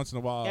every once in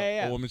a while Yeah,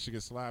 yeah. a woman should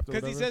get slapped.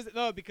 Because he whatever. says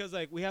no, because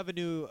like we have a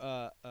new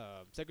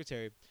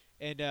secretary,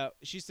 and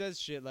she says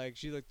shit like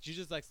she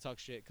just likes to talk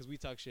shit because we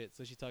talk shit,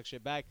 so she talks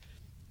shit back,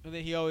 and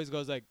then he always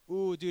goes like,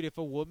 "Ooh, dude, if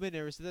a woman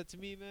ever said that to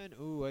me, man,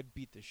 ooh, I'd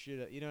beat the shit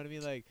out." You know what I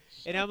mean? Like,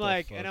 and I'm the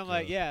like, fuck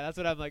up. yeah, that's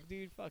what I'm like,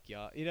 dude, fuck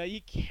y'all. You know, you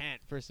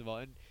can't first of all,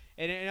 and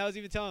I was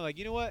even telling him like,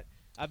 you know what?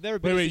 I've never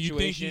been in a Wait, you think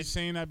situation. he's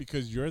saying that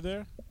because you're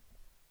there?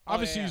 Oh,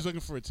 Obviously, yeah, he's yeah.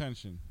 looking for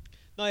attention.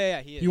 No,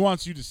 yeah, he is. He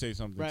wants you to say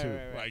something Right, too.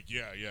 right, right. Like,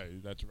 yeah,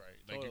 that's right.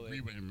 Like, Totally.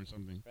 agree with him or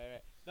something.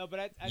 Right. No,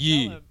 but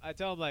Yee. I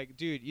tell him like,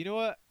 dude, you know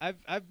what?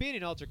 I've been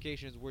in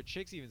altercations where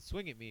chicks even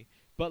swing at me,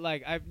 but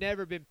like I've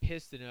never been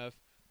pissed enough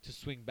to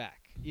swing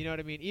back. You know what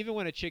I mean? Even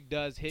when a chick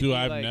does hit Dude, me,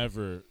 I've like,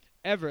 never.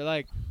 ever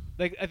like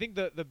I think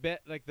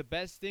the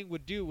best thing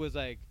would do was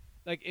like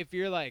if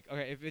you're like,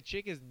 okay, if a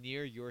chick is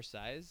near your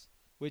size,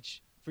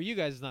 which for you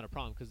guys is not a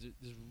problem because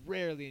there's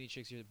rarely any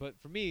chicks here, but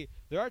for me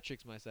there are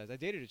chicks my size. I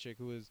dated a chick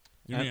who was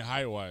You mean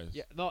height wise?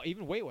 yeah, no,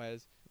 even weight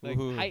wise, like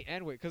Ooh. height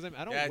and weight, because I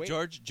don't Yeah, weight.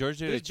 George did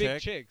a There's big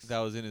check chicks. that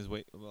was in his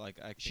weight. Like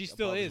I She think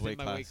still above his is in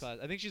my weight class.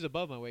 I think she's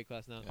above my weight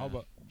class now. How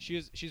about?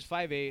 She's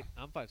 5'8",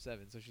 I'm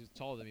 5'7", so she's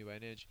taller than me by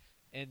an inch.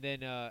 And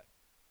then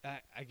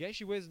I guess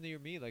she weighs near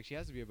me. Like she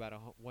has to be about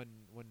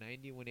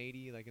 190,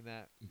 180, like in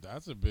that.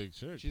 That's a big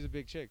chick. She's a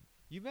big chick.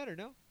 You met her,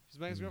 no? She's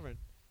my ex-girlfriend.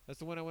 That's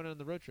the one I went on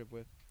the road trip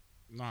with.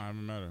 Nah, I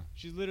haven't met her.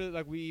 She's literally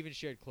like we even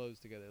shared clothes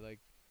together. Like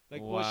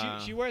Wow. well,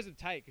 she wears them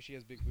tight because she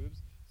has big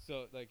boobs.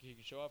 So like she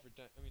can show off her.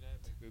 I mean, I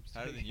have big boobs.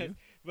 Tighter than you?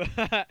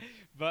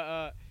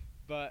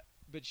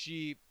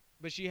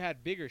 but she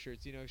had bigger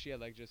shirts. You know, she had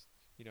like just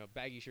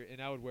baggy shirt,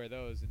 and I would wear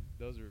those, and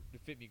those they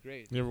fit me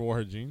great. You ever wore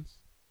her jeans?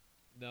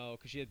 No,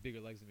 because she had bigger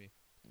legs than me.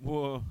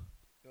 Whoa.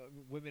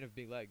 Women have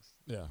big legs.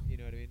 Yeah. You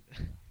know what I mean?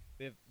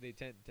 they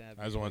tend to have.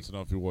 I just bigger wanted legs. to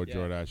know if you wore Yeah.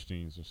 Jordache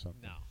jeans or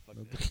something. No, fuck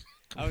that.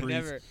 I would Capris.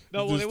 never.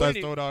 No, well, Just they starts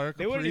wouldn't. throwing out her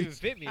They wouldn't even capris.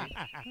 fit me.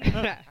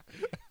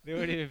 They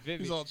wouldn't even fit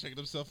me. He's all checking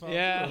himself out.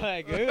 Yeah,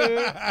 like ooh.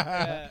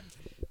 Yeah.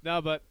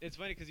 No, but it's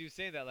funny because he was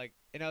saying that like,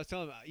 and I was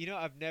telling him,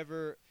 I've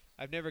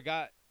never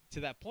got to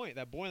that point,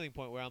 that boiling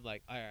point where I'm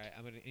like, all right,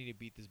 I need to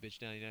beat this bitch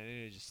down. I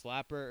need to just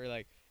slap her or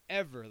like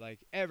ever.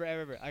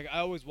 I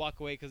always walk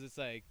away because it's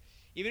like,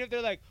 even if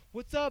they're like,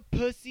 "What's up,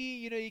 pussy?"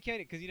 You can't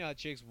because you know how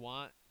chicks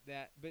want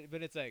that,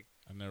 but it's like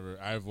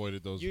I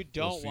avoided those. you those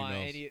don't want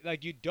females.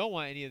 you don't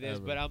want any of this.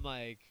 Ever. But I'm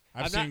like,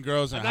 I've I'm seen not,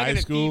 girls in I'm not high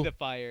gonna school feed the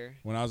fire.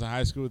 when I was in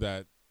high school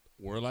that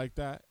were like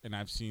that, and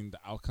I've seen the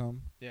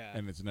outcome, Yeah.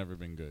 and it's never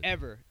been good.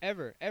 Ever.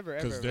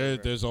 Because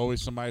there's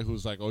always somebody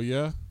who's like, "Oh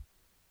yeah,"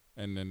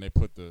 and then they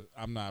put the.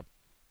 I'm not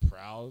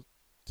proud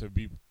to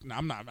be.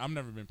 I've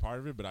never been part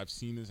of it, but I've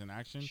seen this in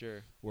action.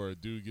 Sure. Where a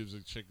dude gives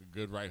a chick a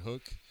good right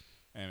hook,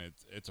 and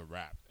it's a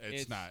wrap.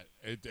 It's not.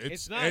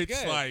 it's not It's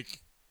good. like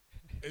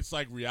it's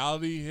like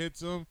reality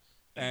hits him,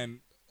 and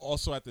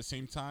also at the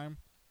same time,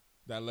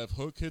 that left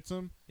hook hits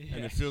him, and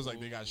Yeah. it feels like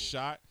they got Ooh.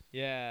 shot.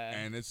 Yeah.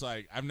 And it's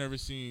like I've never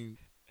seen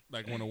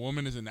like when a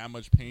woman is in that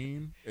much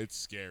pain, it's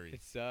scary.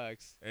 It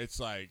sucks. It's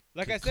like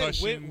Like I said,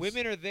 concussions,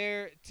 women are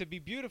there to be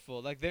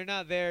beautiful. Like they're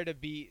not there to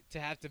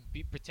have to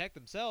protect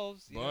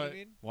themselves. You know what I But-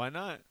 mean? Why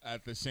not?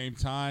 at the same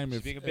time. Just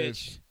If being a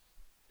bitch.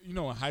 in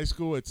high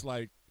school, it's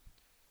like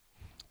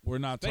we're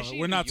not Especially talking.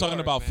 in We're New not talking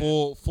York, about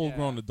man. full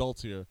grown Yeah.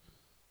 adults here.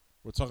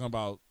 We're talking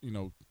about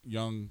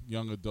young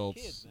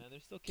adults, Kids, man, they're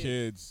still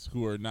kids. kids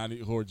who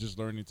are just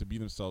learning to be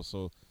themselves.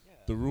 So Yeah.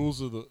 the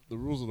rules of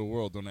the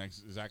world don't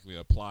exactly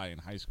apply in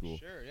high school.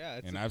 Sure, yeah.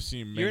 And I've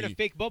seen You're in a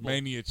fake bubble.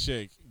 many a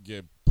chick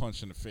get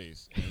punched in the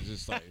face, and it's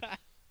just like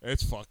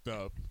it's fucked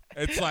up.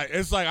 It's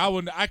like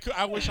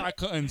I wish I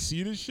couldn't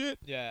see this shit,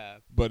 Yeah.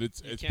 but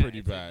it's You can't. pretty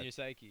It's in bad. your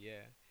psyche,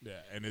 yeah.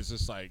 Yeah, and it's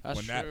just like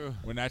That's true.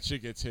 when that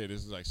chick gets hit,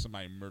 it's like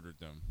somebody murdered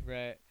them.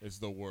 Right. It's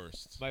the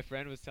worst. My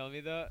friend was telling me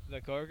the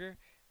coworker.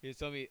 He was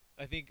telling me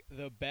I think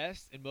the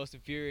best and most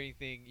infuriating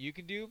thing you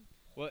can do.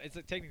 Well, it's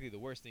like technically the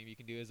worst thing you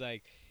can do is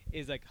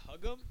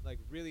hug them like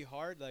really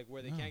hard, like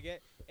where they Yeah. can't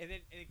get, and then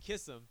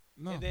kiss them.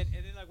 No. And then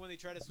like when they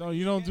try to swing No, his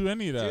you don't chicken, do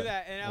any of that. do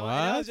that. And I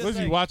What? was just Was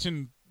like, he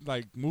watching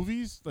like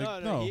movies?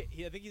 Like no. I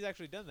think he's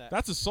actually done that.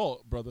 That's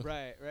assault, brother.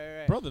 Right.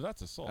 Brother,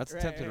 that's assault. That's Right,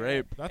 attempted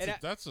right, rape.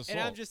 That's assault. And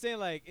I'm just saying,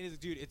 like, it is,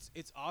 dude,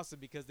 it's awesome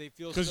because they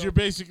feel because so, you're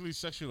basically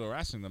sexually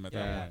harassing them at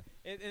that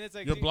point. and it's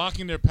like You're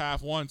blocking their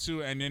path 1,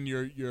 2, and then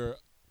you're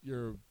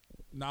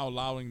now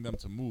allowing them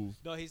to move.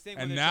 No, he's saying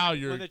and when now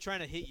when they're trying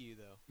to hit you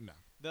though. No.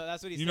 No,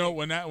 that's what he's You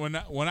saying.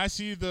 know, when I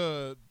see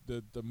the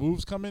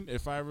moves coming,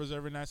 if I was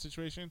ever in that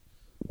situation,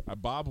 I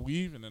bob,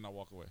 weave, and then I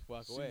walk away.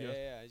 Walk See away. ya.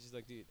 Yeah. It's just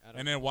like, dude, I don't.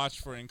 And then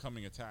watch for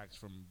incoming attacks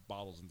from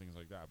bottles and things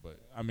like that. But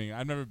I mean,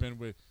 I've never been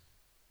with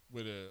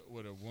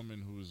a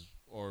woman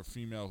or a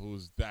female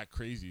who's that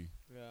crazy.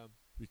 Yeah.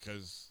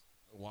 Because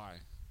why?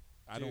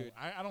 Dude.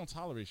 I don't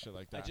tolerate shit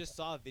like that. I just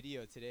saw a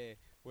video today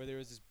where there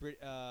was this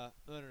no,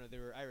 they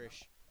were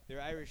Irish. They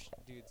were Irish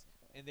dudes,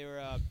 and they were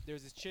there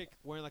was this chick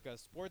wearing like a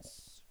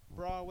sports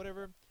bra or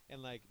whatever,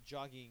 and like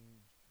jogging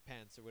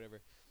pants or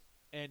whatever.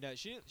 And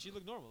she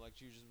looked normal, like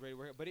she was just ready to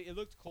work. But it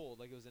looked cold,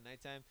 like it was at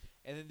nighttime.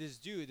 And then this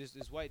dude, this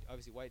white,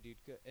 obviously white dude,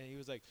 and he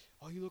was like,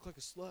 "Oh, you look like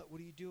a slut. What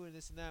are you doing?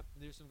 This and that."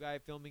 And there's some guy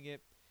filming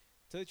it.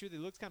 To tell you the truth, it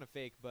looks kind of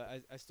fake, but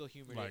I still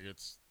humored like it.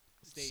 it's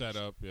Staged. set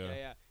up, yeah.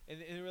 Yeah. And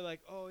they were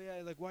like, "Oh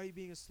yeah, like why are you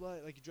being a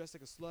slut? Like you dressed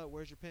like a slut.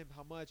 Where's your pimp?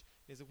 How much?" And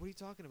he's like, "What are you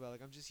talking about?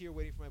 Like I'm just here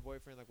waiting for my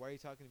boyfriend. Like why are you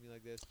talking to me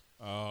like this?"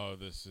 Oh,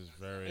 this is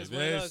very It's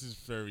one of those-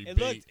 very It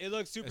bait.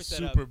 looked super It's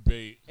set up. super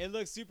bait. It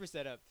looked super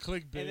set up.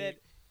 Clickbait.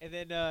 And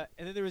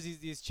then there was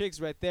these chicks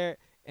right there,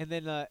 and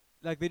then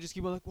like they just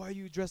keep on like, "Why are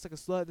you dressed like a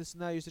slut? This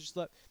and that. You're such a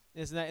slut."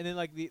 This and that. And then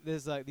like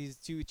there's like these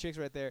two chicks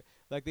right there,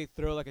 like they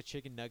throw like a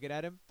chicken nugget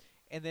at him.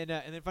 And then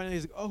finally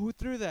he's like, "Oh, who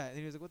threw that?" And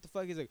he was like, "What the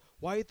fuck?" He's like,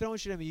 "Why are you throwing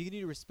shit at me? You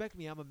need to respect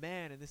me. I'm a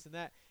man," and this and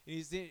that.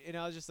 And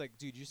I was just like,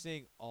 "Dude, you're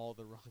saying all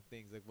the wrong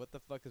things. Like, what the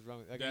fuck is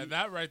wrong?" Like,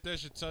 that right there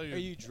should tell you. Are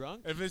you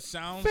drunk? If it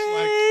sounds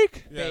Fake.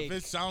 like Fake. if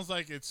it sounds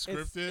like it's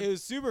scripted, It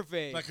was super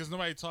fake. like 'cause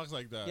nobody talks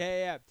like that.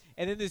 Yeah.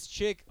 And then this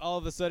chick all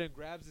of a sudden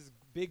grabs this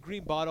big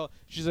green bottle.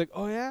 She's like,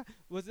 "Oh yeah,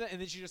 what's that?"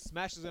 And then she just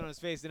smashes it on his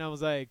face. And I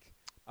was like,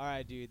 "All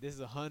right, dude, this is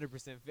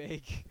 100%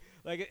 fake."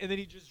 Like, and then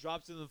he just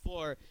drops it on the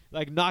floor,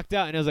 like knocked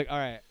out. And I was like, "All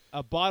right,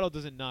 a bottle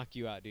doesn't knock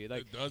you out, dude.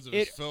 Like, it does.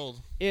 It's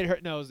filled. it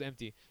hurt. No, it was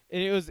empty,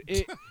 and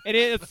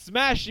it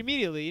smashed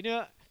immediately. You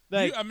know,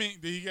 like I mean,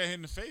 did he get hit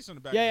in the face on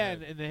the back? yeah, of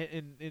the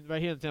head? in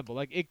right here in the temple.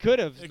 Like it could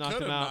have It knocked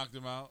could him have out. knocked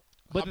him out.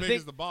 But How the big thing-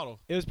 is the bottle?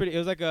 It was pretty. It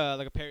was like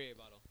a Perrier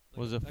bottle.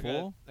 Was it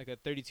full? Like a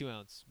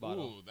 32-ounce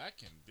bottle. Ooh, that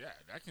can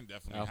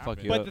definitely I'll happen.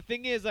 fuck you But up. the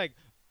thing is, like,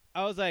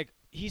 I was like,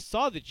 he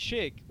saw the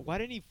chick. Why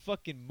didn't he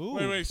fucking move?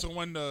 Wait. So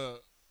when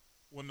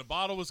the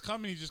bottle was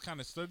coming, he just kind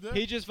of stood there.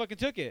 He just fucking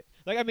took it.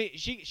 Like, I mean,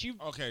 she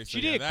Okay, so she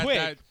yeah, did it that, quick.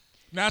 That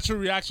natural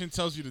reaction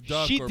tells you to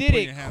duck. She or did put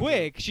it your hands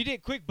quick. up. She did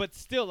it quick, but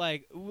still,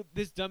 like,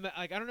 this dumb.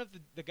 Like, I don't know if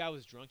the guy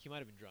was drunk. He might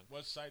have been drunk.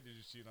 What site did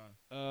you see it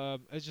on?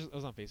 It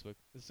was on Facebook.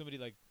 Somebody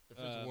like, If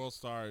it's World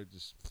Star,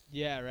 just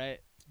yeah, right.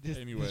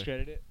 Anyway.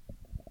 Discredit it.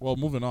 well,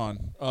 moving on.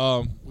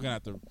 We're gonna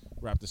have to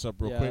wrap this up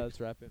real quick. Let's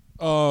wrap it.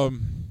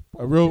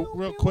 A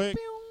real quick.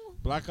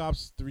 Black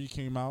Ops 3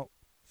 came out.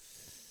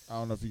 I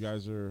don't know if you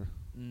guys are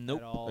Nope.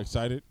 At all.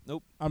 excited.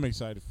 Nope. I'm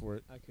excited for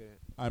it. I couldn't.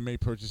 I may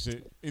purchase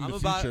it in I'm the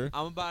about, future.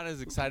 I'm about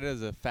as excited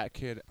as a fat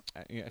kid.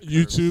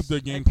 YouTube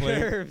the gameplay.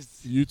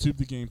 Curves. YouTube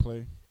the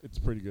gameplay. It's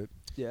pretty good.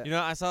 Yeah. You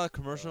know, I saw a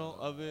commercial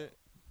of it.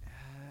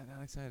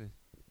 Not excited.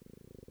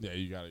 Yeah,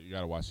 you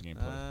gotta watch the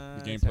gameplay.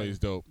 The gameplay excited. is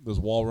dope. There's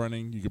wall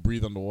running. You can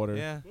breathe underwater.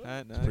 Yeah,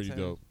 It's pretty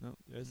dope. No.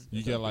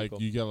 You get like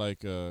you some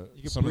can of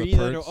the breathe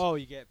under. perks. Oh,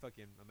 you get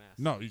fucking a mask.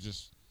 No, you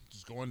just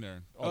go in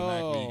there. And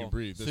automatically you Oh. can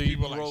breathe. There's So you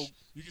people like grow-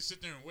 you can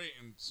sit there and wait,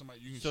 and somebody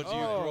you can. So shoot do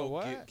you you. Oh, grow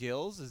what?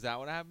 gills? Is that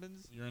what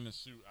happens? You're in a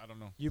suit. I don't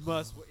know. You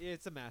must.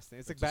 It's a mask thing.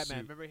 It's like It's a Batman.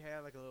 suit. Remember he had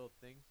like a little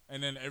thing.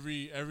 And then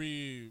every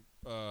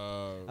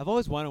I've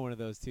always wanted one of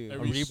those too. A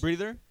Every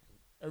rebreather?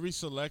 every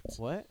select.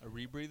 What? A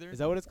rebreather? Is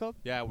that what it's called?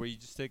 Yeah, where you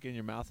just stick it in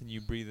your mouth and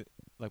you breathe it.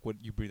 Like what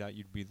you breathe out,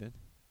 you breathe in.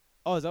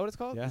 Oh, is that what it's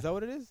called? Yeah. Is that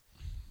what it is?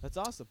 That's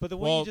awesome. But the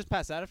one Well, you just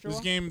pass out after a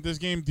while. This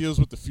game deals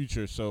with the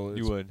future, so it's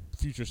You would.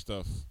 future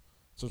stuff.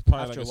 So it's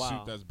probably After like a a suit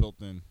while. that's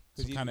built in.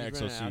 It's you kind of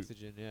run out exosuit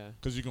oxygen, yeah.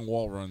 because you can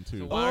wall run too.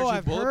 So why aren't Oh, you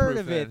I've heard bulletproof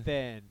of it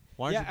then.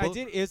 Why aren't Yeah, you I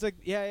bulletproof? did. It's like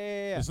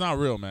yeah. It's not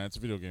real, man. It's a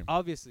video game.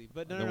 Obviously,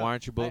 but no. Then why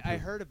aren't you I bulletproof?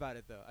 heard about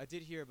it though. I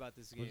did hear about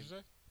this game. What'd you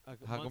say? How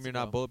come months you're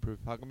not ago. bulletproof?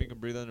 How come you can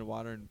breathe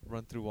underwater and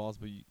run through walls,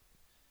 but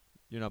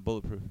you're not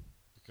bulletproof?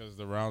 Because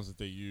the rounds that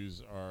they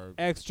use are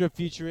Extra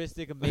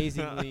futuristic,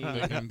 amazingly.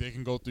 they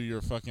can go through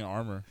your fucking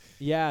armor.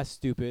 Yeah,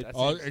 stupid. That's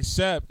All, seems-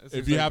 except that if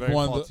seems you like have very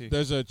one. faulty.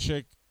 There's a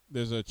chick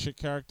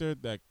character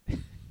that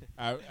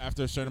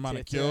after a certain amount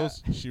of Tits, yeah.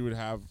 kills, she would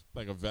have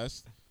like a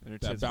vest And her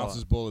that tits fall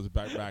bounces out. bullets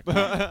back.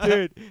 out.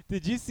 Dude,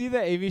 did you see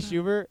that Amy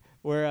Schumer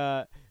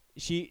where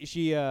she's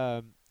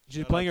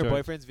Shout playing out her to her.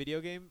 boyfriend's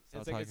video game?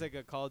 Stop It's like talking.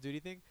 a Call of Duty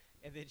thing,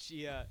 and then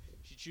she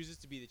chooses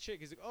to be the chick.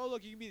 He's like, "Oh,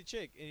 look, you can be the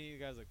chick," and the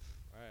guy's like,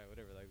 "All right,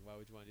 whatever. Like, why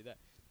would you want to do that?"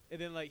 And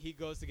then like he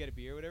goes to get a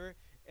beer or whatever,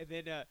 and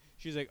then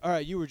she's like, "All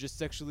right, you were just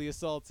sexually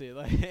assaulted."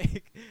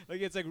 Like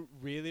it's like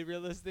really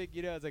realistic,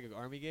 you know? It's like an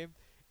army game,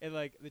 and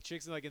like the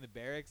chick's like in the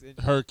barracks, and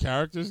Her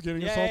character's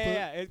getting assaulted.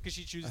 yeah, because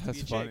she chooses to be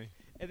That's a funny. chick.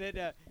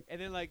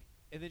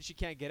 And then she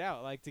can't get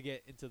out, like, to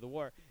get into the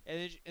war.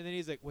 And then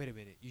he's like, wait a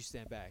minute, you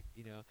stand back,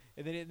 you know.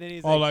 And then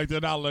he's like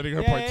they're not letting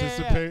her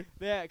participate.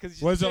 Yeah,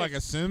 because Was it like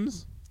a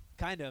Sims?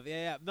 Kind of,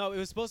 yeah. No, it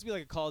was supposed to be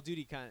like a Call of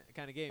Duty kind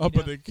of game. Oh,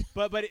 you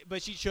but know?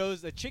 but she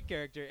chose a chick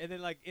character, and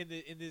then like in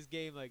this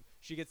game, like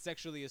she gets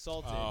sexually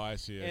assaulted. Oh, I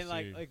see. And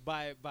like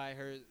by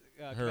her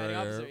commanding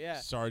officer, yeah,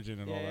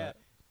 sergeant and all that.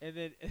 And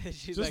then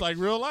she's just like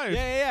real life.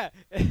 Yeah.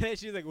 And then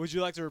she's like, "Would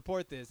you like to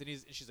report this?" And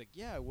she's like,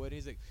 "Yeah, I would." And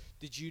he's like,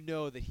 "Did you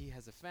know that he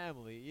has a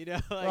family?" You know,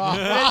 like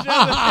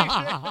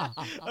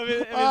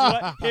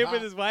him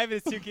with his wife and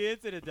his 2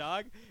 kids and a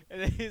dog.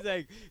 And then he's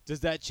like,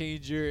 "Does that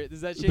change your mind?"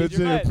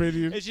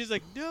 And she's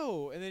like,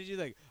 "No." And then she's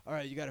like, "All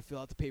right, you got to fill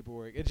out the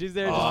paperwork." And she's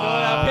there just filling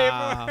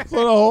out paperwork.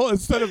 So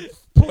instead of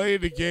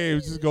playing the game,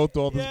 just go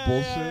through all this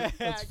bullshit.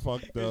 That's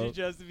fucked up. She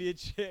chose to be a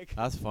chick.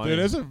 That's funny.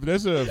 Dude,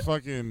 there's a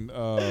fucking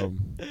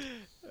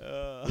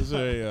there's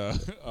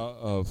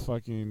a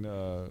fucking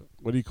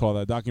what do you call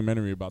that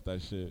documentary about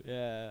that shit?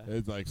 Yeah,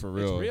 it's like for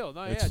real. It's real.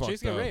 No, it's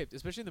chicks get raped,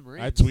 especially in the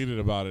Marines. I tweeted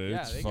about it.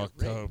 Yeah, it's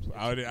fucked up.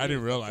 I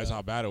didn't realize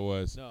how bad it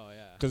was. No,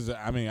 yeah. Because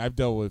I mean, I've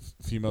dealt with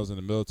females in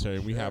the military.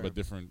 And we have a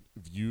different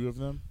view of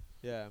them.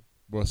 Yeah.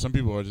 Well, some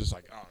people are just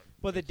like, oh.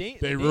 But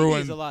they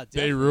ruin. A lot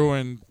they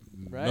ruin.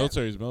 Right?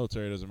 Military's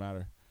military. Doesn't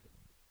matter.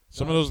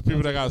 Some of those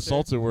people that got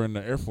assaulted were in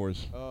the Air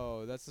Force.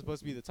 Oh, that's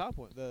supposed to be the top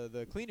one,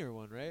 the cleaner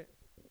one, right?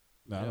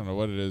 No, I don't know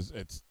what it is.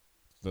 It's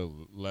the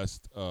less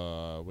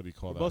what do you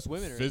call that? Most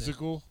women are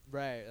physical.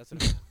 Right. That's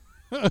what.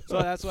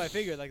 So that's why I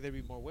figured like there'd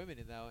be more women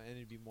in that one, and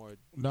it'd be more.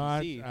 No,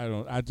 I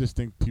don't. I just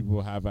think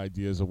people have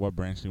ideas of what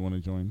branch they want to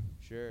join.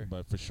 Sure.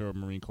 But for sure,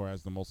 Marine Corps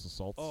has the most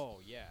assaults.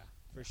 Oh yeah,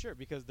 for sure,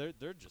 because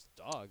they're just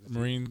dogs.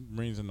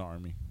 Marines in the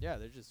Army. Yeah,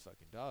 they're just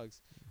fucking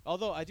dogs.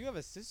 Although I do have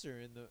a sister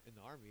in the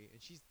Army, and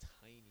she's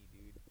tiny,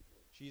 dude.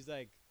 She's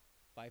like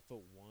 5'1",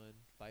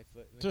 5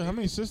 foot. Dude, how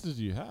many sisters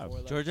do you have?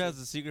 Georgia has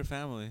a secret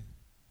family.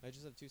 I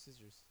just have 2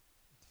 sisters.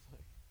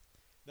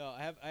 No,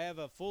 I have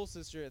a full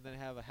sister and then I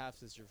have a half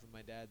sister from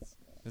my dad's.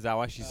 Is that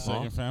why she's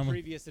small? Family?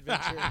 Previous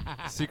adventure.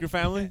 Secret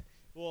family?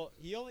 Well,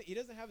 he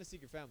doesn't have a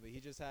secret family. He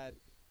just had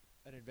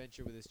an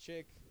adventure with his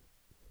chick,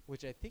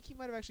 which I think he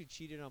might have actually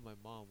cheated on my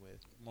mom with.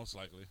 Most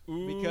likely.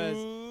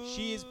 Because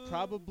she's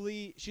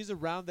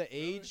around the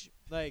age,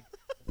 like,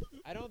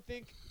 I don't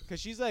think,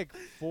 because she's like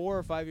 4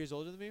 or 5 years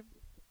older than me.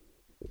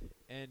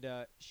 And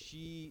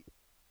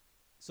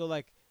so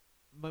like,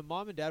 my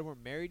mom and dad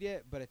weren't married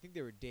yet, but I think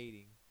they were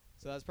dating.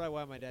 So that's probably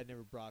why my dad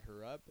never brought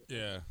her up.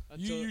 Yeah.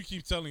 You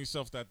keep telling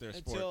yourself that they're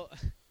sport.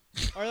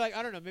 Or like,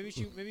 I don't know, maybe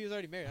he was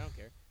already married, I don't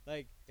care.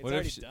 Like, it's what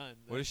already done.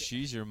 What if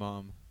she's your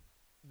mom?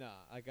 Nah,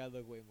 I gotta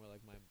look way more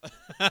like my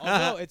mom.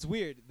 Although, it's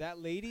weird. That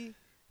lady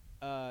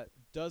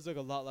does look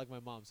a lot like my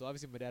mom. So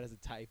obviously my dad has a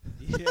type.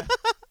 You know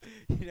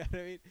what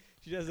I mean?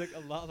 She does look a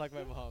lot like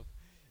my mom.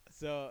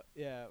 So,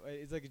 yeah,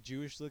 it's like a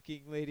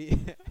Jewish-looking lady.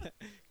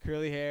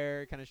 Curly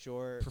hair, kind of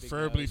short.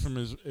 Preferably from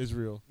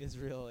Israel.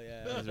 Israel,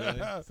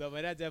 yeah. So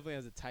my dad definitely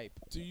has a type.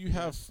 Do you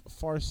have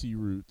Farsi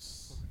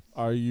roots?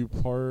 Are you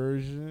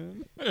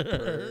Persian?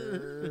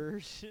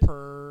 Persian.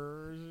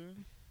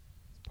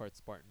 It's part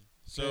Spartan.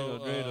 So,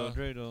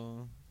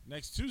 dreidel.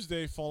 Next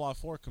Tuesday, Fallout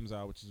 4 comes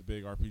out, which is a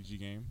big RPG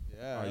game.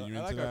 Yeah, Are you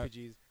into like that?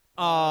 RPGs.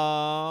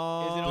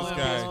 Oh, Is it this on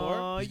guy,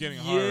 PS4? he's getting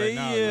hard right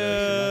now.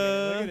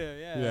 Look at him,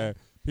 yeah.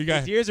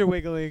 His ears are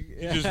wiggling.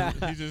 He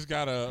just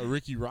got a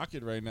Ricky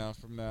Rocket right now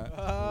from that.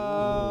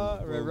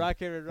 Red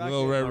Rocket.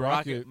 Little Red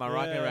Rocket. My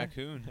Rocket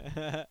Raccoon.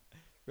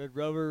 Red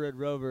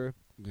Rover.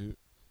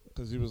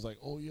 Because he was like,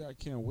 oh, yeah, I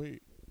can't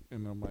wait.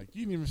 And I'm like,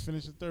 you didn't even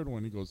finish the third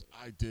one. He goes,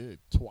 I did,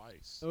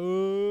 twice.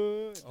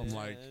 Oh, I'm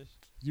like,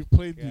 you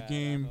played the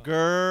game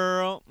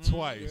girl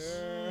twice.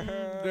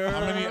 Girl.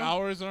 How many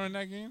hours are in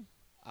that game?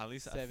 At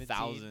least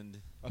 17.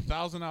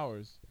 1,000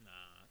 hours. Nah,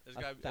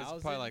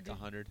 it's probably like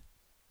 100.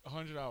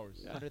 100 hours.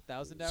 Yeah.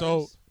 100,000 hours.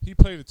 So he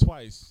played it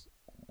twice.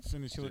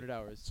 Finished 200 it.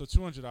 hours. So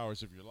 200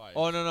 hours of your life.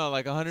 Oh no,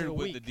 like 100 like a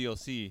with week. the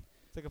DLC.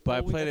 It's like a But I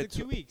full week. played That's it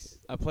like 2 weeks.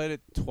 I played it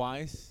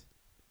twice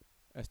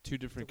as 2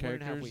 different It's like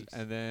 1.5 characters, weeks.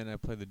 and then I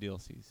played the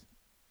DLCs.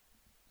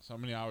 So how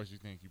many hours do you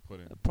think you put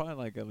in? Probably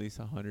like at least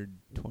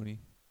 120.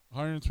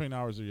 120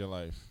 hours of your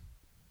life.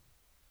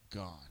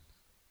 Gone.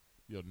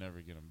 You'll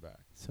never get them back.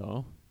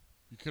 So?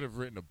 You could have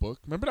written a book.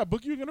 Remember that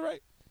book you were going to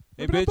write?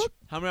 Hey, Remember that bitch, book?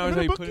 how many hours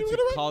have you put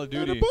into Call of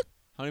Duty?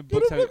 How many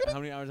books how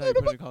many hours have you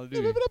put into Call of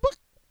Duty? Remember that book?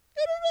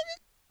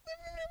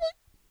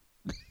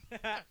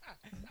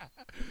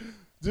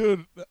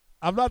 Dude,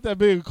 I'm not that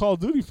big a Call of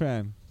Duty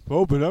fan.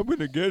 Oh, but I'm going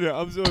to get it.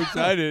 I'm so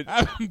excited.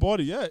 I haven't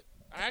bought it yet.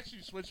 I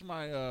actually switched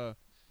my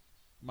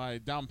my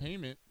down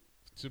payment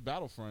to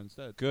Battlefront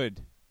instead.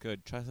 Good.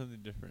 Try something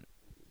different.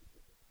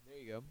 There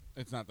you go.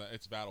 It's not that.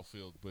 It's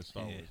Battlefield with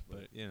Star Wars.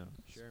 But, you know.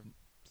 Sure.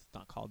 It's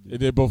not Call of Duty.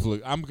 They both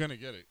look. I'm going to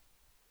get it.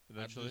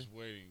 Eventually. I'm just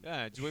waiting.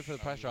 Yeah, just wait for the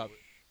price drop.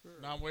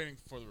 No, I'm waiting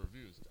for the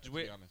reviews, to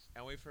be honest.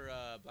 And wait for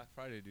Black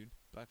Friday, dude.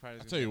 Black Friday.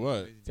 I'll tell you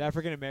what. It's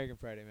African American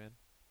Friday, man.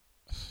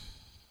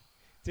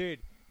 Dude,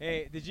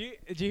 hey, did you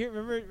hear?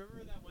 Remember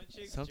that one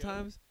chick?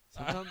 Sometimes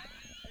I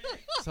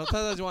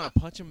just want to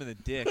punch him in the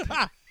dick.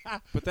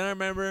 But then I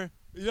remember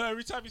You know,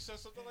 every time he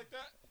says something like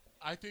that,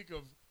 I think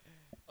of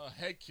a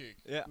head kick.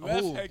 Yeah.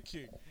 Left Ooh. head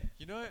kick.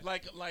 You know what?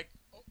 Like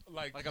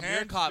a hands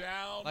bear cop,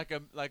 down.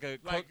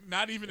 like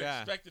Not even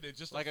yeah. expecting it.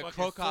 Just like a a fucking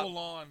crow cop. full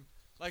on.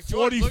 like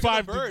George, look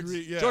at 45 the birds.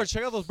 degree. Yeah. George,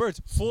 check out those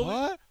birds.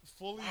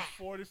 Fully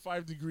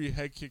 45-degree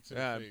head kick to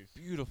Yeah, the face.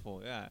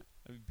 beautiful. Yeah,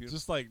 that'd be beautiful.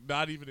 Just like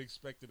not even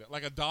expecting it.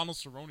 Like a Donald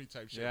Cerrone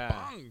type shit. Yeah.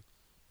 Bang.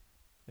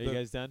 Are you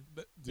guys done?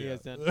 Yeah. You guys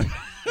done?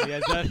 You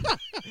guys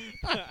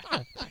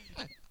done?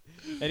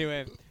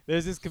 Anyway,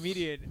 there's this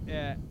comedian,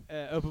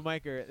 open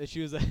micer, that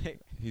she was like,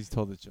 He's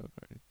told the joke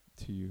already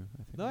to you.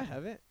 I think. no, I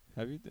haven't.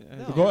 Have you?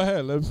 No. Go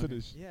ahead. Let him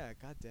finish. Yeah,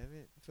 god damn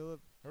it,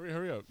 Philip.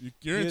 Hurry up.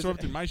 You're He was-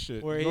 interrupting my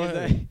shit. Where Go he's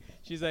ahead. like,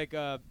 she's like,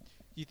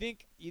 you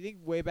think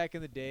way back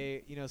in the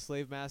day,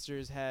 slave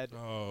masters had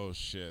Oh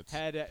shit.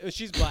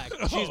 she's black.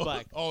 She's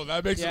black. Oh,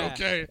 that makes Yeah. it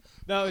okay.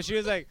 No, she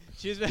was like,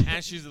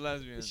 And she's a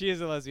lesbian. she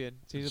is a lesbian.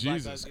 She's a black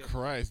Jesus lesbian.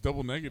 Christ,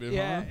 double negative,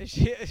 Yeah, huh?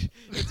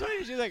 it's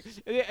funny. She's like,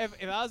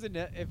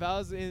 if I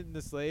was in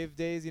the slave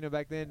days,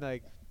 back then,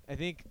 like, I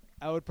think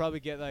I would probably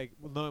get, like,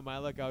 knowing my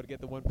luck, I would get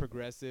the one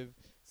progressive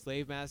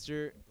slave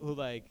master who,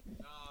 like,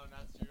 No,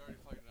 not you already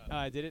fucking up.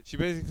 I did it. She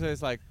basically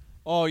says like,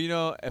 oh,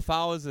 if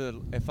I was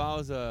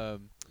a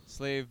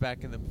slave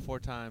back in the before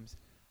times,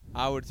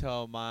 I would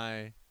tell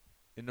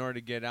in order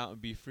to get out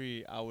and be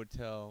free, I would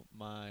tell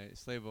my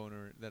slave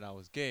owner that I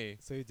was gay.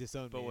 So he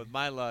disowned But me. with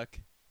my luck,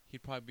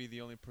 he'd probably be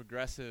the only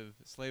progressive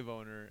slave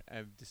owner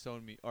and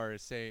disown me or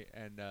say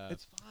and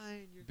it's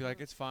fine. You're be like,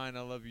 gone. it's fine.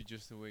 I love you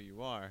just the way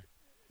you are.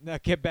 Now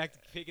get back to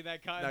picking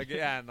that cotton. Now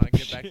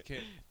get back to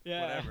kid.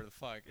 Yeah. Whatever the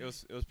fuck. It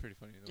was pretty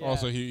funny. Yeah.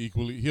 Also,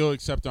 he'll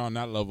accept her on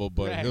that level,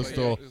 but Right, he'll but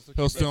still yeah, he'll it's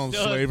still Still a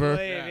enslave her.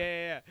 slave, Yeah.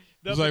 Yeah.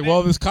 No, He's but like, then-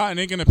 well, this cotton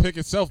ain't gonna pick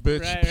itself,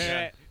 bitch.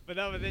 Right. But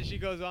no, but then she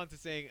goes on to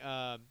saying,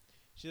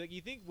 she's like, you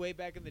think way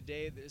back in the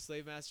day, the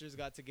slave masters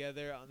got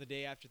together on the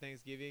day after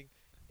Thanksgiving,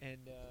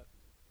 and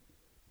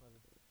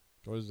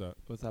What is that?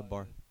 What's that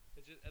bar?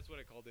 That's what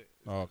I called it.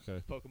 Oh,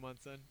 okay.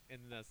 Pokemon Sun,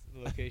 and then that's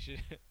the location.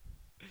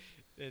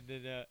 And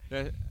then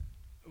Yeah.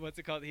 what's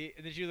it called? And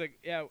then she was like,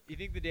 yeah, you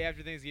think the day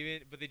after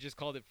Thanksgiving, but they just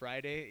called it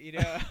Friday,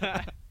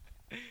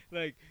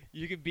 Like,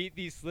 you can beat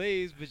these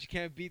slaves, but you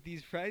can't beat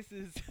these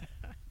prices.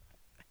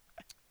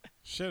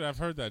 Shit, I've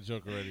heard that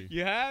joke already.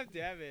 You have?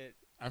 Damn it.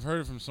 I've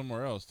heard it from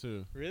somewhere else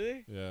too.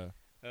 Really? Yeah.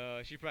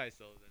 She probably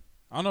stole it then.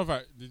 I don't know if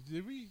I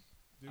did we.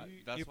 Did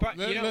we? That's You,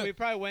 why- we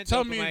probably went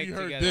tell to me open if mic you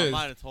heard together. this. I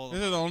might have told This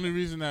him. is the only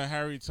reason that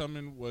Harry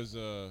Tubman was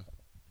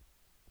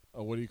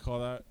what do you call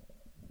that?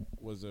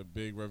 Was a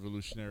big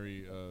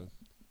revolutionary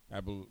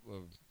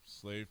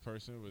slave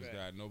person. Was Right.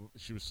 that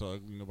she was so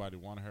ugly nobody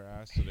wanted her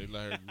ass, so they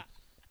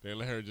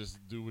let her just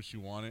do what she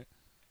wanted.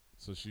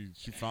 So she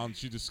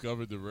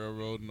discovered the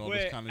railroad and all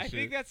this kind of I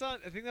shit. think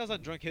that was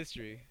on Drunk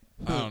History.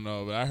 I don't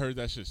know, but I heard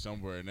that shit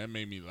somewhere and that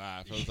made me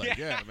laugh. I was like,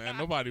 yeah, man,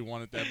 nobody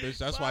wanted that bitch.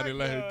 That's why they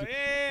let her.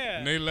 Yeah.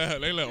 And they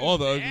let all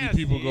the ugly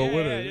people go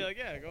with her. You're like,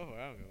 yeah, go for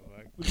it. I don't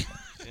give a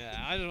fuck.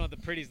 Yeah, I just want the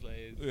pretty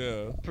slaves.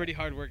 Yeah. Pretty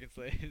hard-working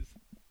slaves.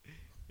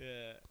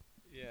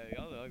 Yeah,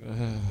 y'all the ugly ones.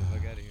 Get the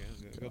fuck out of here.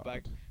 I'm gonna go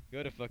back.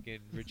 Go to fucking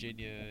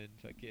Virginia and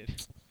fucking.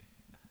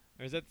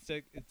 Or is that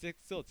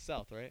it's still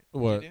south, right?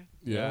 What? Virginia?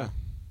 Yeah.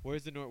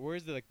 Where's the north?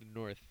 Where's the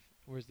north?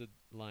 Where's the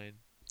line?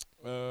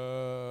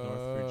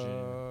 North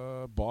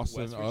Virginia.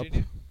 Boston West up.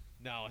 Virginia?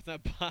 No, it's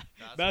not.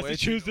 That's way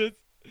too Massachusetts.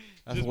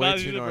 That's Just way too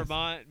Massachusetts, north.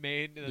 Vermont,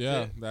 Maine. And that's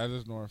Yeah, it. that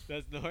is north.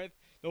 That's north.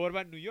 No, what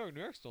about New York? New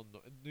York's still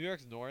New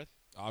York's north.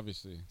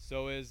 Obviously.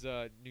 So is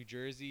New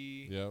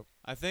Jersey. Yep.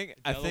 I think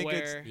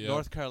Delaware. it's Yep.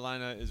 North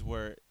Carolina is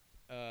where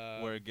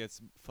Where it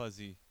gets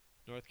fuzzy.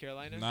 North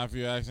Carolina. Not if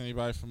you ask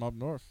anybody from up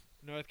north.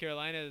 North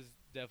Carolina is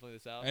definitely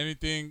the south.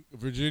 Anything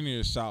Virginia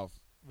is south.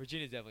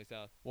 Virginia's definitely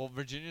south. Well,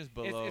 Virginia's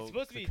below It's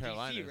supposed to the be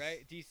Carolinas. DC,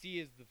 right?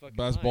 DC is the fucking.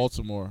 That's line.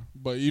 Baltimore.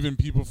 But even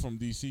people from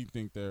DC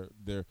think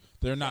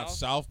they're not South?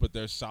 south, but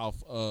they're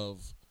south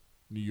of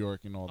New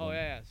York and all that. Oh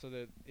yeah. So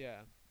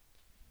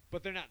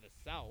but they're not the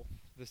south.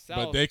 The south.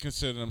 But they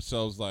consider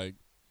themselves like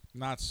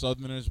not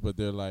Southerners, but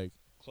they're like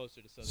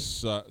closer to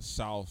southern.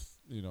 south.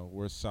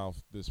 We're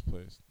south this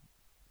place.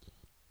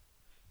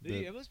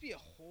 Dude, it must be a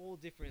whole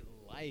different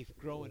life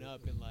growing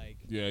up in like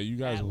Yeah, you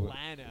guys would.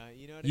 Atlanta.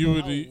 You know what I You mean?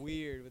 would How be-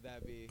 weird would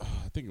that be?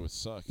 I think it would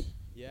suck.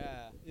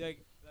 Yeah.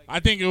 Like I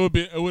think it would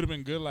have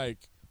been good. Like,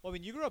 well, I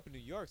mean, you grew up in New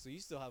York, so you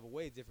still have a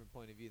way different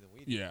point of view than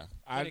we do. yeah,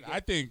 Then again- I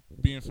think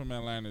being from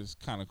Atlanta is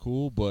kind of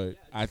cool, but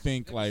I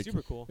think That'd be like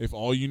super cool. if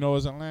all you know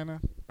is Atlanta,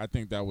 I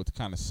think that would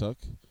kind of suck.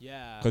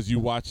 Yeah. Because you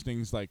watch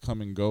things like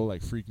come and go,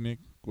 like Freaknik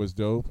was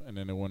dope, and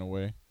then it went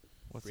away.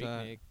 What's Freak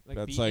that? Nick. Like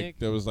That's Beatnik? like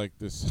there was like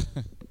this,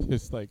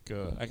 this like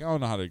I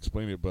don't know how to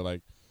explain it, but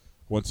like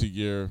once a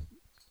year,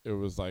 it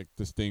was like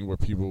this thing where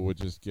people would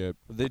just get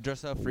They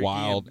dress up freaky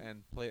wild.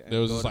 and play. And there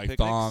was go just to like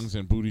picnics? thongs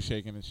and booty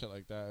shaking and shit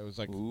like that. It was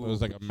like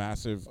a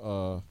massive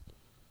what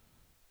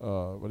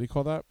do you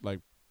call that? Like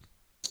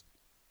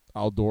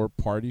outdoor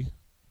party.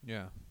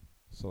 Yeah.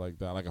 So like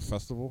that, like a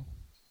festival.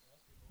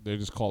 They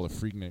just call it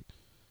Freaknik.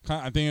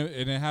 I think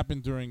it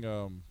happened during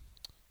what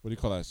do you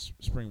call that?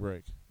 Spring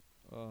break.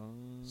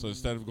 So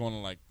instead of going to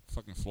like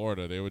fucking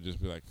Florida, they would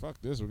just be like, "Fuck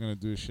this, we're gonna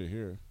do this shit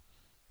here."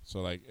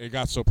 So like it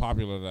got so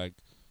popular like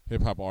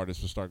hip hop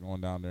artists would start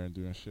going down there and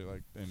doing shit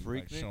like and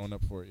like Freaknik? showing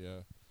up for it. Yeah.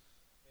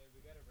 Hey,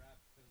 we gotta wrap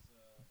because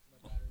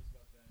my battery's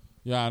about to end.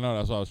 Yeah, I know.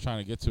 That's why I was trying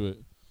to get to it.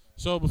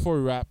 So before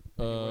we wrap,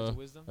 Any words of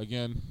wisdom?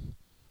 again,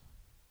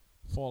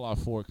 Fallout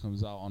 4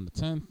 comes out on the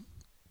 10th.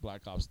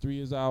 Black Ops 3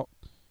 is out.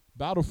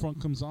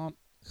 Battlefront comes out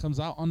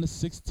on the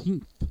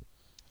 16th.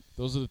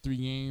 Those are the 3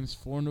 games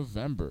for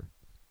November.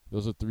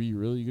 Those are 3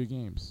 really good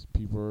games.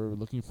 People are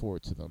looking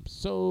forward to them.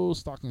 So,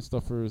 stocking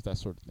stuffers, that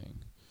sort of thing.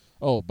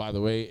 Oh, by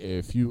the way,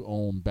 if you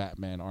own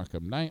Batman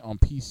Arkham Knight on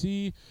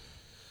PC,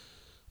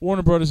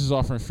 Warner Brothers is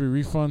offering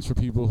free refunds for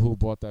people who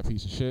bought that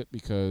piece of shit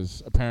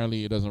because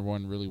apparently it doesn't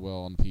run really well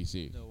on the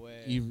PC. No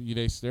way. Even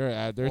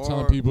they're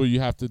telling people you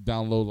have to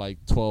download like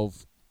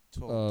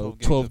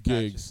 12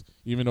 gigs,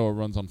 even though it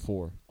runs on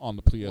 4 on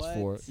the PS4.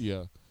 What?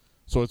 Yeah,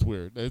 so it's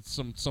weird. It's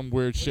some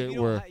weird shit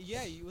where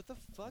what the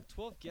fuck?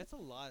 12 gets a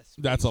lot of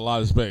space. that's a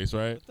lot of space,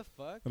 right? What the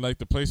fuck? And like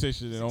the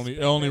PlayStation, it only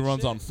expect that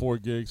runs shit? on 4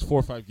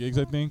 or 5 gigs,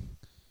 I think.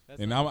 That's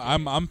And not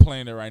I'm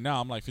playing it right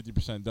now. I'm like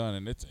 50% done,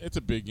 and it's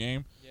a big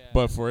game. yeah.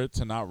 But for it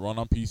to not run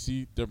on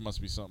PC, there must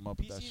be something up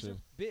with that PCs shit. are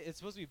it's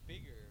supposed to be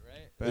bigger,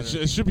 right? Better.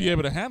 It should be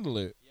able to handle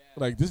it. Yeah.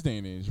 Like this day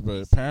and age, but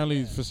PC, apparently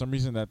yeah. for some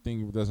reason that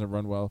thing doesn't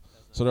run well.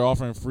 That's So not- they're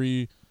offering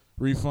free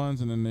refunds,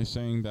 and then they're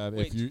saying that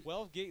Wait, if you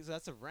 12 gigs?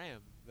 That's a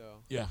RAM, though.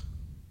 yeah,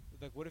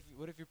 Like, what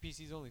if your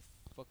PC's only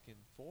fucking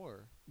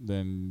 4?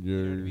 then You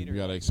know what I you mean, or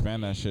gotta like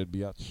expand that 8. shit,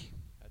 biatch.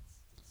 That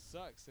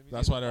sucks. That means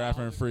That's you why have to they're buy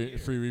offering all free the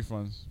free gear.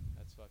 refunds.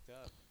 That's fucked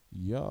up.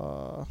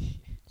 Yeah.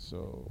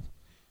 So,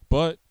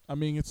 but I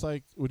mean, it's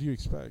like, what do you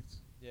expect?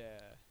 Yeah,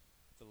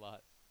 it's a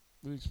lot.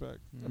 What do you expect?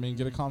 I mean,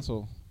 get a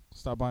console.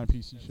 Stop buying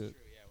PC That's shit. true.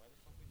 Yeah, why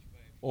the fuck would you buy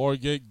a Or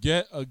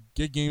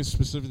get games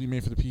specifically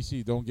made for the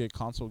PC. Don't get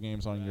console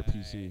games on your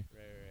PC. Right.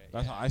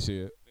 That's yeah. how I see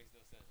it. Makes no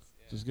sense.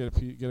 Yeah.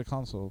 Just get a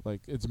console.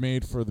 Like it's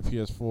made for the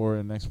PS4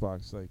 and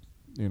Xbox. Like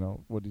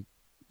what do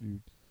you?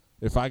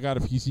 If I got a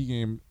PC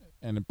game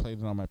and it played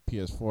it on my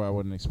PS4, I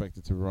wouldn't expect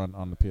it to run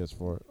on the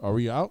PS4. Are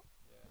we out?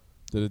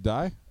 Yeah. Did it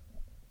die? Not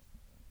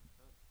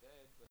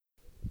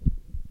dead,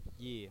 but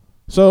yeah.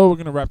 So we're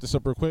gonna wrap this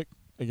up real quick.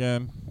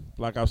 Again,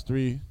 Black Ops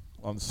 3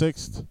 on the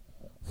 6th,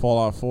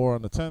 Fallout 4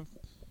 on the 10th,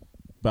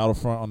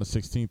 Battlefront on the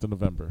 16th of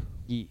November.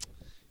 Yeah.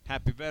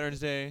 Happy Veterans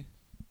Day.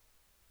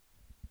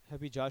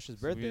 Happy Josh's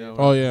So we birthday. know-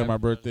 Oh yeah, Happy my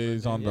Josh's birthday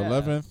is birthday. on the Yeah.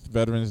 11th,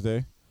 Veterans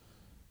Day,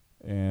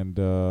 and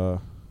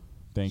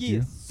thank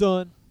you.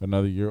 son.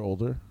 Another year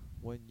older.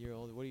 1 year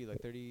old. What are you,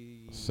 like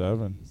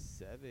 37?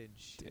 7.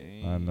 Shit.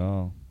 Dang. I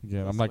know.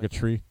 Again, Close I'm to like my- a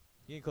tree.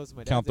 You getting close to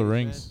my Count the dad's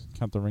age, rings.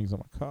 Count the rings on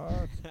my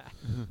cock.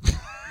 man?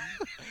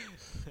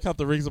 Count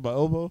the rings on my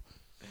elbow.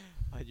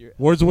 On your-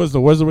 Where's the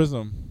wisdom? Where's the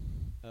wisdom?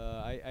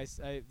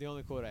 the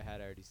only quote I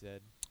had, I already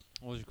said,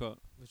 What was your quote?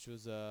 which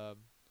was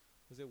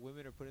it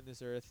women are put in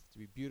this earth to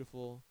be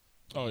beautiful,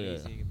 Oh yeah.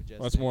 amazing, and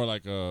majestic. That's more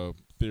like a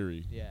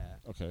theory. Yeah.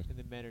 Okay. And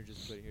the men are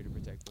just put here to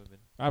protect women.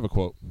 I have a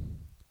quote.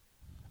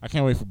 I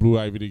can't wait for Blue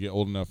Ivy to get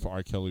old enough for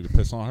R. Kelly to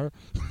piss on her.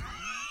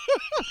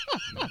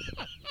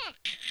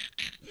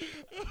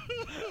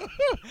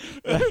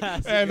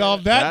 And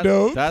on that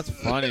note, That's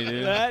funny,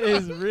 dude. That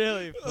is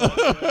really funny.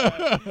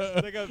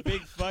 It's like a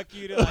big fuck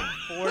you to like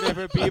 4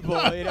 different people.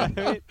 You know what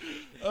I mean?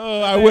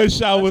 I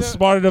wish I was that's a-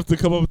 smart enough to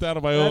come up with that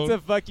on my That's own. a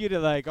fuck you to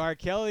like R.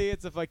 Kelly.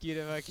 It's a fuck you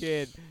to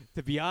fucking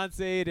to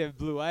Beyonce, to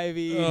Blue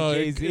Ivy, Oh,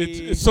 Jay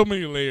Z. it's so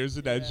many layers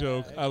in that Yeah,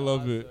 joke. it's I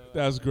love it. awesome.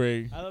 That's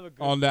great. I love a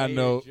good On that layered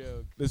note,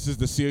 joke. this is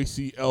the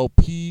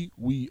Cclp.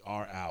 We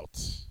are out.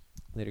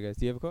 Later, guys.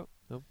 Do you have a quote?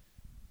 No.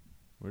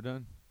 We're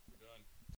done.